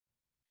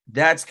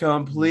 that's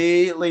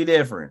completely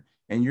different.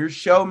 And your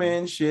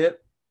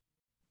showmanship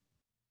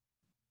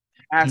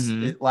has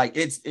like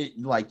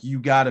you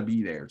got to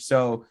be there.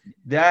 So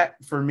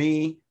that for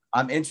me,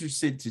 I'm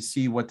interested to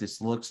see what this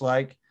looks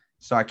like.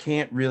 So I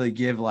can't really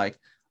give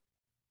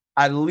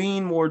I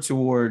lean more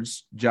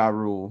towards Ja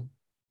Rule,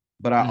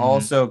 but I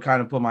also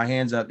kind of put my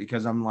hands up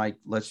because I'm like,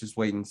 let's just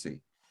wait and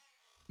see.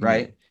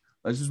 Right? Yeah.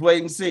 Let's just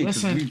wait and see.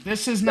 Listen,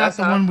 this is not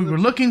the one we were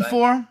looking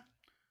for,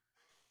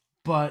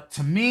 but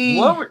to me,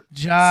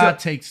 Ja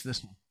takes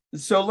this one.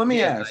 So let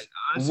me ask,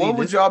 honestly, what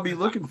would y'all be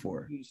looking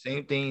for?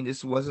 Same thing.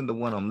 This wasn't the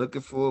one I'm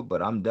looking for,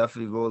 but I'm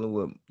definitely rolling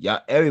with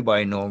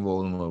everybody know I'm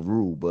rolling with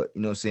Rule, but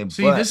you know what I'm saying?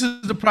 See, this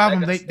is the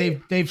problem. Like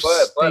they've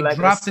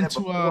dropped into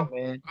before,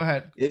 man. Go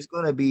ahead. It's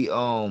gonna be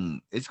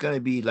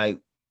like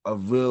a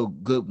real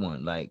good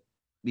one, like,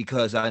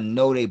 because I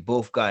know they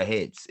both got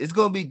hits. It's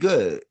gonna be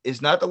good.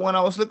 It's not the one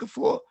I was looking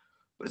for,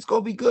 but it's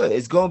gonna be good.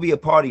 It's gonna be a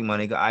party, my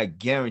nigga. I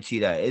guarantee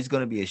that. It's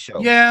gonna be a show.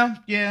 Yeah.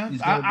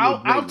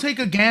 I'll take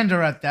a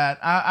gander at that.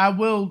 I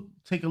will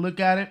take a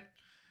look at it.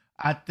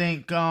 I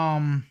think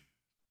I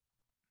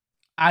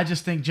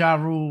just think Ja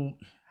Rule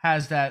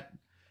has that.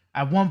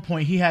 At one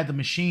point, he had the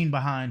machine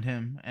behind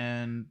him,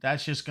 and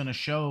that's just gonna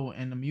show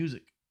in the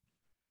music.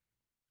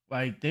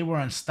 Like they were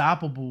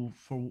unstoppable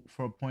for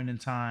a point in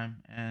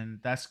time, and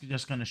that's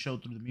just gonna show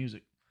through the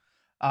music.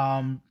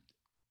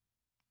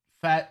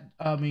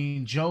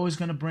 Joe is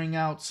gonna bring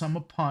out Summer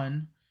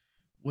Pun,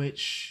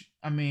 which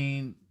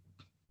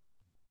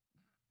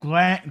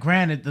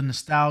granted the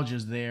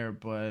nostalgia's there,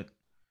 but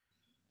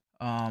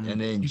and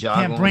then you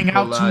can't bring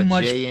out too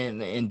much. Jay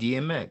and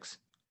DMX.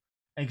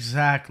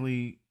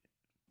 Exactly.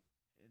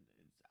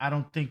 I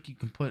don't think you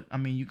can put.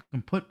 You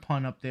can put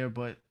Pun up there,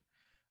 but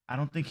I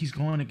don't think he's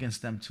going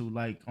against them two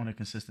on a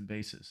consistent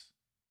basis.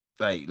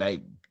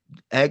 Like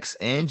X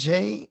and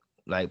J.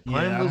 Like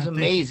Pun was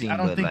amazing. I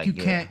don't think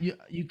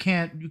you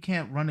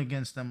can't run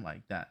against them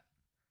like that.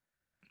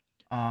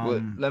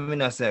 Well, let me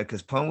not say that,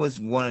 because Pun was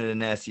one of the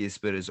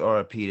nastiest spitters.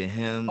 RIP to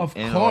him, RIP to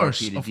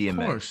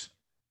DMX.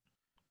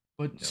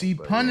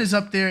 But Pun is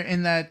up there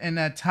in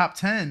that top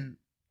 10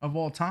 of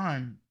all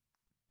time.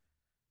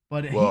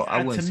 But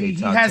I wouldn't say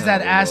he has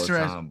that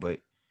asterisk. But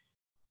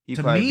he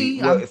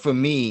probably for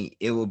me,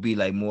 it would be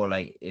like more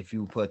like if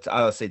you put,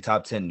 I would say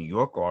top 10 New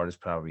York artists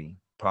probably.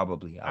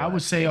 I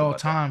would say all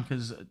time,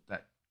 because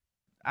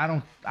I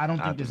don't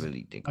think there's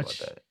really think about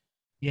that.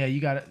 Yeah, you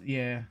got it.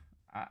 Yeah.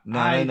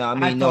 No.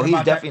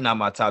 He's definitely not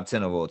my top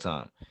 10 of all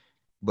time.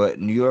 But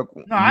New York,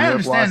 I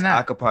understand that.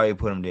 I could probably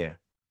put him there.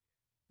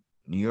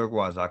 New York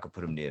wise, I could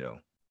put him there though.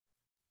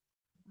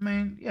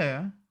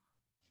 Yeah.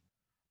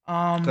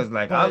 Because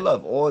I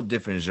love all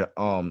different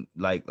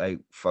like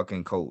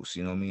fucking coasts.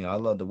 You know what I mean? I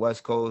love the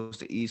West Coast,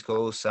 the East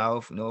Coast,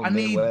 South,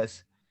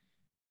 Midwest.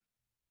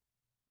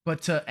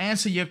 But to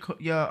answer your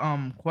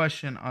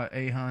question,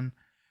 Ahun,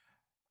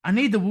 I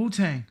need the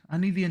Wu-Tang. I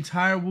need the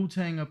entire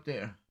Wu-Tang up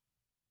there.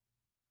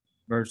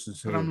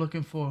 Versus what I'm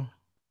looking for.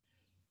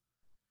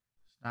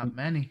 Not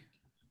many.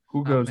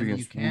 Who goes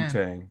against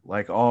Wu-Tang?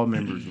 Like all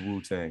members of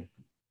Wu-Tang.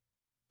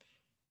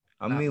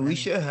 We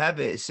should have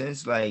it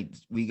since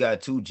we got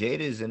two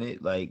Jadas in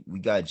it. Like we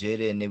got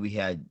Jada and then we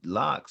had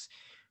Locks.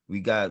 We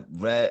got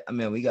Red.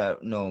 We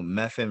got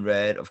Meth and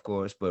Red, of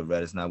course, but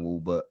Red is not Wu,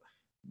 but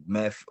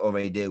Meth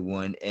already did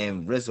one,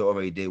 and RZA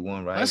already did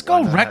one, right? Let's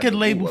go record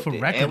label for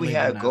record label. And we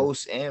had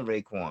Ghost and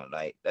Raekwon.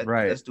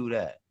 Let's do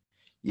that.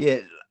 Yeah,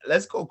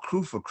 let's go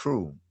crew for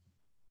crew.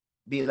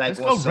 Be like,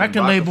 let's go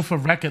record label for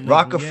record label.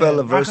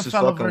 Rockefeller versus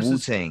fucking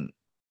Wu-Tang.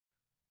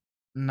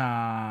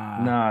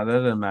 Nah, that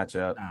doesn't match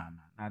up.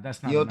 Nah,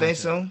 that's not. You don't think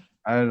so?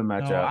 I didn't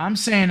match up. I'm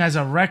saying as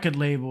a record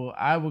label,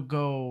 I would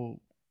go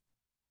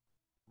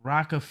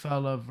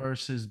Rockefeller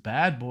versus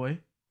Bad Boy.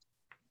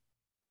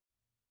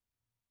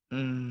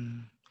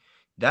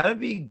 That'd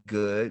be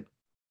good.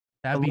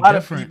 That'd a be lot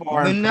different. of people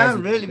aren't But not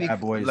present really, with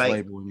Bad Boys like-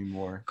 label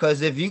anymore.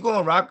 Cause if you go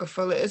on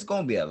Rockefeller, it's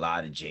gonna be a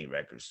lot of J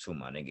records too,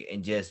 my nigga,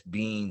 and just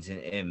Beans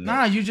and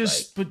Nah, mix, you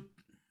just like,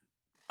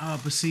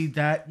 but see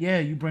that, yeah,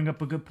 you bring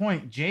up a good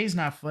point. Jay's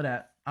not for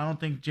that. I don't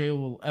think Jay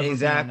will ever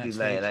exactly, be on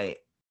that like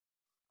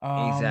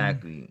stage.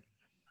 exactly.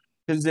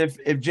 Because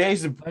if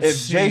Jay's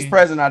see.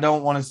 present, I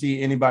don't want to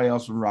see anybody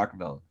else from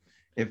Rockefeller.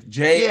 If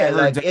Jay Yeah, ever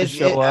like does it's,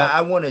 show up,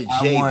 I want a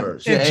I J want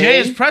verse. If Jay- Jay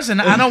is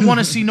present, I don't want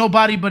to see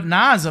nobody but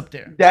Nas up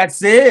there.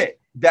 that's it.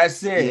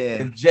 That's it.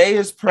 Yeah. If Jay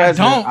is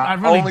present, I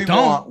really only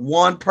don't. want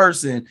one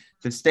person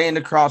to stand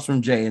across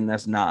from Jay, and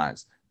that's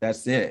Nas.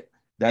 That's it.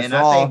 That's And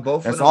all. I think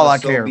both that's of them all are I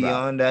so care about.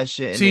 beyond that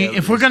shit. and See, they'll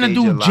if we're gonna stage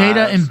do your Jada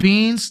lives. and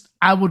Beans,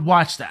 I would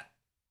watch that.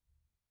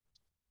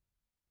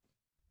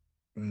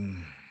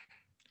 Mm.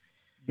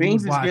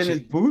 Beans is watch getting it.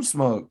 his boot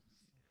smoked.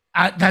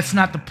 That's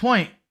not the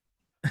point.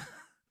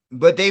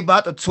 But they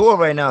about to tour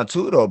right now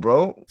too, though,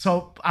 bro.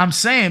 So I'm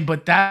saying,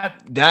 but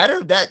that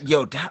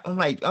I'm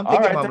like, I'm All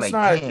thinking right, about that's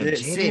like, not. damn,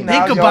 See, Jada. now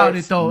Think y'all- about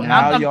it, though.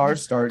 Now I'm- y'all are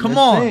starting come to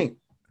on. think.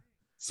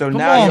 So Come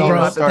now on, y'all bro.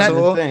 are starting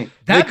That- to think.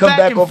 They that come back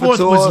back and off a forth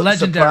tour, was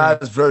legendary.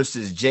 surprise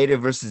versus Jada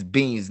versus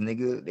Beans,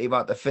 nigga. They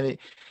about to finish.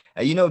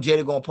 And you know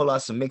Jada gonna pull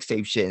out some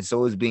mixtape shit, and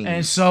so is Beans.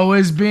 And so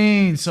is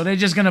Beans. So they're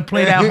just gonna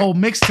play that whole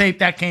mixtape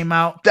that came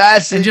out.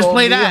 that shit just gonna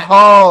play be that.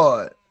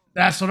 hard.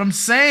 That's what I'm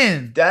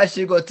saying. That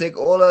shit gonna take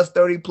all us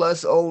 30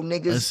 plus old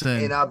niggas Listen,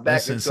 in our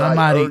back into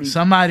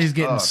somebody's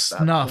getting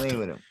snuffed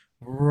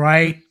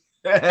right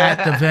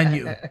at the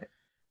venue.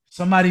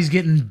 Somebody's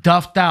getting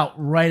duffed out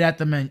right at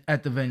the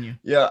venue.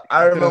 Yeah,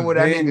 I At the remember when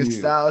that venue. nigga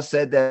Style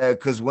said that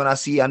because when I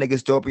see y'all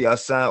niggas dopey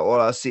outside, all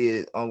I see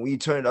is when you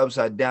turn it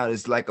upside down,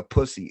 it's like a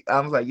pussy. I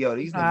was like, yo,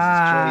 these niggas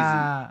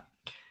is crazy.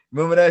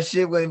 Remember that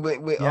shit when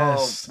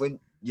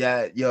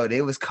Yes.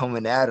 they was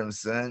coming at him,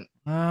 son.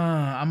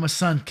 I'm a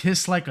son.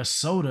 Kiss like a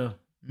soda.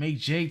 Make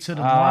J to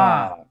the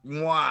Ah, Y.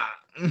 Mwah.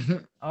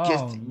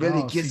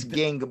 Oh, Kiss see,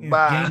 gang yeah,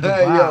 goodbye. gang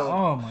goodbye. Yo,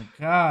 Oh my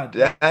god.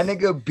 that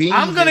nigga Beans.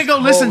 I'm gonna is go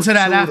listen cold to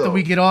that too, after though.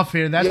 we get off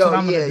here. That's what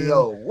I'm gonna do.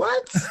 Yo,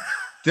 what?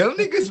 Them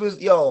niggas was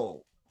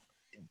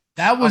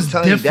That was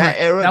telling you, different.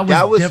 that era, that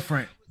that was was-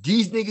 different.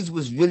 these niggas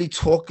was really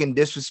talking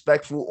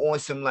disrespectful on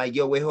some like,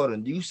 yo, wait, hold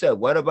on. You said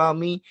what about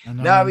me? No,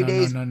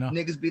 Nowadays, no.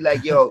 niggas be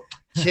like, yo,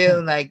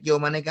 chill, like, yo,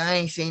 my nigga, I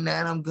ain't saying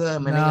nothing. I'm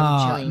good, my nigga.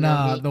 I'm chilling. You know what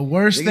I mean? The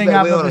worst Niggas thing like,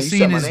 I've wait, hold ever on, you said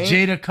seen my is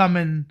name?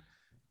 Jada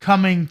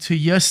coming to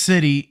your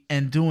city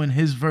and doing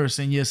his verse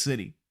in your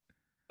city.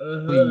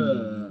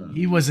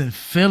 He was in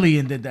Philly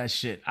and did that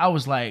shit. I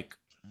was like,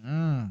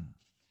 And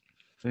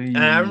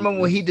I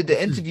remember when he did the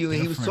This is interview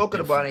and he was talking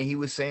about it. He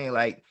was saying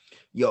like,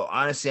 yo,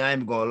 honestly, I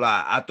ain't gonna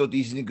lie. I thought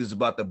these niggas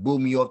about to boo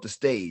me off the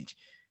stage,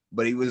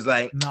 but he was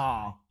like,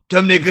 no.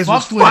 them niggas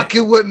was Fucked with it.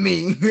 fucking with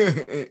me.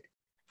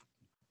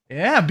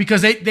 Yeah,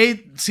 because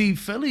they see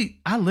Philly.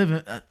 I live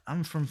in.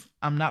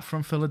 I'm not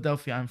from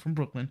Philadelphia. I'm from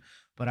Brooklyn,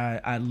 but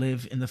I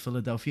live in the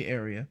Philadelphia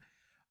area.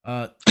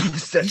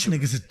 These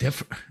niggas is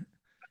different.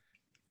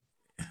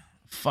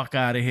 Fuck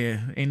out of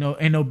here. Ain't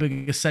no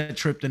bigger set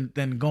trip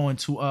than going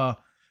to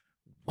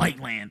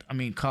Whiteland. I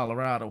mean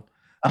Colorado.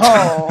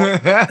 oh,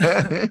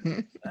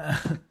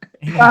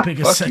 Ain't no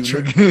bigger Fuck set you,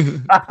 trip.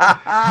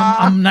 nigga.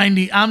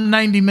 I'm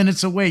 90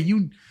 minutes away.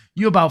 You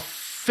about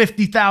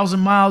 50,000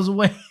 miles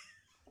away.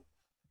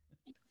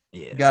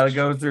 Yeah, gotta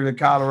go through the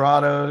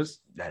Colorados.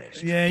 that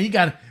is. Yeah, you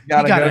gotta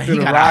Gotta go through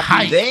the Rockies.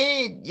 hike. They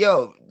ain't,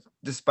 yo,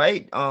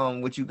 despite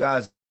what you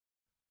guys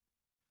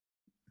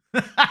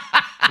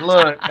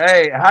Look,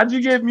 hey, how'd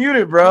you get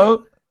muted,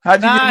 bro?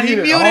 How'd you Nah, get he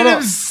muted? muted Hold on.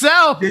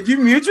 himself. Did you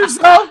mute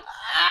yourself?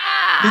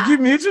 Did you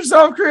mute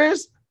yourself,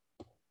 Chris?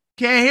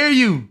 Can't hear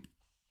you.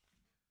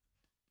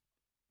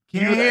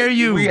 Can't hear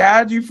you. We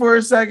had you for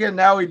a second.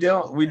 Now we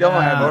don't. We don't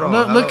have. Hold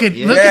on, Look at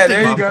yeah, look Yeah, at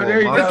there the you go.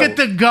 There you my go. look at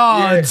the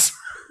gods.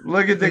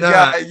 Look at the Nah.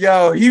 guy.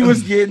 Yo, he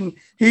was getting.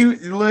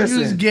 Listen.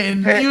 He was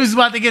getting. Hey, He was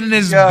about to get in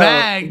his yo,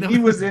 bag. he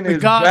was in The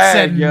his God bag,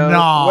 said yo.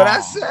 no. what I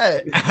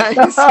said. I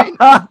ain't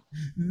seen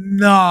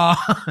No.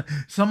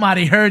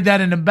 Somebody heard that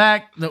in the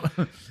back. They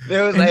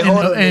was like,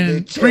 hold on, in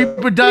nigga, chill.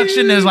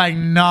 pre-production is like,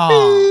 no.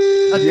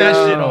 Cut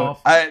that shit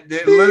off.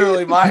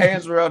 Literally, my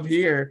hands were up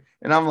here,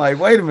 and I'm like,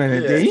 wait a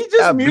minute, did he just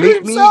Y'all mute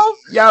bleep himself?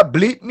 Me? Y'all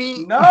bleep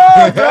me? No,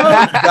 bro.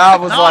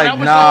 God was No, like, that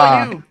was nah.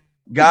 all you.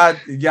 God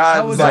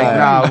That was was like, all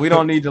nah. you. We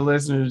don't need the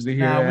listeners to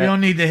hear Nah, that. we don't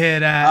need to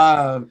hear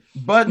that.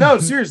 But no,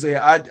 seriously,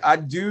 I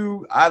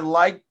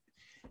like.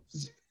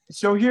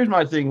 So here's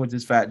my thing with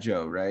this Fat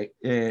Joe, right?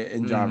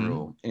 And John Mhm.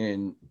 Rule,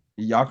 and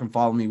y'all can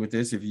follow me with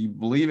this if you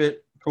believe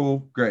it.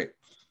 Cool, great.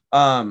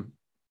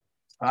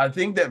 I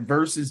think that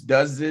Versus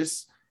does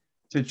this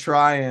to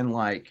try and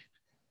like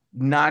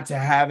not to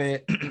have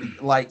it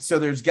like so.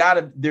 There's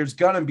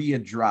gonna be a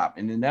drop,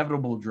 an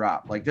inevitable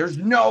drop. Like there's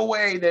no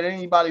way that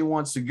anybody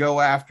wants to go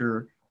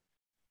after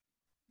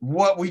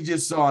what we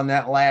just saw in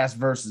that last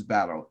Versus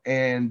battle,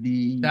 and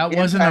That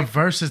wasn't a impact-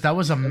 versus. That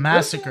was a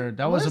massacre.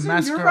 That was a Listen,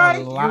 massacre. You're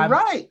right. Live, You're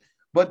right.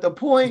 But the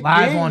point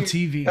live being on is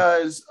TV.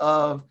 because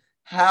of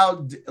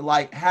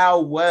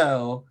how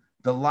well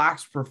the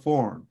locks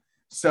perform.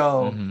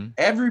 So Mhm.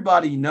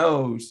 everybody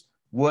knows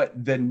what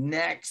the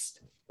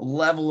next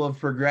level of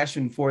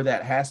progression for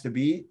that has to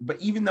be. But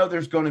even though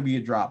there's going to be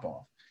a drop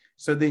off,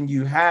 so then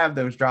you have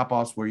those drop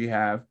offs where you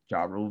have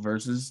Ja Rule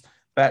versus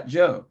Fat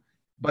Joe.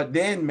 But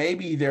then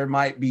maybe there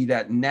might be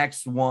that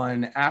next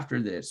one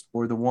after this,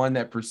 or the one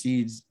that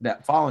precedes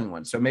that following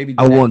one. So maybe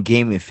I want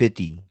Game in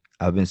 50.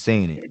 I've been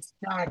saying it. It's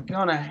not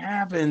gonna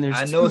happen.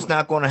 I know it's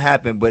not gonna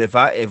happen, but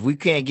if we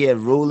can't get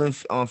rolling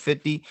on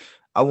 50,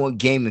 I want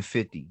Game in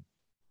 50.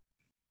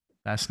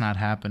 That's not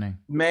happening,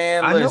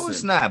 man. I know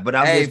it's not, but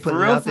I'm just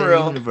putting it out there in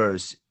the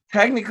universe.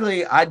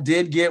 Technically, I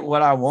did get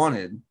what I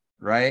wanted,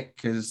 right?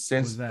 Because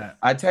since that?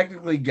 I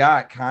technically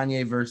got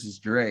Kanye versus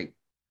Drake.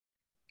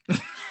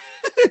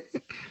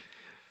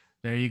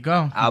 There you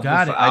go. You album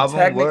got it. I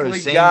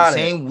technically got it.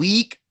 Same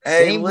week.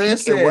 Hey, same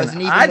listen, week.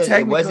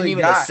 It wasn't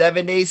even a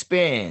 7-day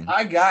span.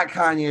 I got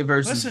Kanye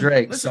versus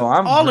Drake, so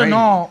I'm all in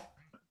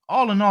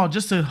all,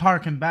 just to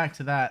harken back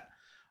to that,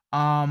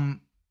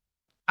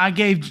 I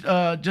gave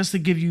just to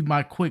give you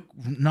my quick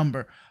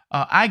number,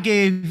 I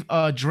gave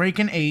Drake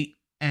an 8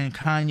 and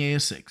Kanye a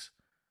 6,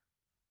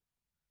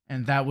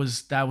 and that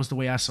was the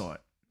way I saw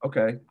it.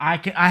 Okay, I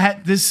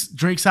had this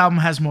Drake's album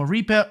has more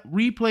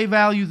replay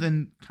value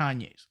than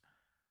Kanye's.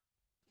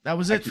 That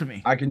was it for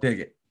me. I can dig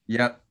it.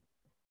 Yep.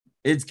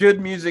 It's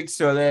good music,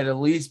 so that at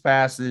least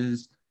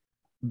passes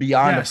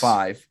beyond a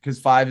 5, because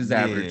 5 is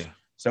average.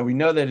 So we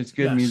know that it's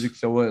good music,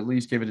 so we'll at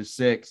least give it a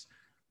 6,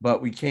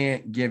 but we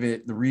can't give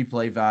it the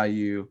replay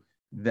value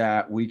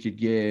that we could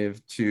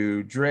give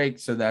to Drake.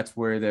 So that's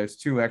where there's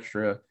 2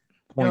 extra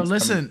points.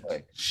 Listen,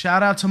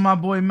 shout out to my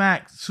boy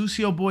Mac,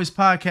 Sucio Boys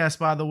podcast,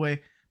 by the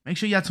way. Make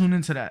sure y'all tune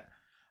into that.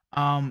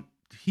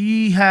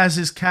 He has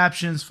his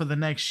captions for the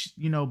next,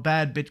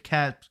 bad bit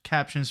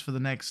captions for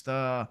the next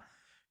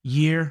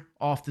year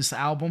off this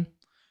album.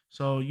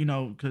 So,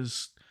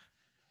 because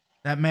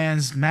that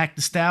man's Mac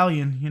the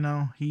Stallion,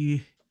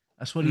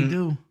 that's what he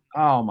do.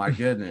 Oh my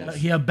goodness.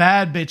 He a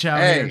bad bitch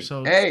out here.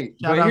 So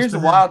but here's the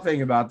wild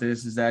thing about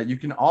this is that you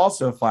can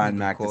also find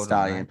Mac the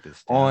Stallion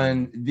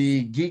on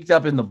the Geeked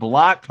Up in the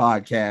Block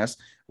podcast,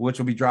 which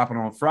will be dropping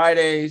on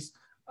Fridays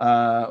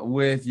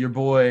with your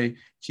boy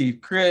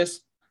Chief Chris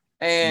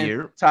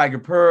and Tiger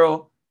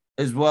Pearl,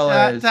 as well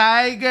as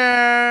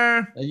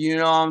Tiger. You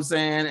know what I'm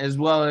saying? As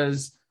well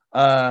as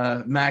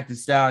Mac the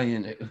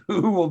Stallion,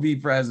 who will be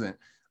present.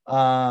 Wait,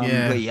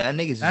 y'all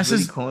niggas is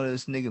really calling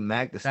this nigga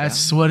Mac the Stallion?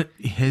 That's what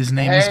his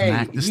name is,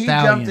 Mac the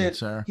Stallion,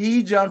 sir.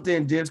 He jumped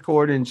in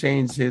Discord and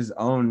changed his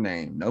own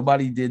name.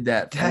 Nobody did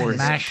that for him.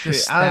 Mac the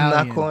Stallion.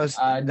 I'm not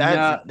calling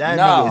that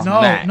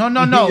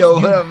No. Yo,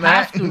 you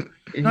have to.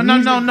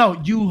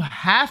 No. You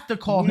have to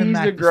call him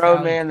Mac the Stallion. He's a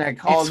grown man that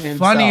called himself.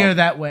 Funnier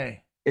that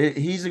way.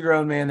 He's a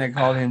grown man that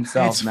called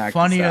himself it's Mac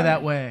funnier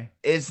that way.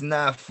 It's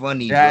not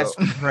funny. That's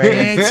bro.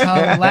 crazy. It's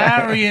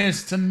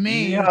hilarious to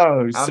me.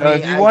 Yo, so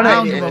if you want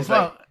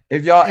to,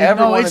 if y'all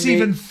ever want to, it's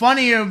even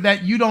funnier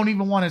that you don't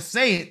even want to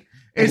say it.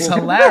 It's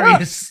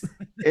hilarious.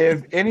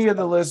 If any of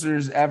the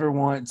listeners ever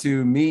want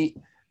to meet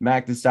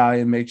Mac the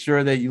Stallion, make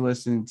sure that you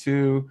listen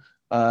to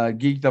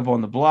Geeked Up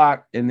on the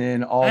Block, and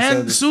then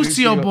also the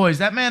Sucio Boys.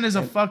 That man is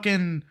a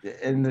fucking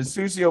in the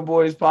Sucio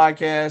Boys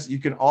podcast. You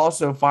can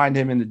also find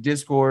him in the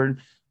Discord.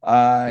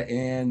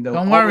 And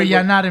don't worry,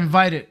 you're not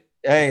invited.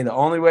 Hey, the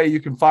only way you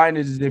can find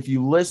it is if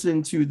you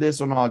listen to this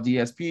on all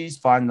DSPs.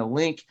 Find the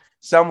link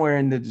somewhere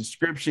in the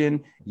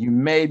description. You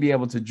may be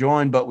able to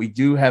join, but we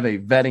do have a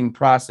vetting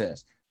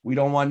process. We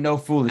don't want no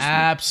foolishness.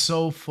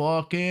 Absolutely.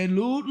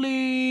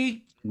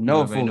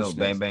 No foolishness.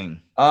 Bang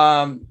bang.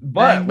 But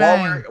bang,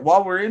 bang.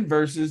 While we're in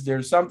verses,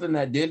 there's something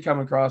that did come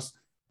across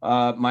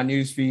my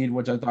news feed,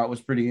 which I thought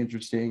was pretty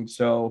interesting.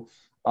 So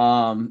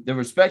there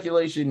was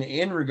speculation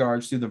in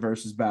regards to the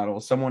versus battle.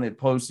 Someone had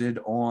posted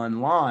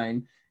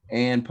online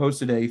and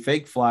posted a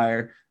fake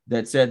flyer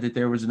that said that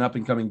there was an up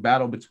and coming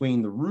battle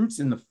between the Roots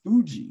and the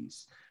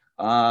Fugees,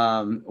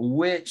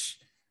 which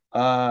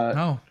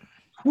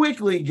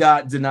quickly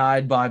got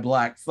denied by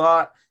Black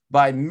Thought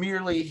by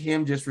merely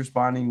him just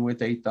responding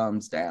with a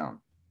thumbs down.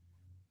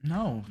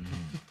 No.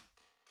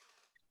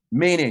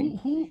 Meaning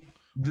who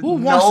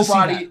wants to see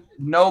that?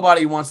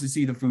 Nobody wants to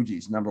see the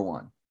Fugees, number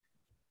one.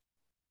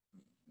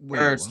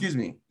 Excuse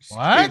me.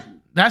 What?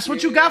 That's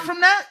what you got from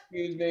that?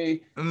 Excuse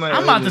me. I'm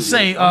about to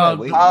say,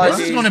 this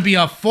is going to be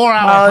a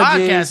 4-hour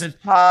podcast.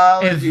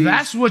 If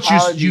that's what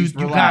you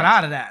got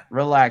out of that.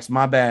 Relax.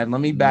 My bad.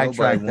 Let me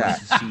backtrack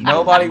that.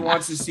 Nobody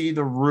wants to see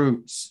the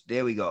Roots.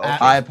 There we go. Okay.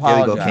 I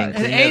apologize.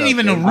 It ain't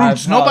even the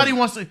Roots. Nobody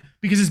wants to,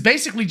 because it's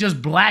basically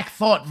just Black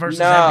Thought versus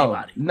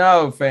everybody.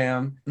 No,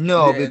 fam.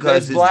 No,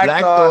 because it's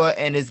Black Thought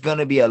and it's going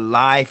to be a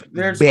live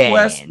band.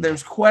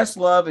 There's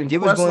Questlove and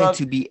there was going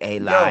to be a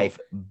live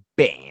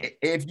band.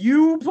 If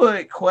you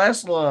put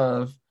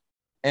Questlove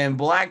and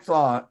Black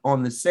Thought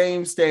on the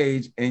same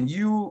stage and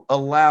you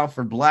allow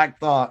for Black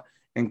Thought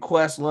and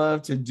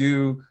Questlove to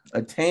do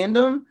a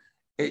tandem,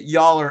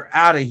 y'all are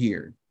out of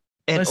here.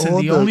 And listen,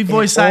 the only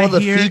voice I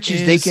hear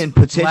features they can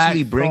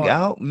potentially bring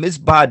out, Miss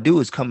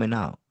Badu is coming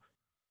out.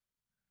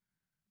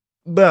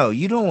 Bro,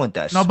 you don't want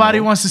that.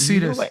 Nobody wants to see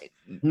this.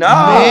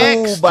 No,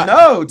 Mix, but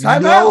no,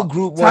 time no out.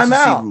 group wants Time to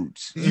see out.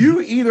 Roots.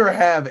 You either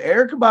have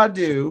Erykah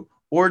Badu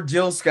or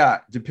Jill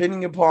Scott,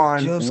 depending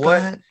upon Jill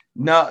what. Scott?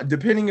 No,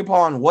 depending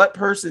upon what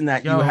person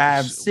that you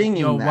have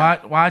singing. Yo,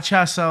 that. watch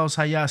yourselves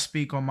how y'all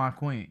speak on my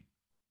queen.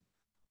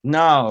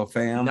 No,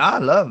 fam. No, I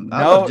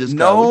love Jill Scott.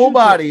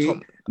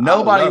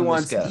 Nobody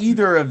wants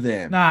either of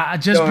them. Nah,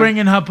 just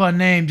bringing up her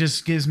name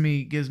just gives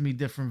me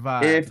different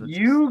vibes. If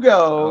you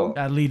go,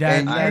 gotta leave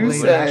that you lady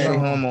say, alone.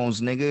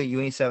 hormones, nigga.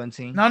 You ain't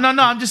 17. No.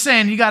 I'm just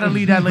saying you gotta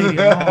leave that lady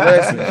alone.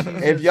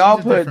 Listen, if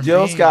y'all put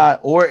Jill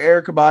Scott or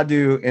Erykah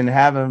Badu and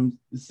have them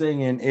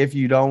singing "If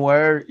You Don't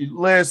Wear,"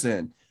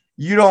 listen,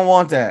 you don't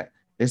want that.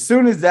 As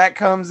soon as that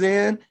comes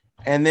in,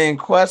 and then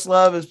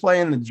Questlove is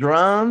playing the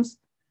drums,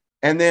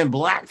 and then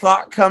Black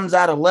Thought comes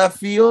out of left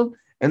field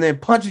and then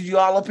punches you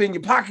all up in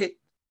your pocket.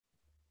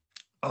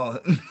 Oh,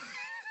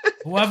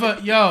 whoever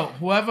He's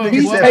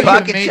made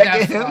taking-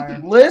 that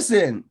flyer,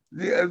 Listen,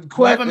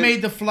 whoever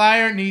made the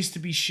flyer needs to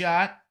be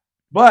shot.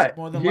 But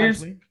More than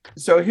here's likely.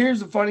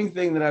 the funny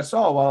thing that I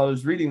saw while I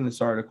was reading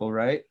this article,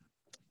 right?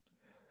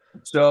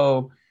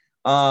 So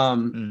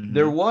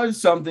there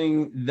was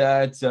something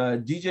that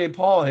DJ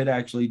Paul had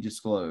actually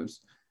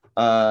disclosed,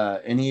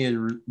 and he had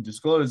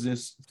disclosed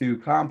this to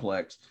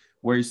Complex,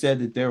 where he said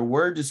that there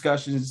were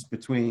discussions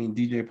between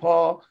DJ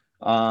Paul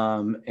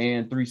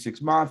and 3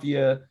 6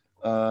 Mafia,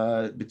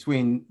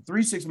 between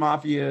 3 6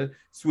 Mafia,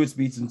 Swizz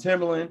Beatz, and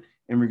Timbaland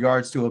in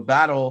regards to a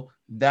battle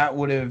that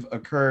would have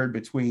occurred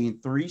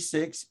between 3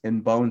 6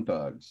 and Bone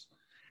Thugs.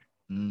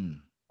 And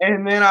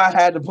then I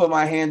had to put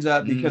my hands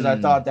up because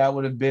I thought that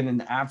would have been an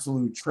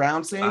absolute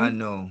trouncing. I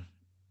know.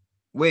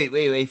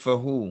 Wait. For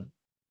who?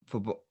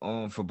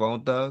 For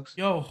Bone Thugs?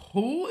 Yo,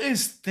 who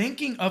is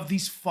thinking of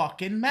these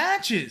fucking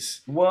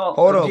matches? Well,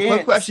 hold on.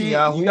 Quick question,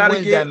 y'all. Who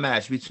wins that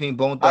match between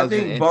Bone Thugs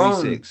and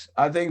 3 6?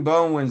 I think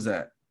Bone wins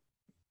that.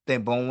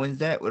 Think Bone wins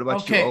that? What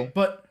about you? Okay,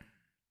 but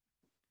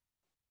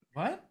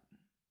what?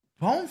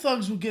 Bone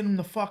Thugs will get him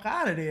the fuck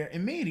out of there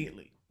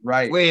immediately.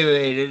 Right.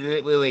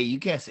 Wait. You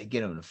can't say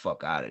get him the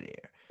fuck out of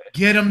there.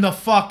 Get him the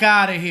fuck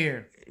out of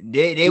here.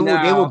 They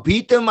will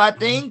beat them, I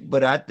think,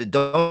 but I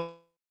don't.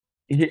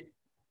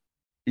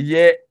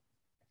 Yeah.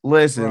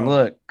 Listen,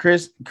 look,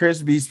 Chris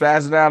be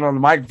spazzing out on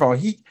the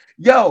microphone.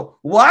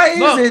 Why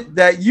is it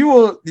that you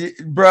will,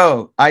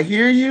 bro? I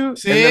hear you,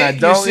 see, and then I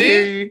don't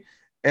hear you,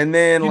 and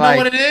then you know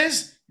what it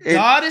is?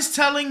 God is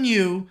telling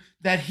you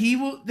that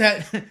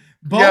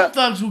Bone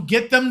Thugs will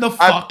get them the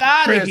fuck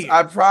out of here.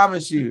 I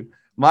promise you,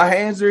 my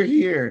hands are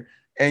here,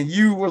 and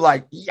you were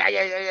like,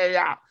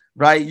 yeah,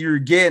 right? You're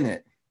getting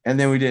it, and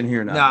then we didn't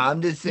hear nothing. Nah,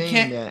 I'm just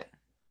saying that.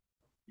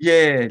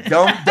 Yeah,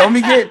 don't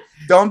be going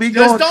crazy. Don't say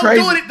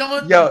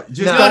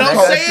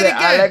it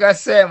again. Like I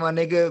said, my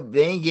nigga,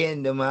 they ain't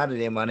getting them out of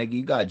there, my nigga.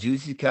 You got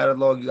Juicy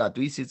catalog, you got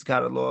 3 6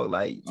 catalog,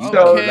 like you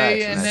gotta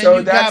relax. And then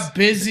you got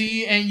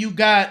Busy, and you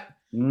got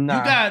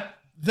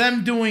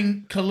them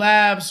doing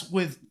collabs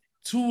with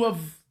two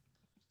of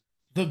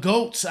the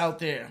GOATs out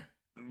there.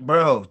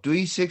 Bro,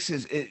 3 6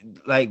 is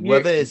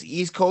whether it's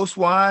East Coast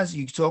wise,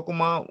 you talking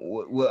about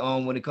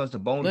when it comes to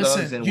Bone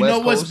Thugs and you West know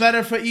what's Coast?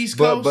 better for East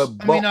Coast?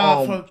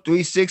 For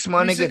 3 6,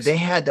 my nigga, they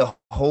had the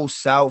whole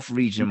South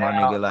region, my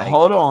nigga. Like,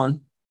 hold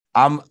on,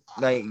 I'm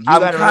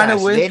kind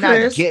of with Chris.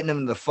 They're not getting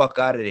them the fuck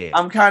out of there.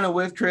 I'm kind of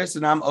with Chris,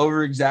 and I'm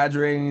over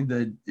exaggerating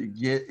the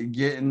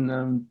getting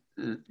them,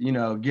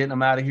 getting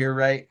them out of here,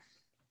 right?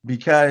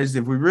 Because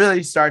if we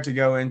really start to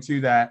go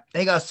into that,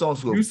 they got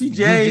songs with Juicy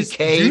J's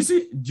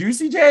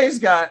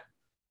got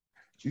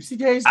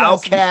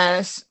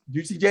Outkast.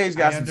 Juicy J's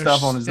got some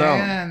stuff on his own.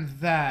 And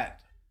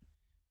that,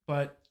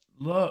 but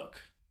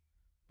look,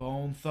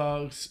 Bone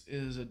Thugs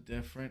is a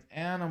different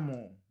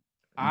animal.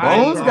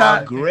 Bones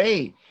got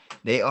great.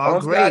 They are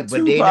great,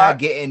 but they're not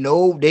getting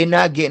no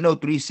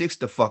 3 6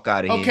 the fuck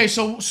out of here. Okay,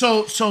 so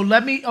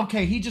let me.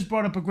 Okay, he just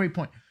brought up a great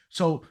point.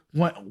 So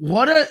what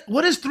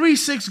is 3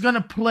 6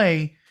 gonna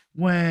play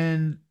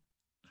when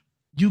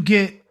you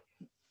get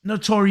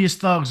Notorious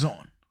Thugs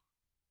on?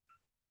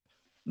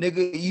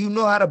 Nigga, you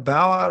know how to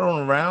bow out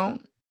on a round?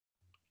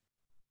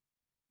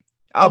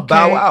 I'll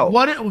bow out.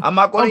 I'm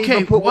not going to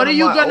even put one of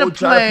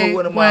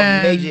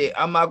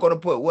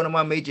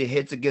my major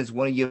hits against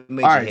one of your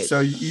major hits. So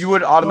you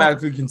would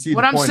automatically concede.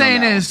 What I'm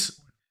saying is,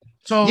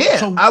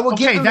 I will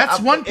give them, that's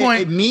one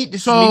point.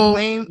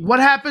 What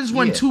happens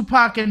when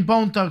Tupac and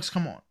Bone Thugs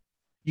come on?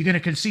 You're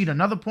gonna concede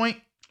another point?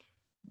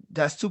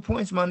 That's 2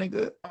 points, my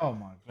nigga. Oh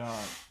my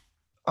god.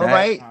 All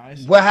right.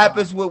 What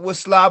happens with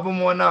Slob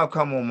and One Now?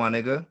 Come on, my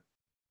nigga.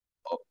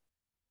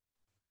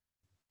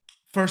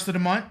 First of the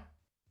month.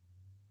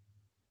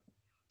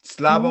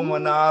 Slob on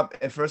One Knob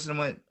and First of the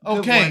Month.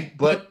 Okay,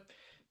 but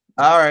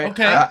all right.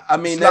 Okay. I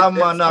mean, Slob on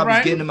One Knob is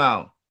getting them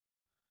out.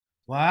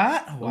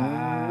 What?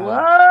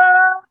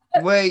 Wow.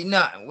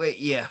 What?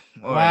 Yeah.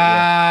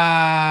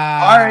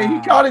 Wow. All right.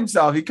 He caught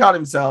himself.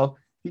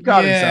 He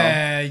caught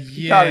himself.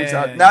 He caught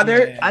himself. Now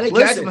there. I didn't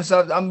catch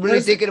myself. I'm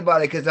really thinking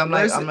about it because I'm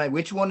like,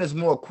 which one is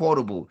more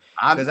quotable?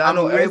 Because I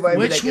know everybody.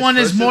 Which one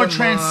is more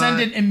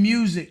transcendent in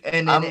music?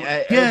 And then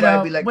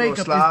everybody be like, "Bro,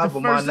 slob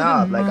on my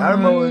knob." Like I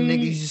remember when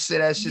niggas used to say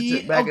that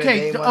shit back in the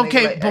day.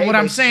 Okay, but what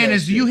I'm saying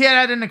is, do you hear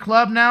that in the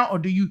club now,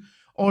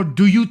 or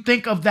do you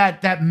think of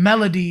that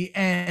melody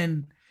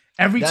and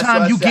every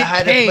time you get I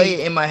had paid? To play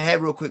it in my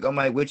head real quick. I'm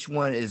like, which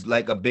one is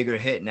like a bigger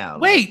hit now?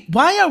 Wait,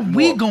 why are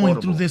we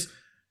going through this?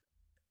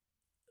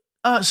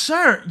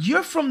 Sir,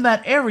 you're from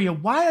that area.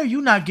 Why are you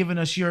not giving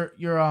us your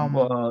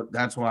Well,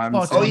 that's why I'm.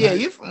 Oh yeah,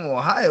 you're from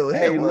Ohio.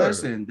 Hey,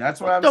 listen,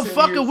 that's why I'm. What the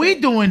fuck are we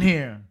doing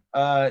here?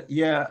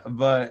 Yeah,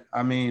 but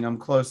I mean, I'm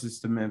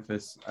closest to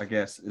Memphis, I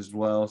guess, as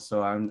well.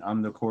 So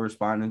I'm the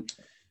correspondent.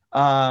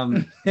 I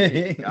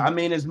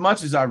mean, as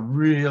much as I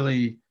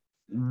really,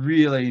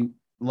 really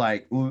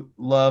like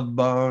love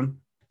Bone,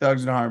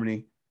 Thugs and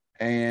Harmony,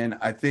 and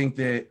I think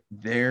that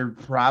they're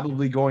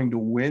probably going to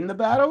win the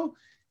battle.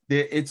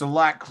 It's a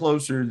lot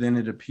closer than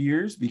it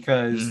appears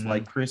because,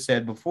 like Chris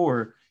said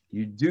before,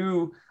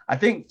 I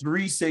think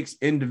 3-6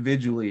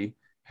 individually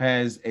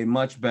has a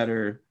much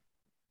better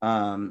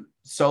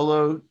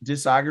solo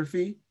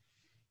discography.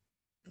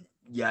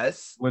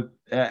 Yes. With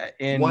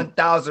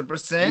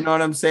 1000%. You know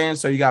what I'm saying?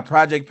 So you got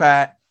Project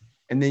Pat,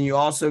 and then you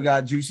also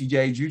got Juicy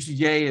J. Juicy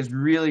J is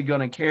really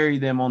going to carry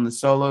them on the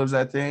solos,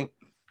 I think.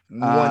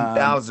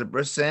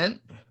 1000%.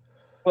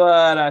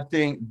 But I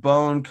think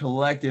Bone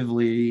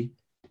collectively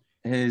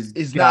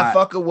it's not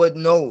fucking with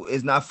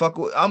it's not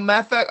fucking with. I'm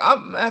not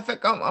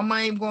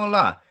even gonna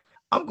lie.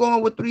 I'm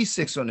going with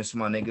 3-6 on this,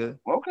 my nigga.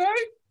 Okay.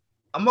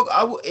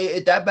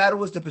 If that battle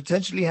was to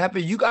potentially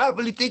happen, you gotta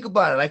really think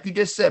about it. Like you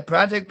just said,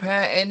 Project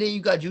Pat, and then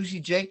you got Juicy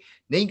J,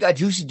 then you got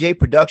Juicy J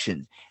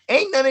Productions.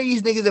 Ain't none of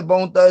these niggas at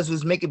Bone Thugs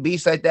was making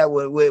beats like that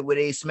where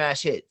they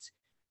smash hits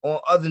on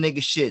other niggas'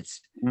 shits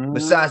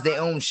besides their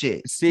own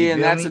shit. See,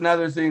 and that's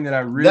another thing that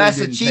I really that's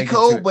a cheat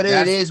code, but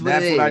it is what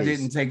it is. That's what I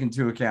didn't take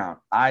into account.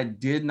 I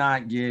did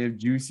not give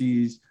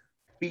Juicy's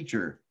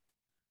feature.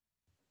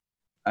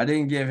 I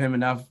didn't give him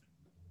enough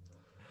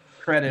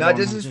credit. Not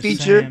just his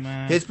feature,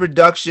 his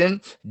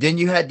production. Then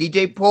you had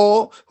DJ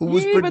Paul, who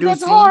was producing.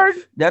 That's hard.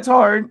 That's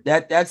hard.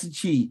 That's a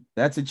cheat.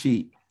 That's a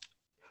cheat.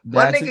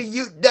 My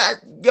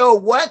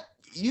nigga, what?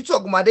 You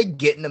talking about they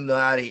getting them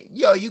out of here?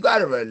 Yo, you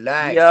gotta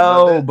relax.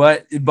 Yo,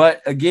 brother.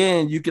 but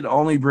again, you can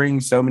only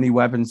bring so many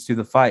weapons to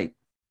the fight.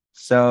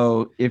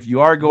 So if you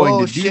are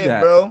going to do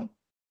that, bro,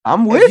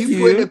 I'm with you. If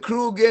you put the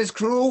crew against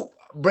crew,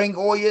 bring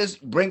all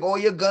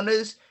your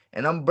gunners,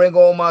 and I'm bring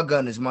all my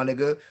gunners, my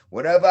nigga.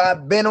 Whatever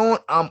I've been on,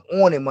 I'm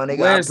on it, my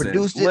nigga. I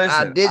produced it.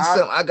 I did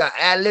some. I got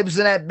ad-libs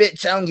in that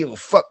bitch. I don't give a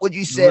fuck what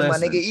you said, my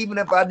nigga. Even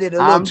if I did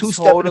a little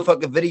two-step in the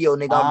fucking video,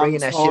 nigga, I'm bringing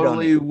that shit on.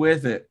 Totally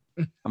with it.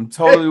 I'm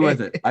totally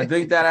with it. I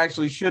think that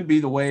actually should be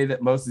the way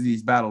that most of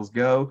these battles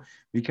go,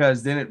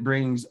 because then it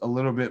brings a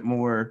little bit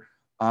more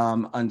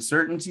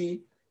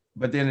uncertainty,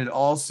 but then it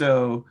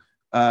also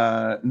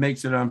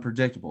makes it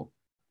unpredictable.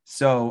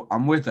 So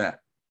I'm with that.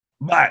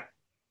 But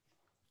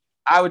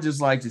I would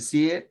just like to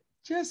see it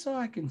just so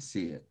I can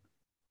see it.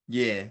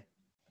 Yeah,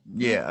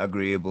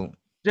 agreeable.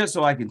 Just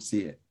so I can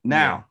see it.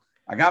 Now,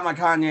 I got my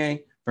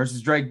Kanye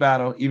versus Drake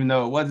battle, even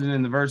though it wasn't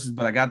in the verses,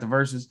 but I got the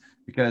verses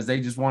because they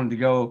just wanted to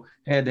go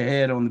head to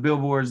head on the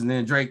billboards, and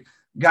then Drake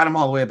got him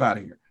all the way up out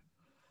of here.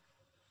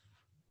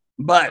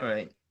 But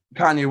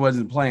Kanye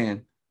wasn't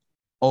playing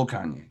old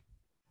Kanye,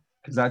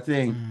 because I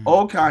think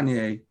old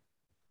Kanye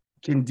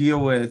can deal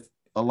with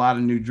a lot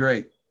of new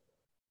Drake.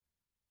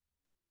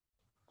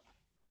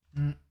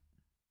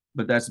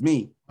 But that's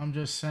me. I'm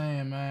just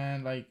saying,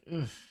 man, like,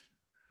 ugh.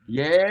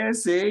 Yeah,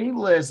 see,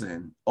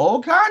 listen,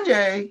 old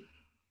Kanye,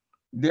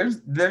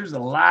 there's a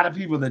lot of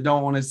people that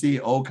don't want to see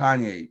old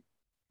Kanye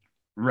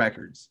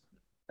records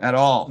at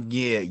all.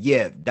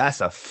 Yeah, that's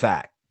a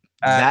fact.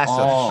 That's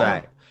a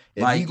fact.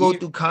 If you go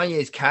through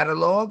Kanye's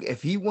catalog,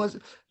 if he was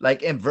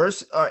like in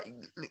verse,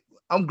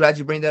 I'm glad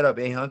you bring that up,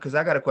 Ahan, because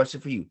I got a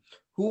question for you.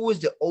 Who was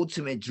the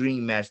ultimate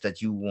dream match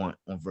that you want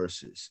on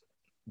Versus?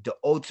 The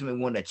ultimate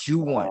one that you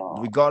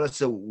want,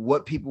 regardless of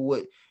what people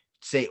would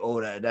say,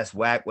 oh, that's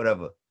whack,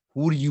 whatever.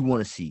 Who do you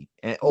want to see?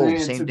 And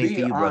same thing for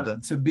you, brother.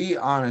 To be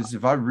honest,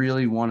 if I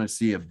really want to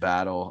see a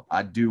battle,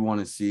 I do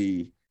want to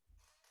see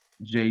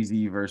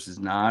Jay-Z versus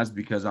Nas,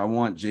 because I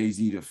want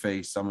Jay-Z to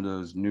face some of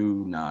those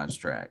new Nas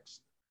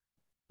tracks,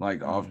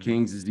 like off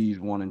King's Disease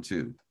 1 and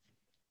 2.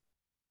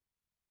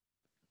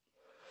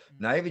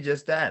 Not even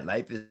just that.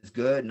 Life is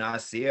Good.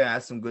 Nasir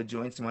has some good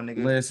joints, my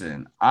nigga.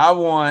 Listen, I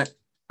want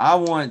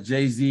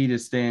Jay-Z to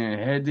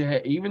stand head to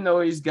head, even though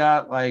he's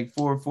got like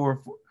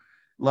 444.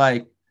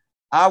 Like,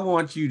 I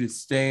want you to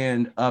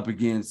stand up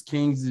against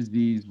King's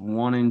Disease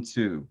 1 and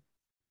 2,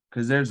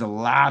 because there's a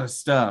lot of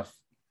stuff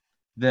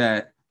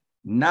that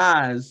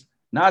Nas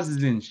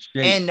is in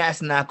shape. And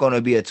that's not going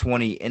to be a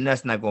 20, and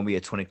that's not going to be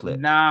a 20 clip.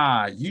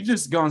 Nah, you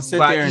just going to sit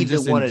there and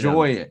just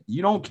enjoy it.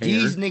 You don't care.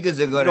 These niggas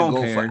are going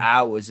to go for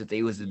hours if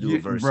they was to do a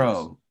versus.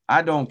 Bro,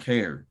 I don't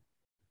care.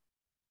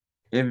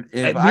 If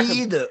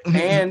me either.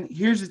 And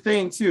here's the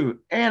thing too,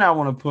 and I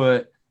want to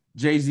put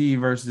Jay-Z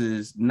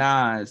versus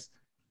Nas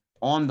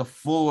on the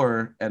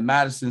floor at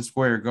Madison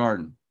Square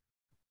Garden.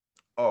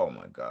 Oh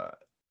my God.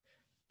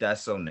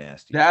 That's so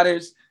nasty. That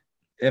is,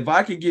 if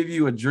I could give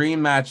you a dream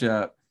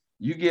matchup,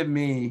 you give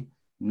me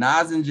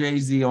Nas and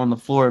Jay-Z on the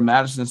floor at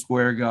Madison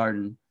Square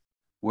Garden,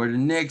 where the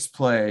Knicks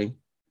play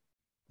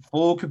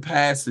full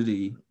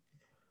capacity,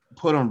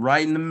 put them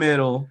right in the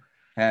middle,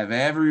 have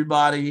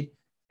everybody,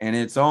 and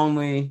it's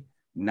only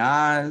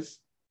Nas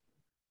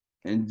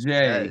and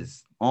Jay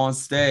on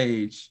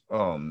stage.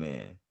 Oh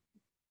man.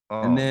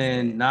 Oh, and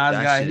then man.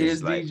 Nas got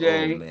his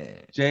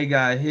DJ, Jay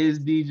got his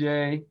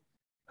DJ.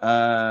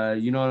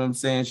 You know what I'm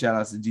saying? Shout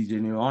out to DJ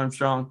Neil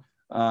Armstrong,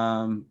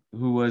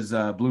 who was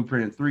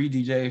Blueprint 3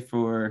 DJ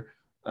for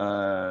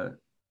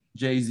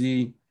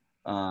Jay-Z,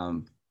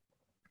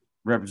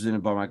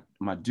 represented by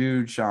my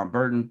dude Sean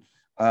Burton.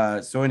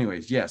 So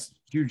anyways, yes,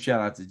 huge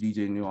shout out to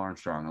DJ Neil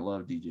Armstrong. I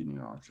love DJ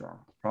Neil Armstrong.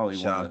 Probably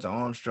shout out to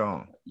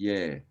Armstrong.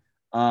 Yeah.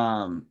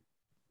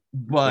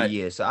 But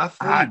yeah, so I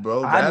feel you,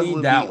 bro. I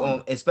need that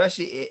one.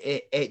 Especially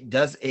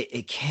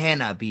it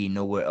cannot be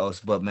nowhere else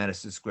but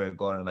Madison Square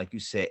Garden, like you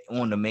said,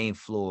 on the main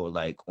floor,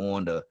 like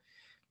on the,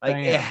 like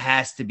Bam. It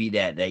has to be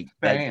that, like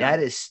that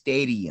is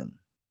stadium.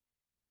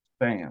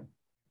 Bam.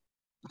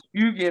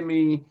 You give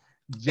me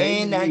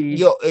and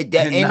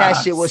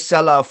that shit will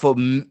sell out for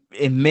in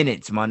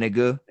minutes, my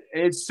nigga.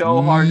 It's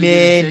so hard to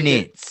get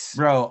minutes,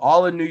 bro.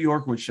 All of New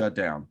York would shut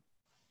down.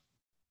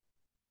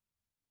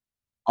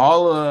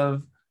 All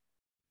of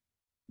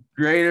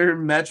greater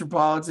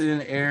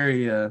metropolitan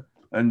area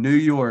of New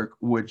York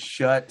would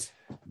shut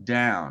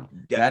down.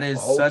 That is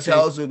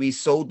hotels would be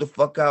sold the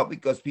fuck out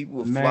because people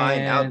were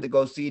flying out to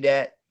go see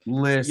that.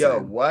 Listen, yo,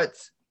 what?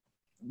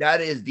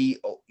 That is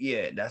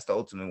that's the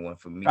ultimate one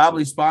for me.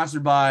 Probably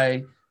sponsored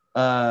by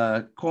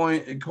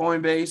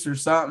Coinbase or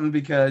something,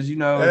 because you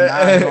know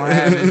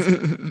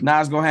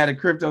Nas gonna have a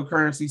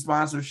cryptocurrency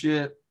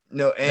sponsorship.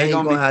 No, and he's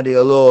gonna have the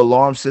little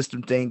alarm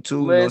system thing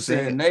too.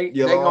 Listen, they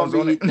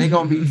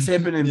gonna be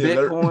tipping in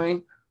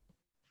Bitcoin.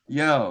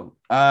 Yo,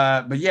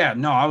 but yeah,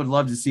 no, I would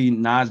love to see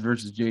Nas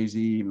versus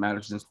Jay-Z,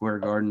 Madison Square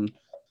Garden,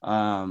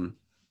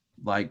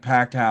 like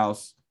packed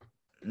house.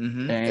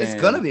 Mm-hmm.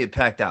 It's gonna be a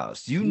packed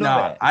house. You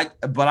know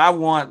that. But I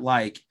want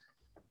like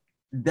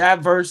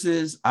that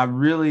versus. I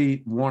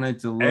really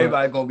wanted to look.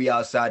 Everybody gonna be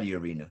outside the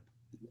arena,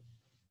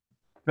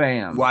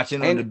 fam,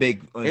 watching on the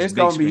big. It's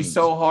gonna be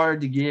so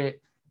hard to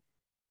get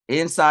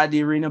inside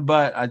the arena,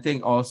 but I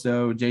think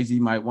also Jay-Z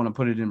might want to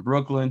put it in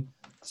Brooklyn,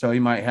 so he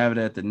might have it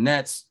at the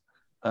Nets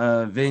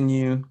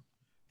venue.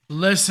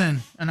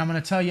 Listen, and I'm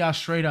gonna tell y'all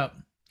straight up,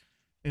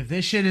 if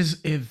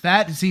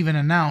that is even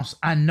announced,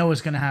 I know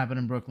it's gonna happen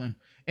in Brooklyn.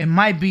 It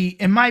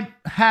might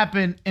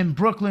happen in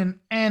Brooklyn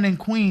and in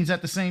Queens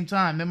at the same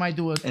time. They might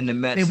do it in the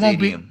Met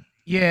Stadium.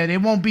 They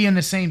won't be in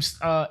the same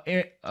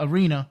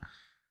arena.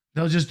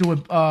 They'll just do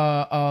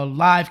a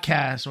live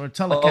cast or a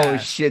telecast. Oh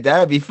shit,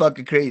 that'd be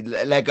fucking crazy.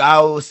 Like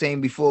I was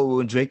saying before,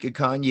 when Drake and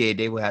Kanye,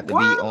 they would have to be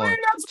on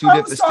two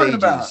different stages.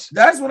 About.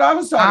 That's what I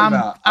was talking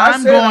about.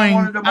 I'm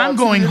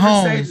going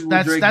home.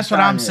 That's what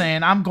I'm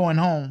saying. I'm going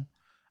home.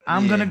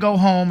 I'm gonna go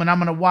home and I'm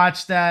gonna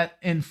watch that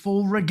in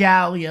full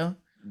regalia.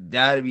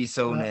 That'd be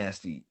so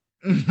nasty.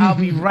 I'll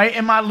be right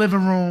in my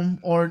living room,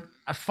 or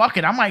fuck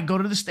it, I might go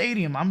to the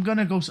stadium. I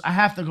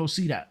have to go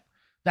see that.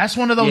 That's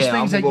one of those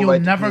things that you'll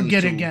never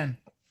get again.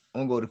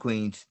 I'm gonna go to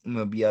Queens. I'm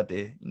gonna be out there,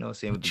 you know what I'm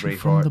saying, with the Bravehearts.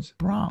 From the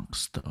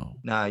Bronx, though.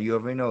 Nah, you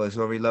already know. It's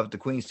already love the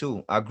Queens,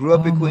 too. I grew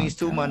up in Queens,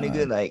 too, my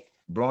nigga. Like,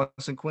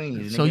 Bronx and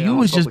Queens. So you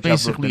was just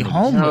basically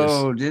homeless.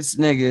 No, this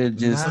nigga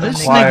just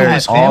this nigga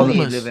was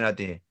homeless. Living out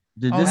there.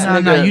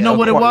 You know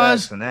what it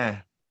was?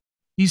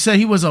 He said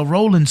he was a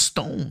Rolling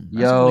Stone.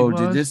 Yo,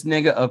 did this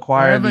nigga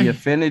acquire the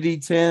Affinity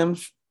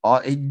Timbs?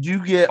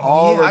 You get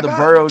all of the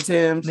borough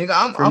Timbs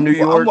from New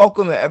York? I'm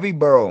welcome to every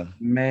borough.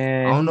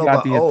 Man, I don't know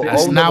about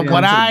that's not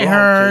what I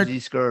heard.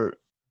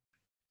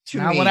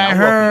 Not what I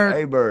heard.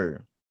 Hey,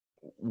 bird.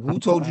 Who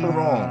told you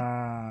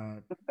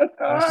wrong?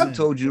 Who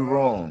told you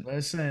wrong?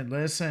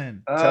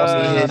 Listen.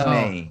 Tell me his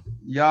name.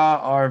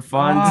 Y'all are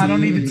fun. I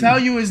don't need to tell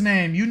you his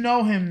name. You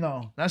know him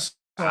though.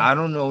 I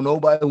don't know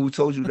nobody who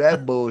told you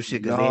that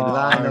bullshit because they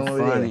lying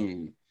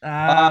on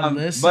it.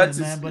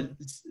 Listen, but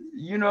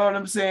you know what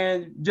I'm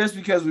saying? Just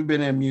because we've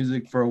been in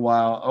music for a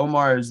while,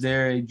 Omar, is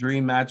there a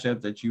dream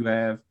matchup that you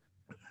have?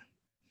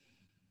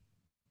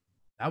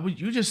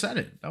 You just said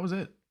it. That was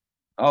it.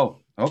 Oh,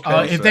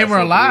 okay. If they were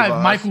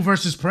alive, Michael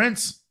versus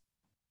Prince.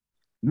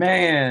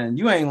 Man,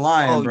 you ain't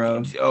lying,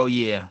 bro. Oh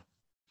yeah.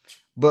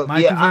 But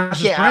Michael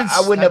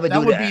I would never do that.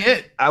 That would be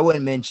it. I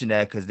wouldn't mention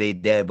that because they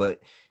dead,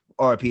 but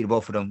RP to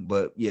both of them,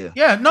 but yeah.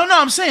 Yeah, no,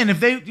 I'm saying if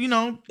they, if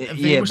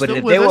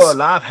they were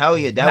alive, hell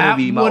yeah, that would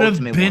be my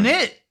ultimate one.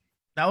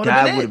 That would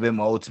have been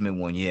my ultimate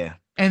one, yeah.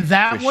 And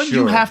that one,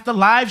 you have to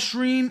live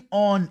stream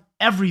on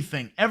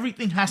everything.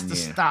 Everything has to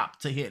stop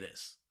to hear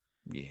this.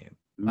 Yeah.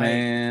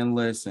 Man,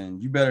 listen,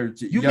 you better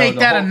make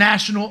that a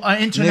national,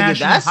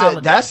 international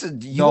holiday.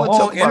 You want to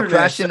talk about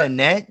crashing the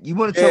net? You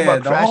want to talk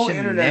about crashing the net? The whole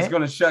internet's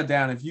going to shut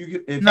down if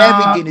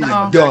everything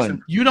is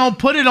done. You don't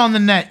put it on the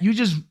net. You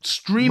just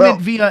stream it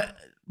via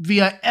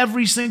via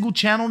every single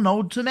channel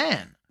known to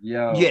man.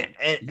 Yo, Yeah,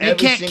 and They every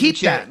can't single keep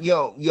that.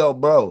 Yo,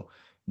 bro.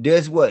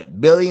 There's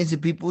what billions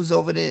of people's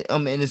over there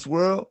in this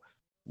world.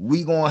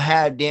 We gonna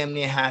have damn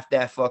near half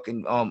that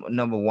fucking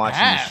number watching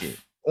this shit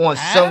Half. on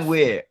Half?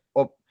 somewhere.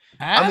 Or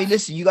I mean, Half?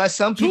 listen, you got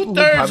some people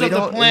who 2/3 probably of the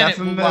not planet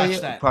will watch familiar,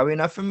 that. probably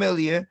not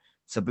familiar.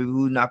 Some people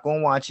who not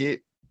gonna watch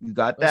it. You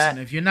got Listen,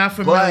 that. if you're not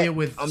familiar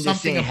with I'm just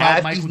something saying, about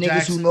half Michael these niggas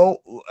Jackson, who know,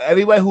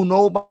 everybody who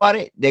know about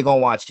it, they gonna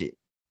watch it.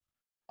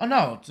 oh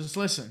no, just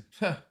listen.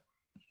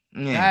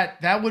 Yeah.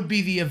 That would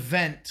be the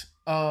event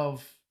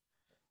of.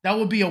 That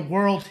would be a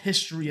world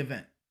history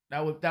event.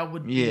 That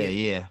would be Yeah, it.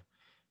 yeah,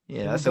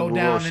 yeah. It That's would a go world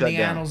down in the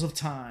shutdown. annals of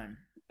time.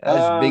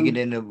 That's bigger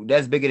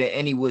than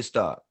any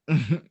Woodstock.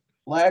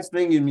 last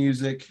thing in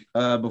music,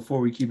 before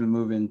we keep it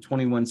moving,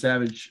 21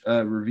 Savage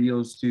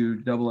reveals to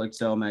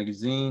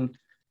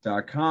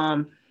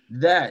XXLmagazine.com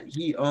that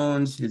he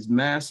owns his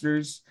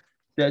masters,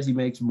 says he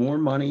makes more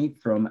money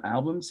from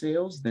album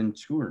sales than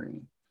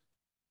touring.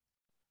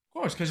 Of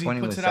course, because he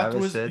 21 puts it out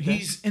through Savage said his. that?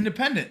 He's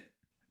independent.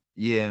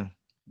 Yeah,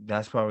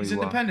 that's probably He's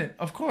why. independent,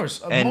 of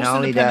course. And Most not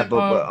only that,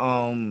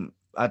 independent.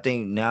 but I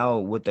think now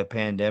with the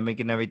pandemic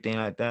and everything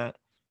like that,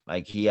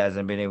 like he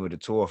hasn't been able to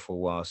tour for a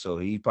while, so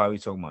he's probably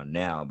talking about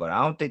now. But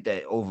I don't think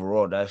that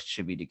overall that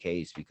should be the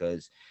case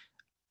because,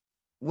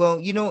 well,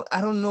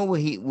 I don't know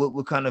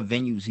what kind of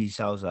venues he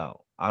sells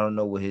out. I don't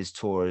know what his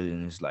tour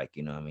is like.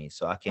 You know what I mean?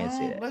 So I can't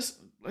say that.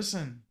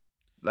 Listen.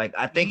 Like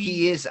I think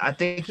he is. I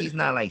think he's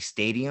not like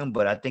stadium,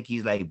 but I think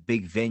he's like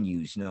big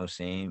venues. You know what I'm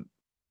saying?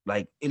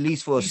 Like at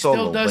least for a He still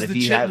solo. does But if the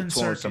he had a Chitlin tour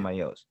with circuit.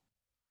 somebody else,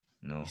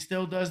 no. He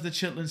still does the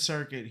Chitlin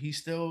circuit. He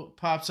still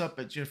pops up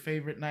at your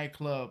favorite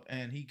nightclub,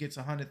 and he gets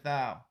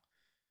 100,000.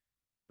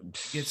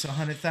 Gets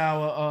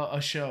 100,000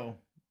 a show,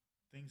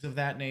 things of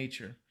that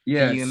nature.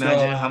 Yeah, Can you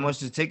imagine how much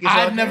the tickets?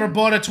 I've are never there?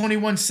 bought a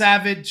 21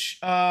 Savage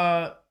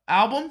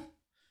album,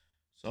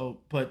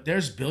 so but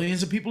there's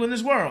billions of people in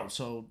this world,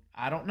 so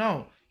I don't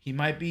know. He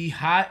might be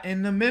hot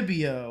in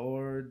Namibia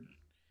or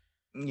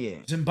Yeah.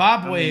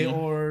 Zimbabwe I mean-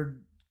 or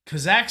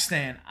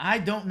Kazakhstan. I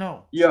don't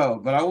know. Yo,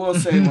 but I will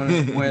say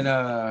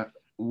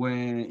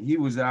when he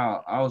was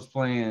out, I was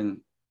playing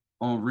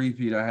on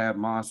repeat. I had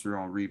Monster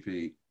on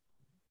repeat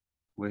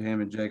with him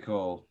and J.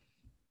 Cole.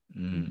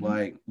 Mhm.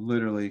 Like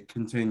literally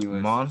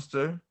continuous.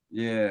 Monster.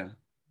 Yeah.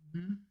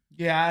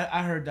 Yeah,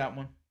 I heard that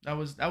one. That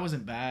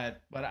wasn't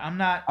bad, but I'm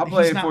not. I'll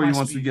play he's it not for my you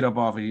once we speed. get up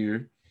off of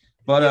here.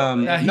 But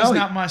Yeah, he's no,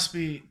 not my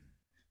speed.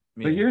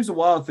 but here's the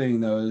wild thing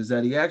though, is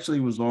that he actually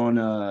was on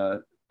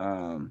a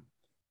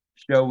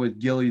show with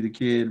Gilly the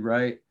Kid,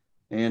 right?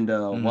 And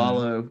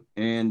Wallow.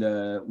 And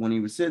when he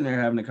was sitting there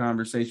having a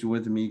conversation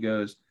with him,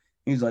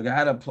 he's like, I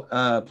had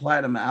a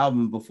platinum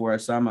album before I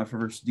signed my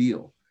first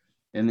deal.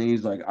 And then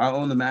he's like, I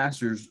own the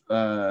masters,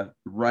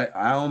 right?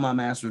 I own my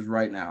masters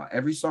right now.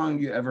 Every song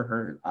you ever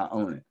heard, I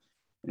own it.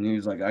 And he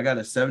was like, I got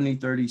a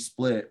 70-30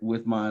 split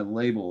with my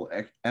label,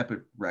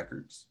 Epic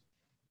Records.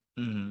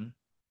 Mm-hmm.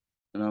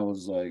 And I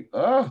was like,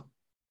 oh.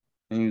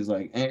 And he was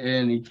like,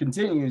 and he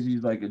continues,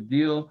 he's like, a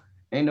deal,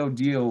 ain't no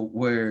deal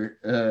where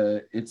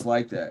it's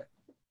like that.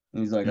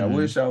 And he's like, I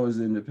wish I was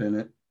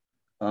independent.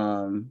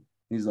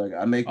 He's like,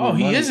 I make more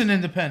he money. isn't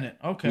independent.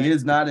 Okay. He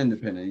is not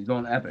independent. He's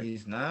on Epic.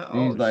 He's not.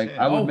 And he's like, shit.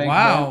 I would make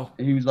wow.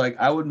 he was like,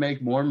 I would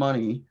make more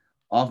money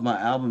off my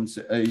albums.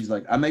 He's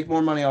like, I make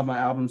more money off my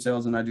album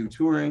sales than I do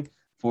touring.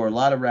 For a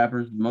lot of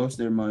rappers, most of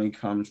their money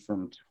comes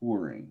from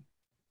touring.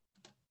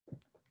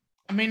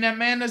 I mean, that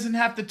man doesn't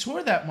have to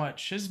tour that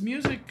much. His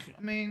music,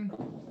 I mean,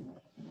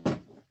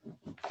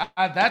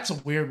 that's a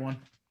weird one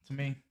to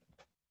me.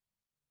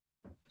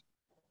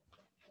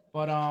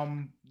 But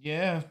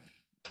yeah.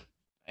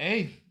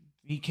 Hey,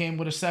 he came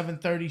with a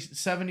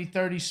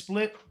 70-30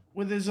 split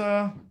with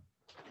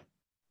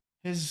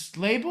his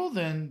label,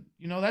 then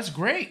that's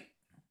great.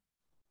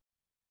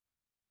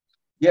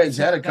 Yeah, he's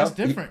had a That's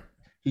couple. different.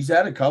 He's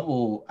had a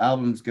couple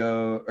albums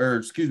go, or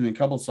excuse me, a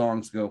couple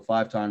songs go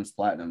 5 times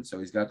platinum. So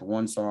he's got the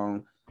one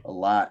song a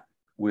lot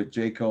with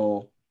J.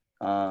 Cole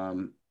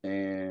and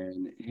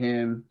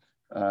him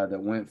that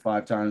went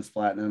 5 times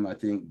platinum. I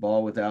think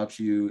Ball Without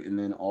You, and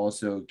then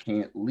also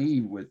Can't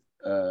Leave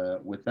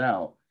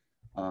Without.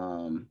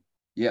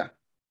 Yeah.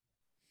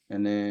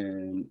 And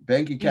then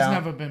Bank Account.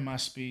 He's never been my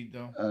speed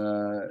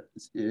though.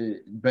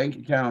 Bank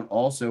Account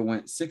also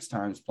went 6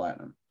 times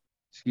platinum.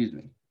 Excuse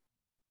me.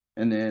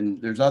 And then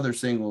there's other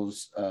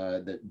singles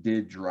that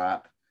did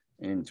drop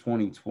in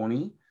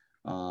 2020.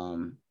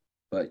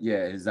 But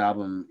yeah, his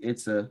album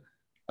It's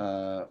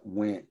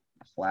went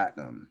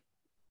platinum.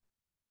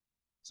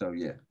 So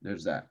yeah,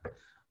 there's that.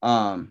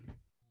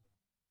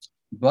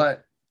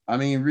 But I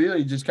mean,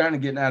 really just kind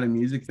of getting out of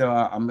music though.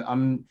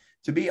 I'm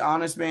to be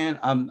honest, man,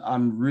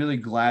 I'm really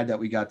glad that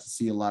we got to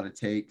see a lot of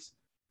takes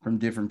from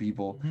different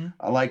people. Mm-hmm.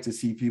 I like to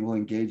see people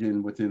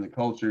engaging within the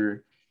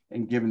culture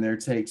and giving their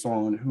takes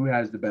on who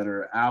has the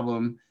better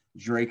album,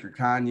 Drake or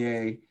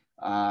Kanye.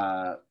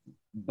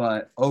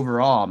 But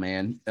overall,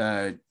 man,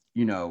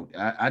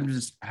 I'm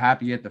just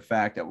happy at the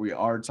fact that we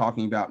are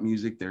talking about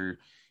music.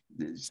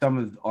 Some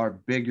of our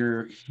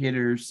bigger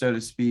hitters, so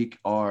to speak,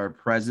 are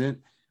present.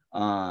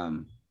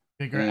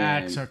 Bigger and-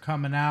 acts are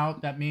coming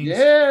out. That means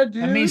Yeah,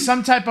 dude. that means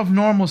some type of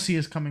normalcy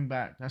is coming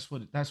back. That's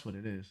what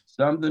it is.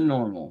 Something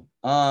normal.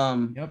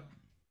 Yep.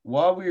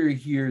 While we're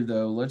here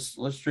though,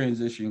 let's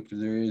transition because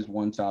there is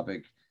one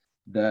topic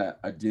that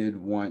I did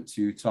want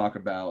to talk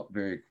about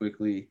very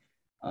quickly,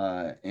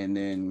 and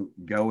then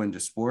go into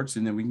sports,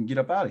 and then we can get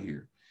up out of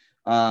here.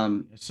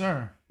 Yes,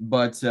 sir.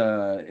 But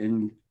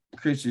and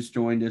Chris just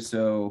joined us,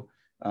 so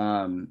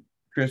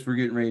Chris, we're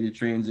getting ready to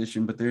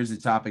transition, but there's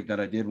a topic that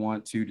I did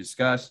want to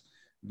discuss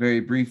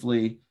very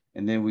briefly,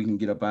 and then we can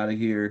get up out of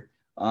here.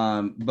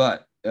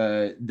 But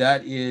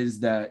that is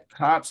that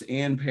cops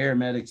and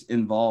paramedics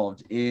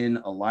involved in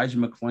Elijah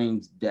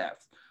McClain's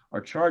death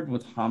are charged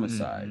with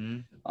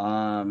homicide.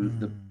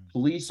 The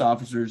police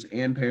officers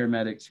and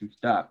paramedics who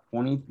stopped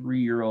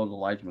 23-year-old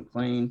Elijah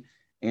McClain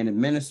and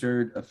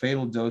administered a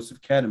fatal dose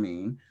of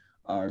ketamine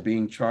are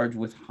being charged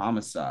with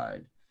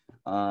homicide.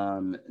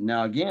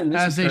 Now, again,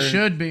 this as they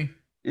should be.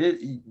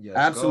 Yes,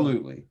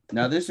 Absolutely.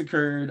 Now, this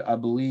occurred, I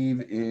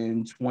believe,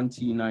 in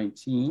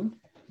 2019.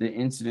 The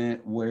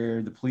incident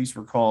where the police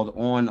were called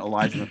on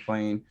Elijah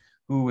McClain,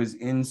 who was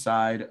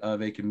inside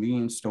of a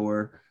convenience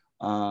store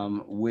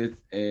with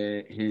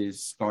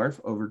his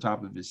scarf over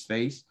top of his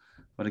face.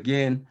 But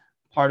again,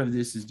 part of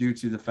this is due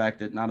to the fact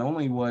that not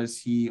only was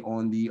he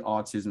on the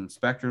autism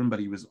spectrum, but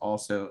he was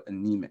also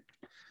anemic.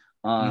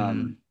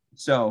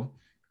 So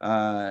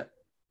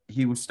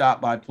he was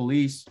stopped by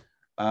police,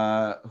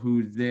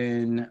 who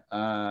then,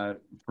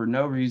 for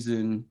no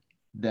reason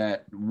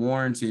that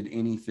warranted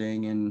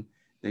anything, and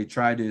they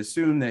tried to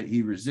assume that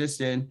he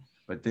resisted,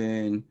 but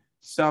then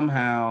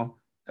somehow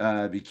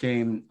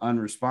became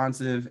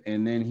unresponsive,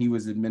 and then he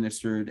was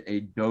administered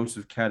a dose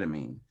of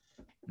ketamine.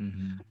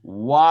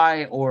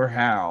 Why or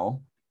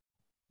how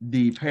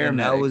the paramedics... And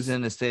that was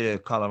in the state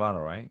of Colorado,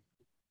 right?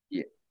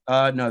 Yeah.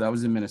 No, that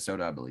was in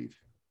Minnesota, I believe.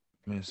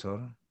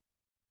 Minnesota?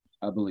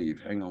 I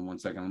believe. Hang on one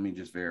second. Let me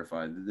just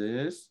verify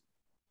this.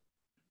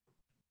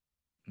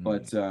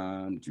 But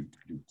so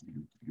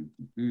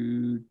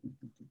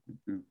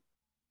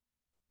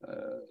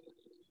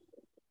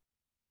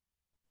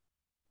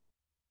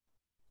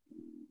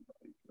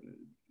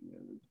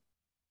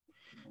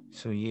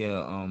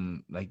yeah,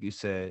 like you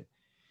said,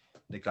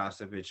 the cops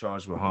have been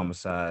charged with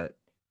homicide.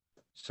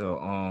 So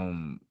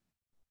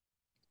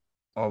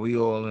are we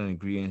all in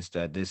agreement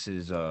that this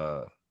is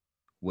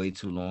way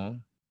too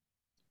long?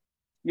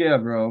 yeah,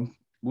 bro.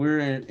 We're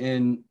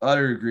in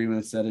utter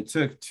agreements that it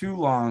took too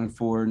long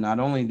for not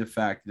only the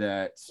fact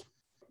that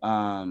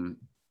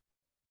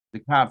the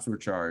cops were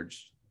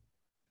charged,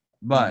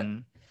 but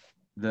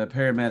the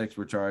paramedics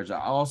were charged.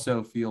 I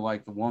also feel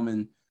like the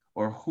woman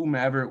or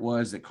whomever it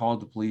was that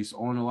called the police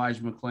on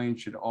Elijah McClain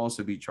should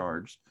also be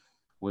charged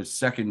with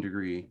second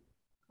degree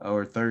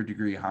or third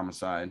degree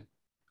homicide,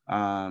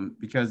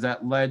 because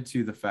that led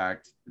to the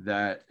fact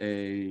that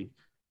a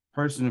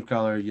person of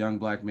color, a young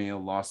black male,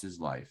 lost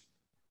his life.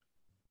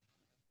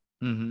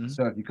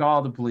 So if you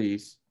call the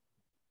police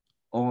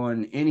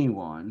on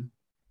anyone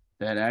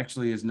that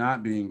actually is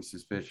not being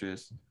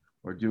suspicious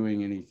or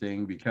doing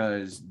anything,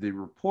 because the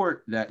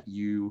report that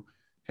you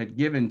had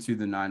given to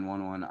the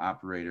 911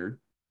 operator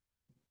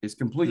is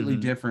completely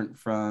different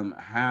from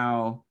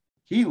how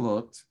he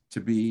looked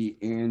to be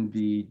in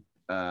the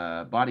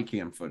body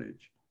cam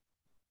footage.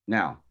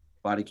 Now,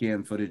 body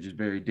cam footage is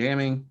very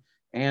damning,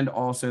 and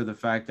also the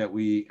fact that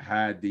we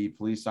had the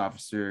police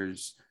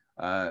officers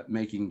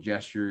making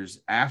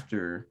gestures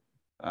after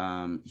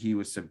he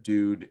was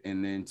subdued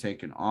and then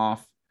taken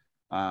off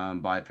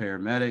by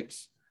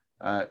paramedics.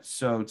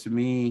 So to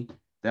me,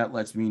 that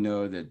lets me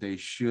know that they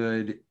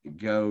should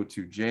go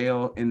to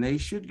jail, and they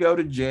should go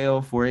to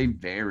jail for a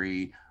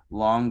very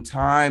long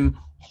time,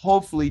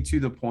 hopefully to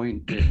the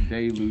point that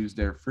they lose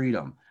their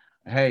freedom.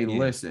 Hey,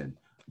 listen.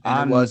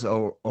 And it was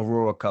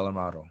Aurora,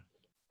 Colorado.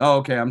 Oh,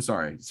 okay. I'm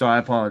sorry. So I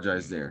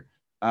apologize there.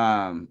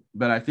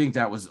 But I think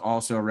that was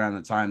also around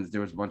the time that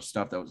there was a bunch of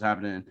stuff that was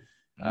happening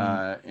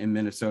in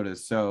Minnesota.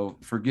 So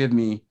forgive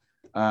me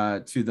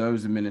to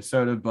those in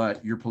Minnesota,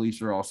 but your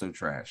police are also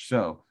trash.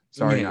 So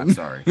sorry, not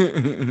sorry.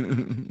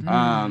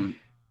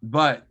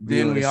 But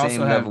then we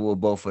also have level with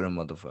both of them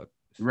motherfuckers.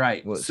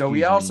 Right. Well, so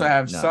we also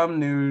have some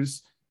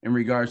news in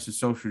regards to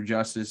social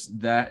justice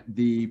that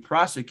the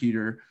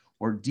prosecutor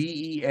or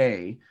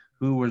DEA,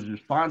 who was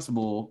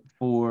responsible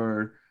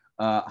for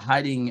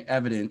hiding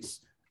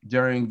evidence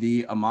during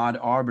the Ahmaud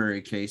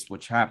Arbery case,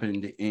 which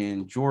happened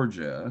in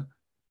Georgia,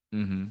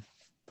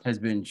 has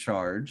been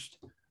charged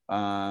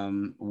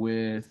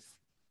with,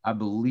 I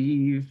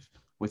believe,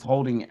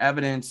 withholding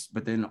evidence,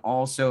 but then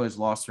also has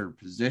lost her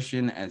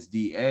position as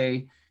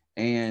DA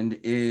and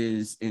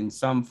is in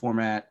some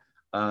format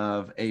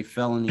of a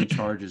felony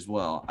charge as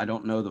well. I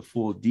don't know the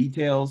full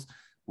details.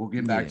 We'll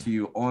get back to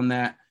you on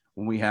that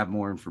when we have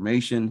more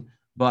information.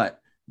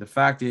 But the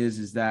fact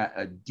is that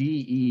a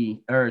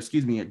DA,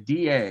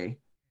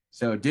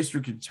 so a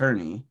district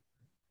attorney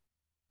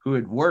who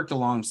had worked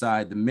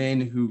alongside the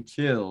men who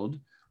killed,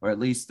 or at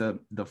least the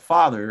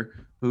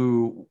father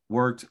who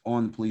worked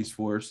on the police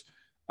force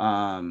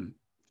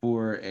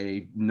for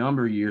a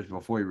number of years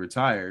before he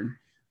retired,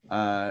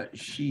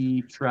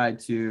 she tried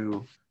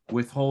to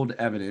withhold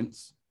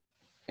evidence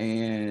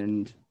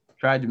and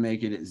tried to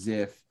make it as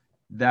if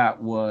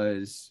that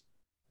was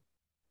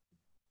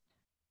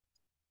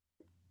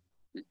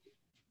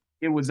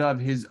it was of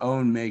his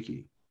own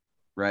making,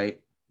 right?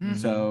 Mm-hmm.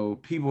 So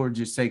people are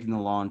just taking the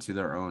law into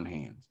their own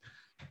hands.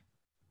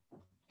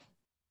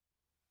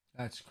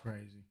 That's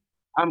crazy.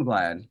 I'm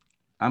glad.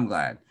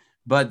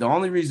 But the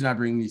only reason I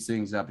bring these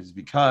things up is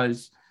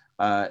because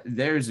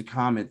there's a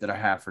comment that I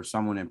have for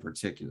someone in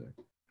particular,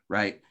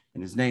 right?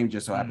 And his name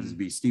just so happens to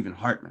be Stephen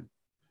Hartman.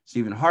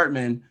 Stephen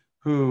Hartman,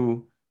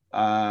 who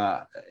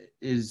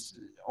is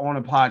on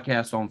a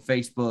podcast on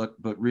Facebook,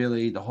 but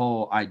really the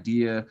whole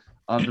idea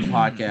of the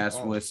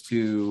podcast was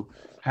to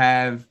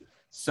have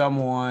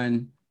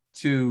someone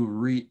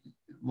to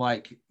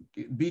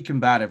be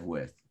combative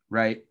with,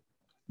 right?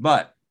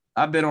 But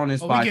I've been on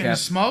this podcast. We getting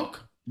smoke?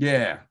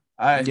 Yeah.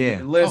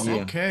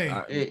 Listen. Okay.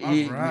 All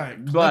right.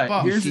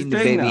 But here's the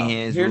thing, though.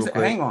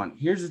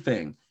 Here's the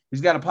thing.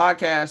 He's got a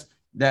podcast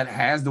that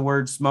has the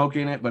word smoke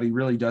in it, but he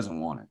really doesn't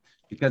want it.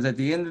 Because at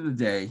the end of the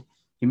day,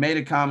 he made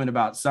a comment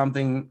about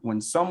something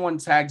when someone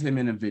tagged him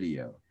in a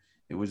video.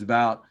 It was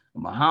about a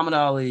Muhammad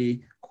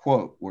Ali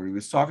quote where he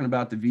was talking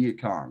about the Viet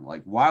Cong.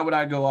 Like, why would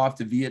I go off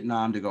to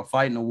Vietnam to go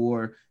fight in a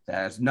war that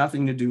has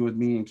nothing to do with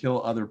me and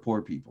kill other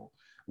poor people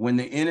when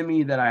the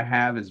enemy that I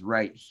have is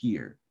right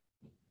here?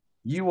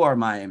 You are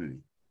my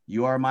enemy.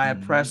 You are my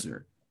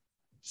oppressor.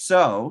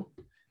 So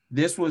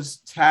this was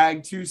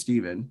tagged to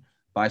Stephen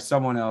by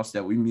someone else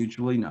that we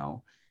mutually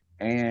know.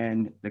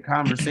 And the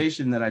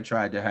conversation that I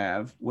tried to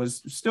have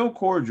was still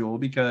cordial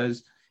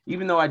because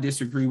even though I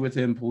disagree with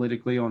him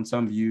politically on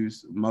some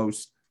views,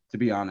 most, to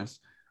be honest,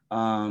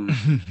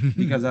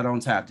 because I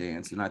don't tap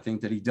dance. And I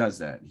think that he does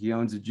that. He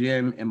owns a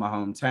gym in my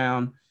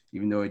hometown,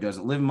 even though he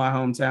doesn't live in my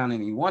hometown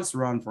and he wants to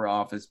run for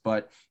office,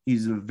 but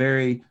he's a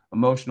very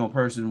emotional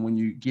person when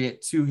you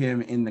get to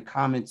him in the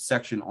comments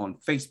section on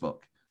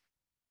Facebook.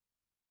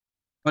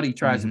 But he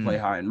tries to play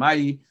high and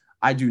mighty.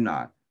 I do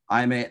not.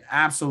 I'm an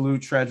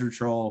absolute treasure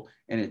troll,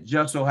 and it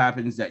just so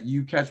happens that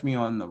you catch me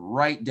on the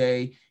right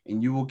day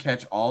and you will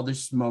catch all the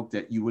smoke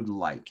that you would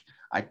like.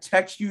 I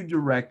text you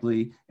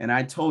directly and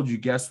I told you,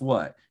 guess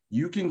what?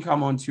 You can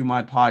come onto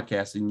my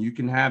podcast and you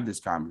can have this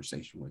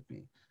conversation with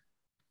me.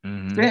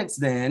 Since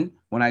then,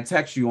 when I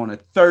text you on a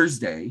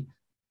Friday,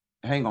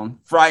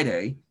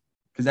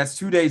 because that's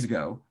 2 days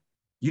ago,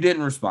 you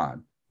didn't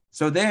respond.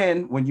 So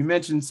then when you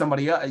mentioned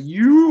somebody else,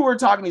 you were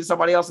talking to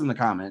somebody else in the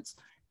comments,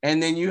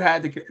 and then you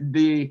had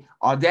the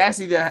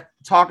audacity to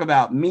talk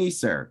about me,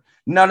 sir.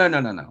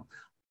 No.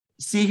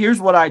 See,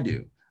 here's what I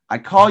do. I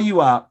call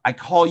you out. I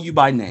call you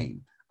by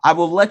name. I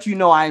will let you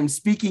know I am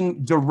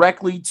speaking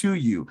directly to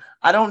you.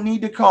 I don't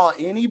need to call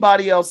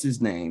anybody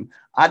else's name.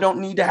 I don't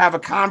need to have a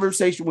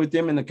conversation with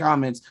them in the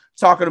comments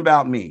talking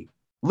about me.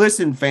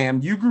 Listen,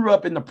 fam, you grew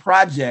up in the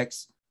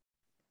projects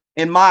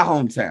in my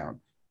hometown.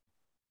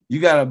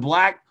 You got a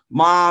black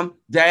mom,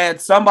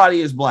 dad,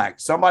 somebody is black.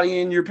 Somebody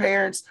in your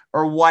parents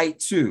are white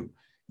too.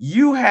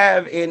 You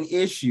have an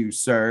issue,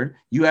 sir.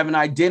 You have an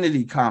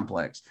identity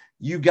complex.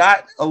 You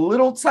got a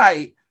little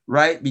tight,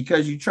 right?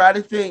 Because you try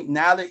to think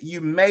now that you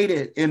made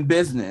it in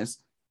business,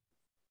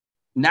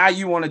 now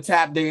you want to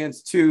tap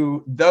dance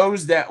to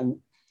those that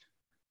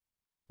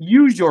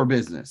use your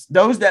business,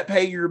 those that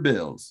pay your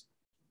bills.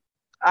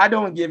 I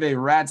don't give a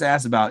rat's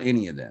ass about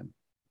any of them.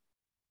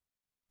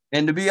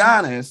 And to be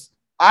honest,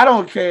 I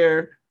don't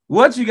care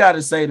what you got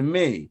to say to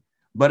me.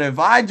 But if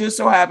I just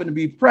so happen to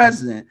be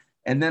president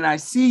and then I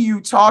see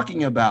you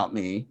talking about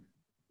me,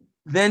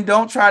 then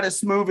don't try to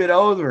smooth it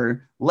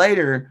over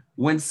later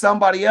when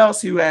somebody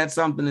else who had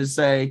something to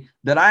say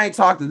that I ain't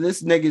talked to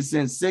this nigga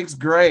since 6th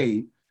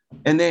grade.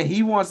 And then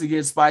he wants to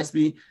get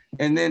spicy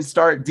and then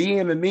start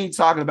DMing me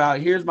talking about,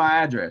 here's my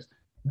address.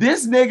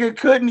 This nigga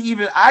couldn't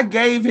even, I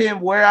gave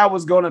him where I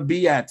was going to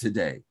be at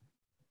today.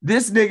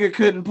 This nigga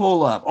couldn't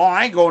pull up. Oh,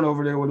 I ain't going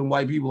over there where the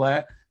white people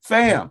at.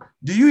 Fam,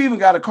 do you even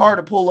got a car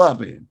to pull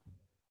up in?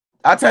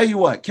 I'll tell you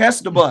what, catch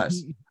the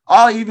bus.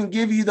 I'll even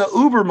give you the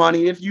Uber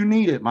money if you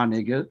need it, my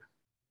nigga.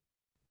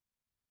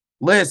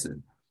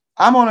 Listen,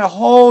 I'm on a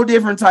whole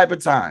different type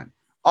of time.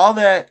 All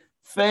that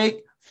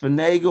fake,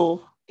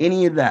 finagle,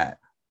 any of that.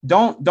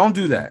 Don't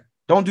do that.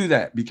 Don't do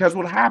that, because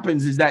what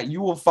happens is that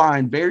you will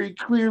find very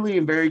clearly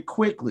and very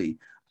quickly,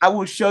 I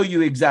will show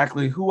you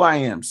exactly who I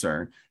am,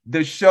 sir.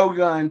 The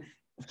Shogun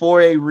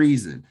for a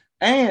reason.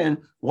 And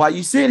while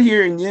you sit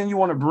here and then you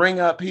want to bring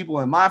up people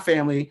in my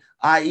family,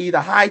 i.e. the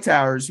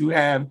Hightowers, who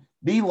have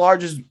the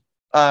largest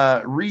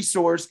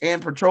resource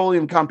and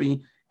petroleum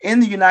company in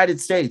the United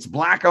States,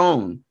 black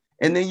owned,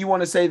 and then you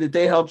want to say that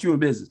they helped you in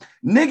business.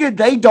 Nigga,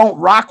 they don't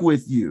rock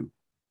with you.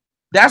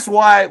 That's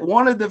why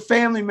one of the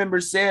family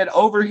members said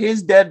over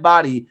his dead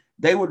body,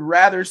 they would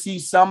rather see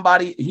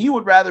somebody, he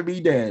would rather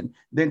be dead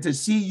than to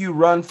see you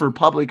run for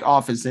public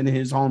office in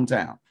his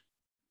hometown.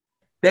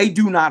 They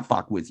do not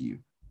fuck with you.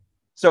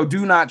 So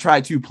do not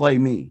try to play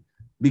me,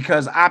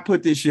 because I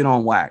put this shit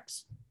on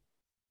wax.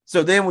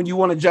 So then when you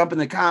want to jump in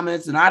the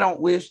comments, and I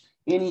don't wish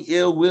any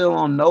ill will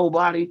on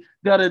nobody.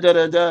 Da da da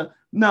da da.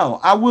 No,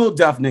 I will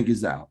duff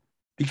niggas out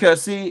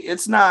because see,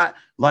 it's not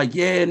like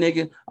yeah,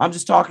 nigga, I'm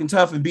just talking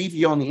tough and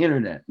beefy on the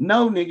internet.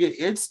 No, nigga,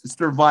 it's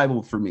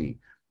survival for me.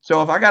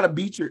 So if I gotta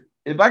beat your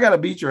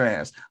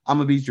ass, I'm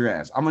gonna beat your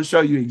ass. I'm gonna show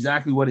you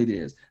exactly what it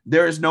is.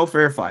 There is no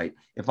fair fight.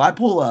 If I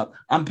pull up,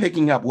 I'm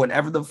picking up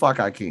whatever the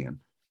fuck I can.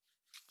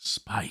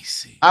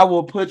 Spicy. I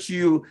will put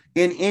you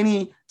in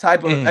any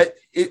type of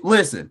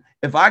listen.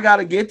 If I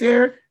gotta get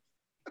there,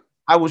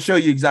 I will show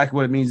you exactly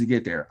what it means to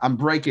get there. I'm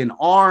breaking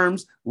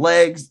arms,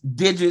 legs,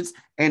 digits,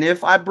 and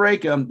if I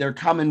break them, they're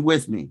coming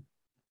with me.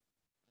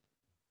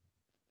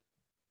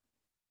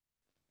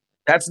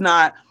 That's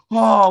not,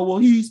 oh,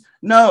 well,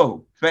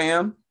 no,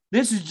 fam.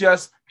 This is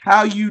just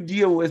how you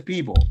deal with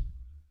people.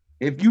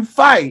 If you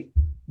fight,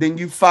 then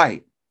you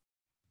fight.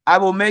 I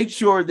will make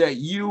sure that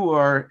you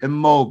are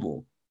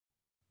immobile.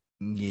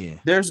 Yeah.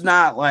 There's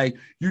not like,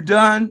 you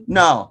done?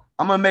 No,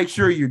 I'm going to make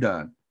sure you're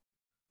done.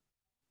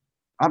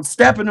 I'm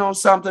stepping on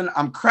something.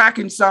 I'm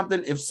cracking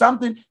something.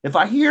 If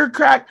I hear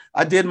crack,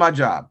 I did my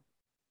job.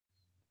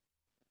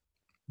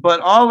 But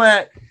all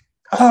that,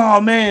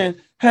 oh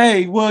man,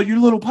 hey, well, your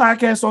little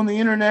podcast on the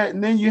internet,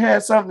 and then you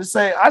had something to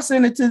say. I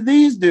sent it to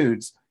these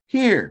dudes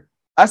here.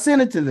 I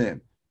sent it to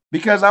them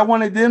because I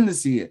wanted them to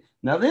see it.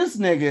 Now, this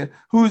nigga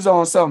who's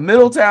on some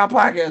Middletown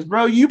podcast,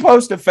 bro, you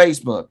post to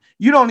Facebook.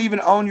 You don't even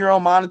own your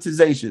own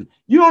monetization.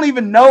 You don't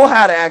even know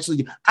how to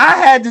actually. I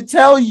had to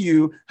tell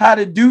you how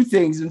to do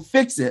things and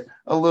fix it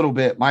a little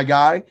bit, my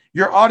guy.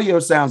 Your audio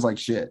sounds like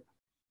shit.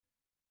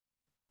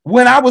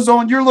 When I was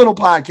on your little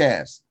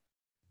podcast.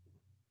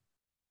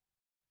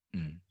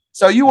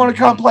 So you want to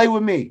come play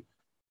with me?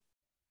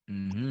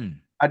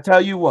 I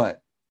tell you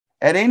what,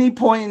 at any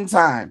point in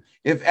time,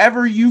 if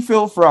ever you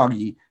feel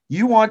froggy,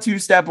 you want to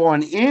step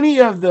on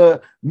any of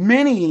the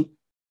many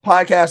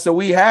podcasts that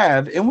we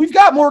have, and we've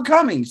got more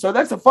coming. So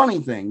that's a funny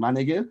thing, my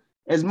nigga.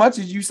 As much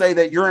as you say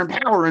that you're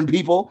empowering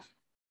people,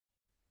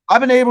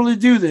 I've been able to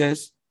do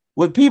this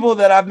with people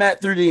that I've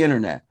met through the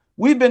internet.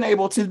 We've been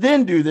able to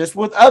then do this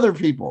with other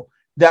people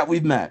that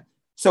we've met.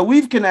 So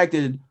we've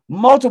connected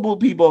multiple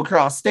people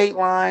across state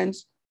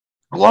lines,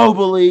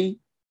 globally,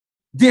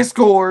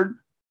 Discord.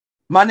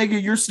 My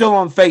nigga, you're still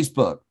on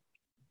Facebook.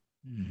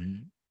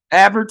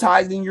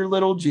 Advertising your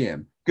little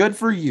gym. Good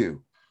for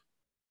you.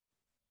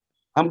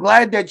 I'm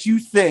glad that you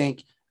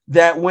think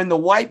that when the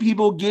white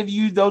people give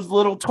you those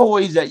little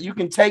toys that you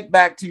can take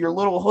back to your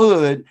little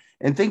hood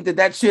and think that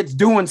that shit's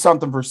doing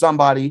something for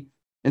somebody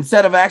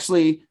instead of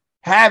actually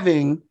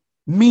having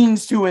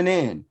means to an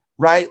end,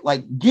 right?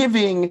 Like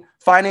giving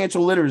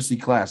financial literacy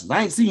classes.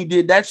 I ain't seen you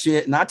did that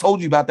shit, and I told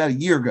you about that a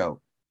year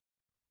ago.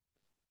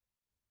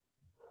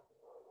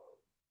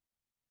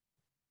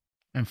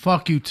 And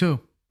fuck you too.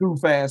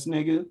 Goof ass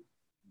nigga.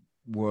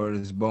 Word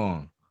is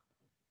born.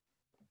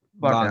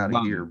 Fuck out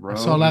of here, bro.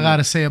 That's all I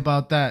gotta say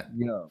about that.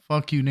 Yeah.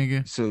 Fuck you,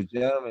 nigga. So,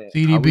 gentlemen,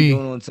 CDB. how we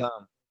doing on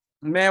time?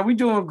 Man, we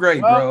doing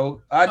great,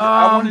 bro.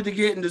 I wanted to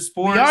get into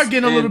sports. We are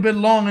getting a little bit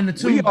long in the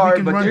tooth. We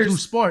can run through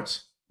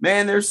sports.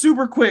 Man, there's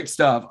super quick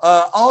stuff.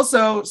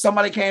 Also,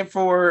 somebody came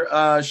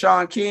for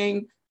Sean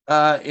King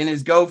and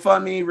his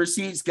GoFundMe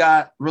receipts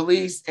got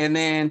released, and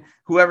then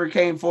whoever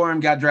came for him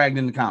got dragged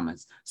in the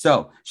comments.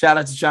 So shout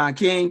out to Sean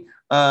King.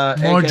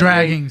 More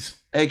draggings.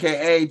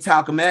 AKA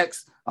Talcum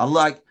X. I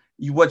like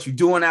you what you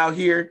doing out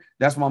here.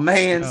 That's my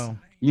man's.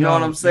 You know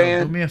what I'm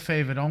saying? Do me a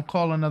favor. Don't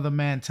call another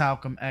man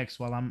Talcum X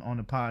while I'm on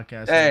the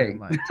podcast. Hey.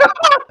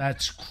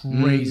 That's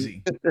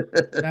crazy.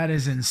 That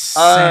is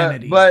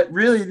insanity. But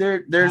really,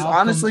 there's Talcum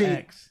honestly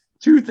X.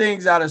 two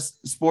things out of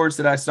sports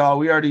that I saw.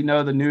 We already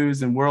know the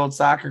news in world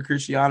soccer.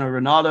 Cristiano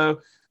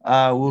Ronaldo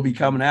will be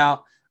coming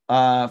out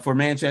for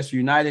Manchester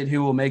United. He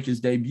will make his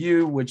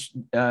debut, which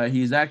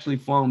he's actually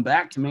flown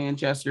back to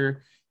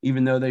Manchester,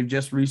 even though they've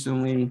just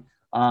recently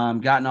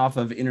gotten off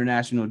of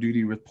international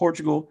duty with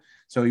Portugal.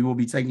 So he will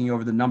be taking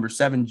over the number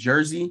 7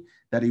 jersey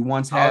that he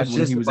once had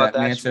when he was at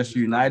Manchester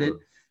United.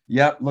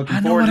 Yep,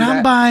 looking forward to that. I know what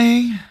I'm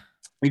buying.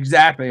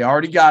 Exactly. I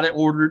already got it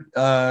ordered.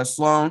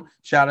 Sloan.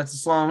 Shout out to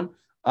Sloan.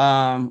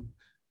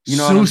 You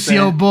know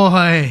Sucio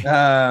boy.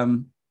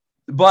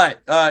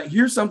 But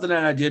here's something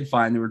that I did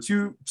find. There were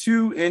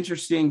two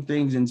interesting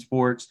things in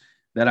sports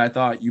that I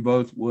thought you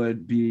both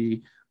would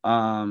be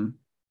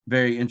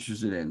very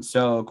interested in.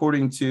 So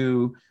according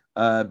to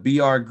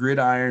BR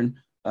Gridiron,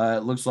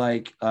 it looks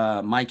like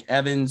Mike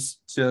Evans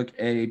took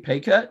a pay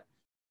cut.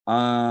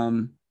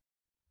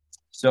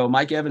 So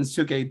Mike Evans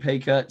took a pay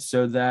cut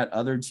so that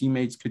other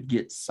teammates could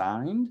get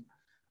signed.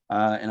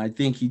 And I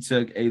think he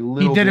took a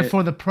little. He did it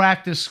for the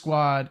practice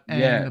squad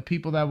and the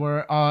people that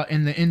were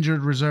in the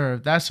injured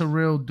reserve. That's a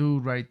real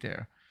dude right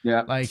there.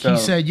 Yeah. Like he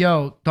said,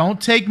 yo,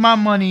 don't take my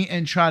money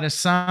and try to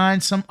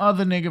sign some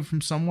other nigga from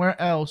somewhere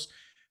else.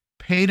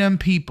 Pay them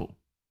people.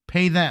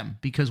 Pay them.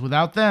 Because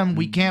without them,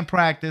 we can't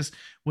practice.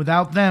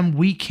 Without them,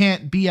 we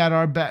can't be at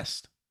our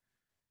best.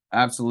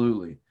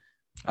 Absolutely.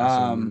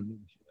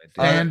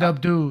 Stand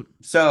up, dude.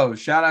 So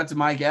shout out to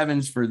Mike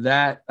Evans for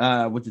that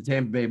with the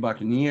Tampa Bay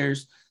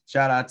Buccaneers.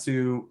 Shout out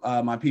to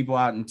my people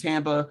out in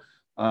Tampa.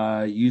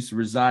 used to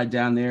reside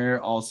down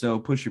there. Also,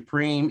 Pusha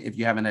Preem, if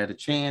you haven't had a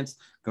chance,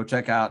 go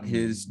check out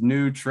his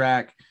new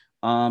track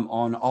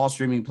on all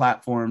streaming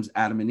platforms,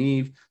 Adam and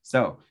Eve.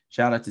 So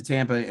shout out to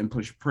Tampa and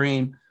Pusha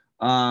Preem.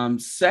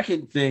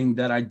 Second thing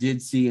that I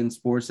did see in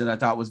sports that I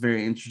thought was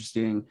very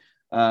interesting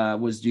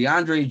was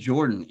DeAndre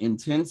Jordan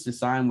intends to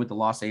sign with the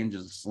Los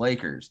Angeles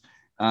Lakers.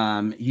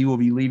 He will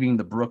be leaving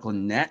the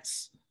Brooklyn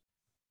Nets.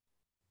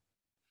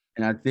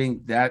 And I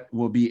think that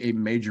will be a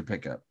major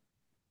pickup.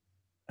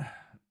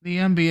 The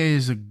NBA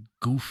is a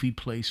goofy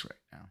place right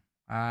now.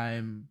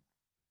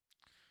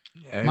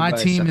 My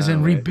team is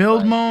in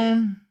rebuild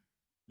mode.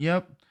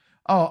 Yep.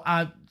 Oh,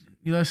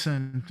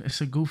 listen, it's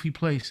a goofy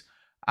place.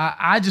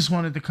 I just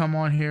wanted to come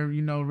on here,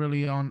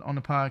 really on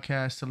the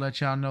podcast to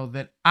let y'all know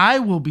that I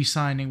will be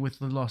signing with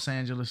the Los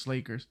Angeles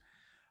Lakers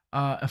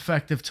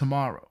effective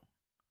tomorrow.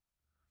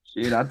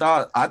 Shit, I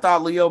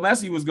thought Leo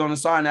Messi was going to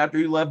sign after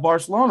he left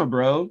Barcelona,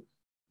 bro.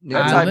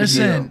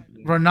 Listen,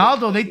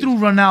 Ronaldo, they threw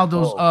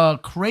Ronaldo's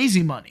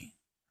crazy money.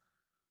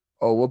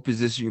 Oh, what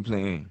position you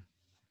playing?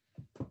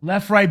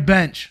 Left, right,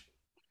 bench.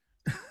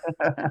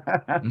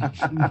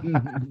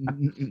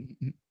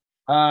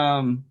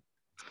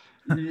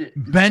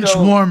 Bench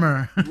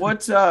warmer.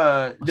 What's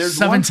there's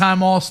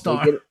 7-time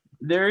All-Star.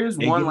 There is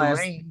one last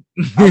I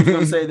was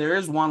gonna say there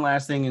is one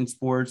last thing in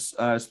sports,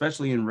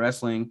 especially in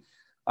wrestling.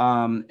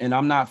 And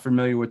I'm not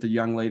familiar with the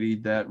young lady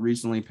that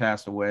recently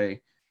passed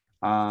away.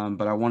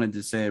 But I wanted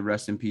to say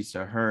rest in peace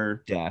to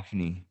her.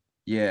 Daphne.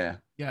 Yeah.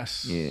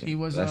 Yes. Yeah. She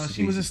was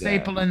a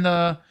staple in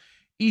the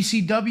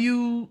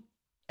ECW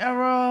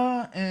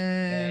era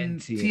and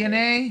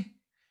TNA.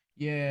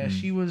 Yeah,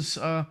 she was she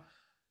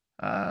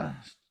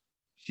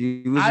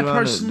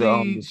was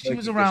she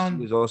was around.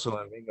 She was also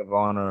in Ring of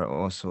Honor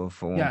also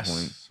for one point.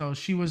 So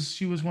she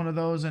was one of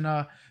those, and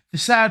the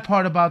sad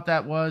part about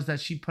that was that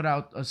she put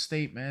out a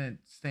statement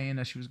saying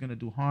that she was gonna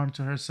do harm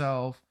to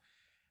herself.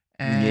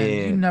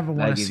 And you never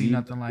want to see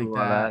nothing like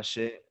that.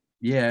 Shit.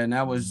 Yeah, and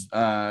that was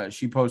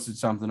she posted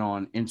something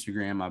on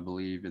Instagram, I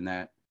believe, and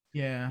that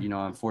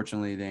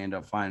unfortunately they ended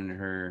up finding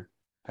her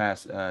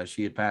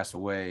she had passed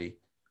away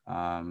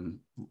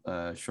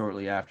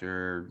shortly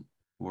after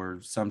or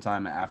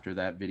sometime after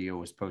that video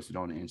was posted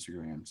on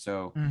Instagram.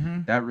 So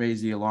that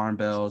raised the alarm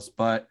bells.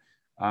 But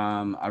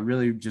I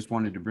really just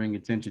wanted to bring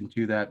attention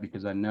to that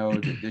because I know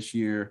that this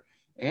year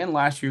and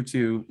last year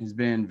too has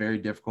been very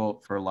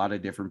difficult for a lot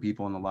of different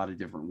people in a lot of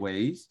different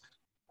ways.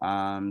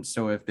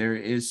 So if there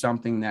is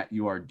something that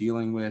you are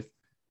dealing with,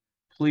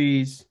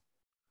 please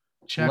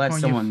let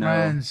someone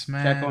know.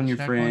 Check on your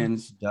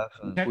friends. Not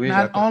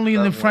only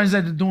the friends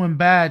that are doing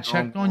bad,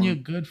 check on your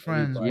good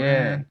friends.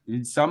 Yeah,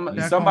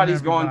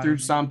 somebody's going through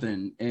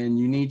something, and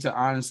you need to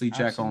honestly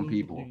check on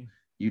people.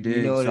 You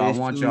did, so I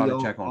want y'all to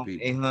check on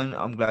people.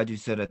 I'm glad you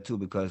said that too,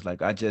 because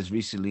I just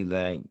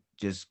recently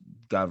just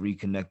got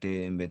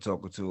reconnected and been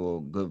talking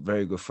to a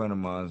very good friend of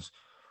mine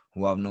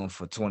who I've known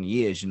for 20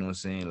 years, you know what I'm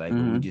saying?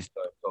 We just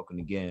started talking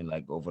again,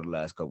 over the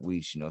last couple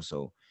weeks,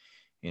 so,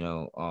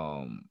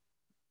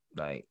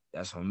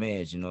 that's my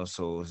man,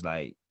 so it's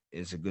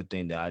it's a good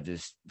thing that I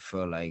just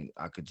feel like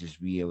I could just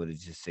be able to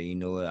just say,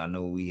 I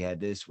know we had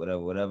this,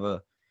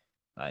 whatever,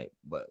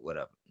 but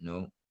whatever,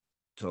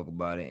 talk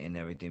about it and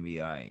everything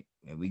be all right.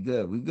 And we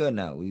good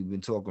now. We've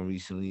been talking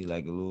recently, a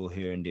little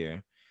here and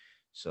there.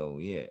 So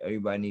yeah,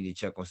 everybody need to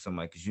check on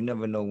somebody because you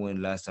never know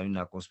when last time you're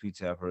not gonna speak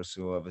to that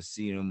person or ever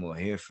see them or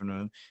hear from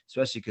them.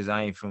 Especially because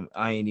I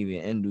ain't even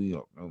in New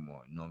York no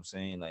more. You know what I'm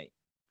saying?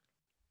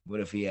 What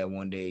if he had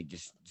one day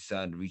just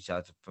decided to reach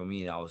out for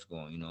me and I was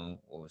going,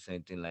 or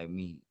same thing like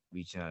me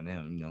reaching out to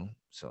him,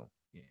 So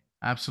yeah.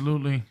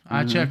 Absolutely.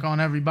 I check on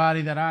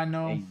everybody that I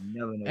know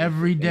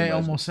every day,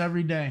 almost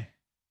every day.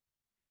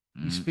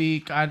 We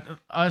speak. We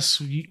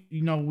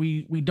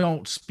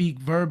don't speak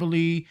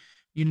verbally,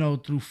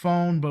 through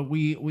phone, but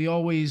we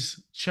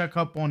always check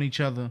up on each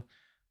other.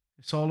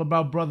 It's all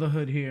about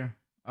brotherhood here.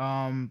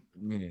 You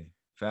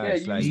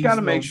just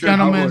gotta make sure.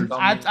 Gentlemen,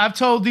 I've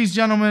told these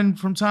gentlemen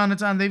from time to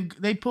time,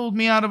 they pulled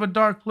me out of a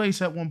dark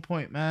place at one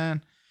point,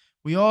 man.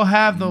 We all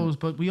have those,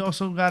 but we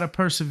also gotta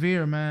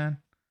persevere, man.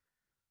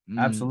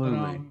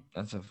 Absolutely.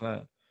 That's a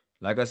fact.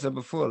 Like I said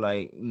before,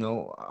 like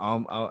you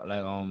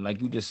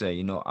just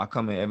said, I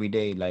come in every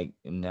day,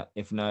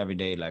 if not every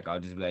day, I'll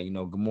just be like,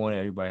 good morning,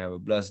 everybody, have a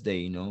blessed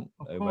day,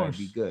 everybody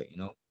be good,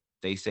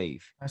 stay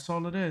safe. That's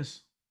all it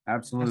is.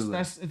 Absolutely.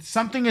 It's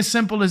something as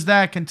simple as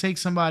that can take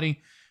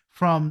somebody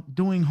from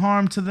doing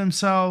harm to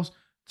themselves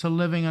to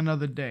living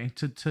another day,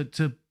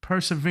 to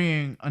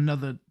persevering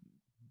another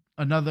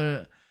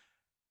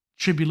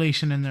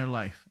tribulation in their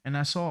life, and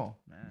that's all,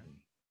 man.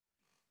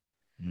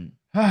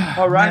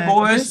 All right,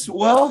 boys.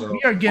 Well,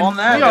 we are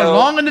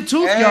long in the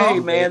tooth, y'all.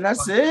 Hey, man,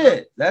 that's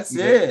it.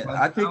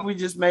 I think we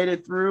just made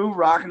it through,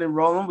 rocking and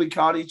rolling. We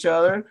caught each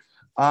other.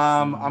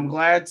 I'm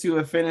glad to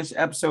have finished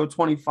episode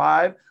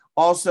 25.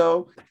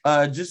 Also,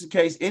 just in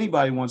case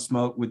anybody wants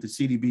smoke with the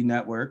CDB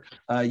network,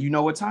 you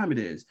know what time it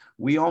is.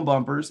 We on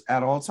bumpers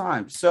at all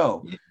times.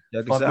 So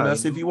fuck with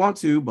us if you want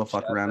to, but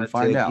fuck around and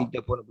find out.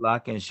 Keep up on the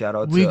block and shout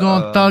out. We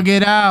gonna thug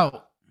it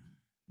out.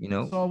 You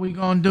know, That's all we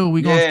gonna do.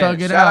 We gonna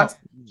thug it out.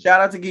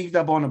 Shout out to Geeked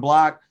Up on the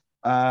Block,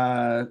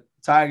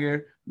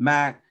 Tiger,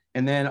 Mac,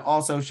 and then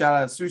also shout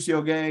out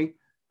Susio Gang,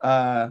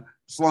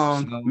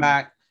 Sloan,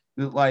 Mac.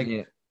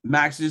 Like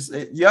Mac's just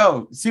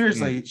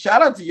seriously,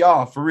 shout out to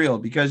y'all for real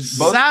because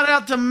shout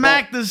out to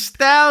Mac the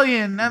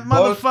Stallion. That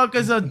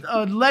motherfucker's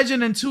a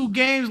legend in 2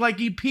 games like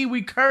Pee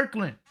Wee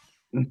Kirkland.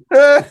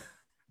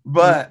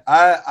 But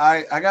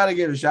I gotta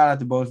give a shout out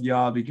to both of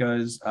y'all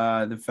because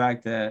the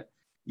fact that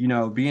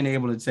being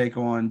able to take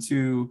on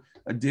 2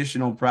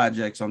 additional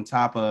projects on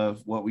top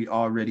of what we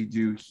already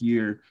do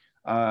here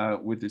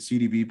with the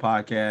CDB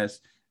podcast,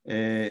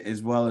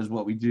 as well as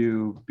what we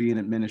do being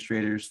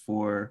administrators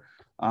for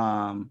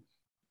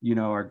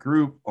our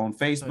group on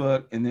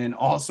Facebook, and then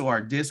also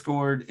our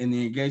Discord and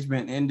the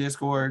engagement in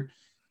Discord.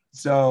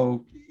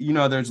 So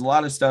there's a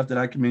lot of stuff that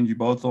I commend you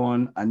both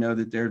on. I know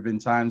that there have been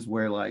times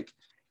where like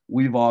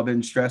we've all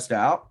been stressed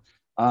out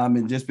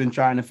and just been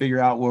trying to figure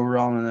out where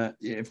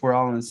if we're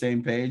all on the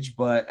same page.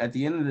 But at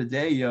the end of the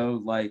day,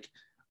 like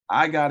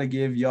I gotta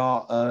give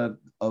y'all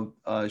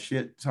a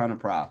shit ton of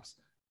props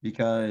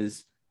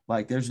because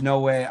like there's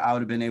no way I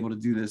would have been able to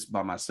do this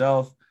by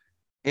myself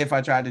if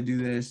I tried to do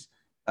this.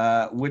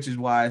 Which is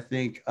why I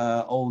think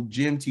old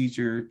gym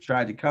teacher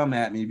tried to come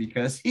at me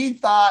because he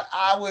thought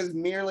I was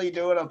merely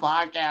doing a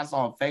podcast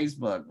on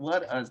Facebook.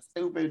 What a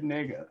stupid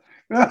nigga.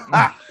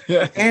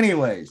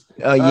 Anyways,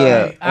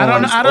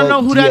 I don't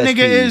know who that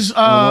nigga is.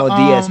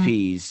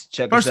 DSPs.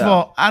 Check first of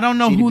all, I don't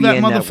know who that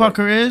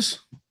motherfucker is.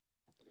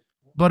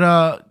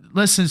 But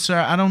listen, sir,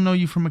 I don't know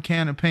you from a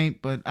can of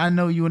paint, but I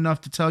know you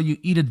enough to tell you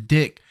eat a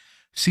dick.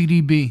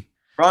 CDB.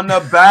 From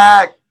the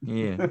back.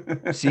 Yeah.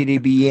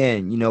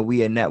 CDBN.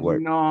 We a network.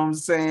 You know what I'm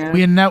saying?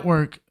 We a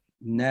network.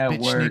 Bitch,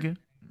 nigga.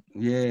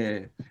 Yeah.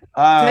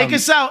 Take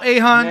us out,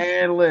 A-Hun.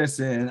 Man,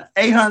 listen.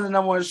 A-Hun, the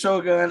 #1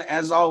 Shogun.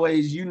 As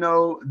always,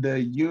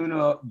 the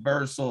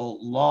universal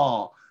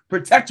law.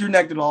 Protect your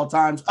neck at all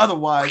times.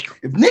 Otherwise,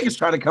 if niggas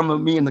try to come at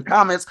me in the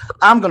comments,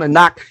 I'm going to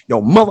knock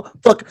your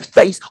motherfucking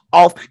face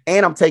off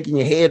and I'm taking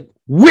your head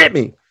with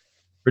me.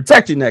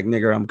 Protect your neck,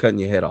 nigga. I'm cutting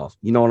your head off.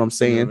 You know what I'm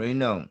saying? You already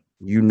know.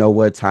 You know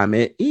what time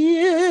it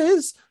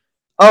is.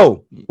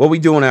 Oh, what we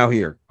doing out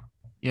here?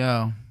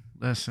 Yo,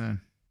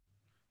 listen.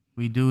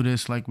 We do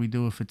this like we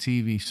do it for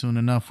TV. Soon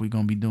enough, we're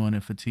gonna be doing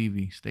it for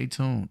TV. Stay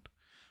tuned.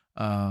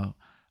 I've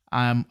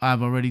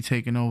already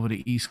taken over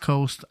the East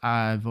Coast.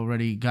 I've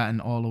already gotten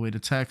all the way to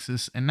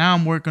Texas, and now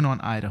I'm working on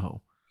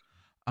Idaho.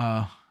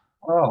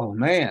 Oh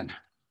man,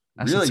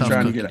 that's really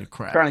trying to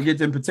get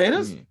them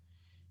potatoes. Yeah,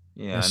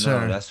 yes, I know.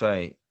 Sir. That's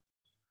right.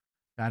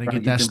 Gotta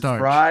get that starch.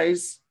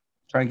 Fries.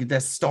 Trying to get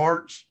that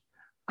starch.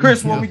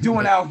 Chris, what we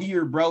doing out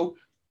here, bro?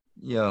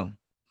 Yo,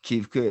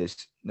 Chief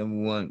Chris,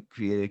 #1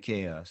 creative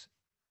chaos.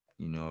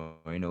 I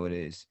know what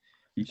it is.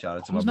 Shout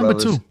out to my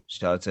brothers. #2?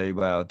 Shout out to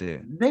everybody out there.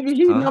 Nigga,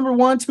 he's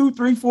 #1, 2,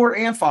 3, 4,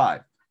 and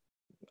 5.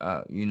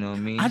 You know what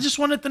I mean? I just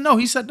wanted to know.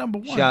 He said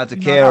 #1. Shout out to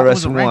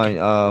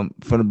KRS-One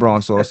from the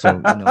Bronx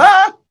also.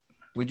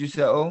 What'd you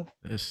say,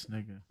 This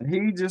nigga.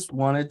 He just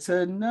wanted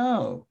to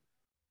know.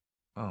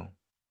 Oh.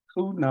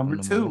 Who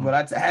 #2? But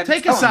I had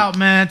take us out,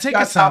 man. Take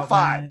us out.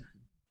 5.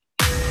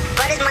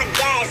 What is my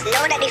gas? Know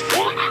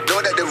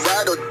that the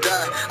ride or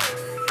die.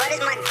 What is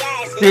my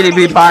gas?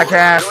 CDB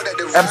podcast,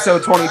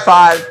 episode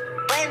 25.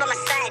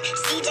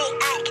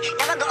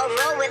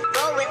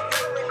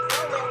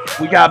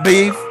 We got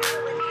beef.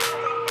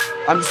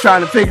 I'm just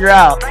trying to figure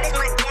out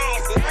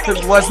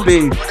what's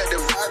beef.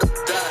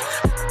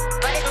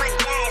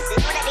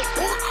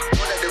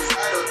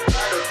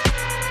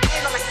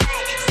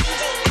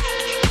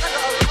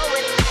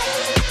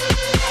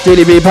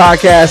 CDB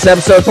podcast,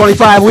 episode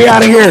 25. We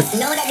out of here.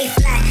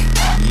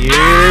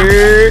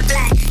 Yeah.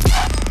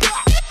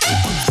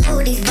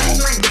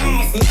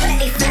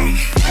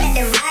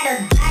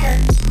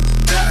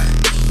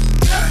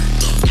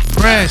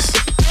 Chris.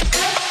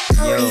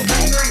 Yo.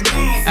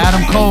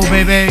 Adam Cole,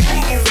 baby.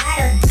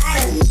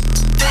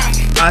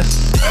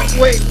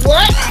 Wait,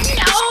 what?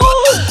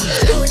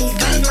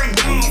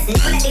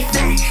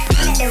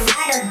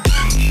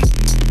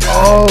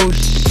 Oh,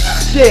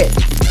 shit.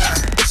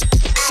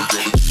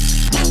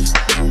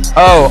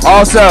 Oh,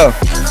 also,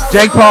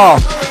 Jake Paul,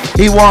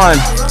 he won.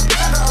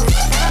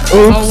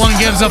 Oops. No one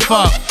gives a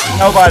fuck.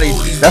 Nobody.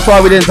 That's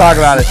why we didn't talk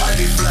about it.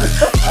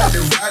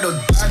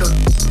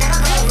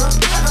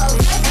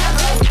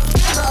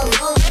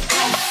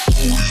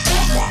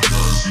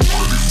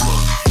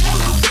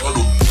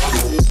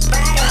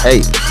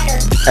 Hey,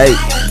 hey,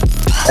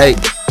 hey,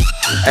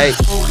 hey,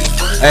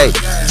 hey,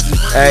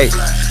 hey,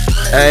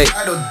 hey.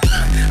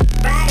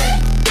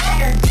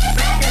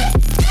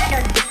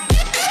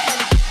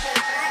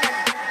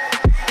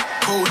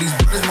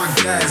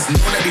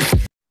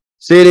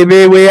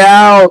 CDB, we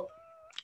out.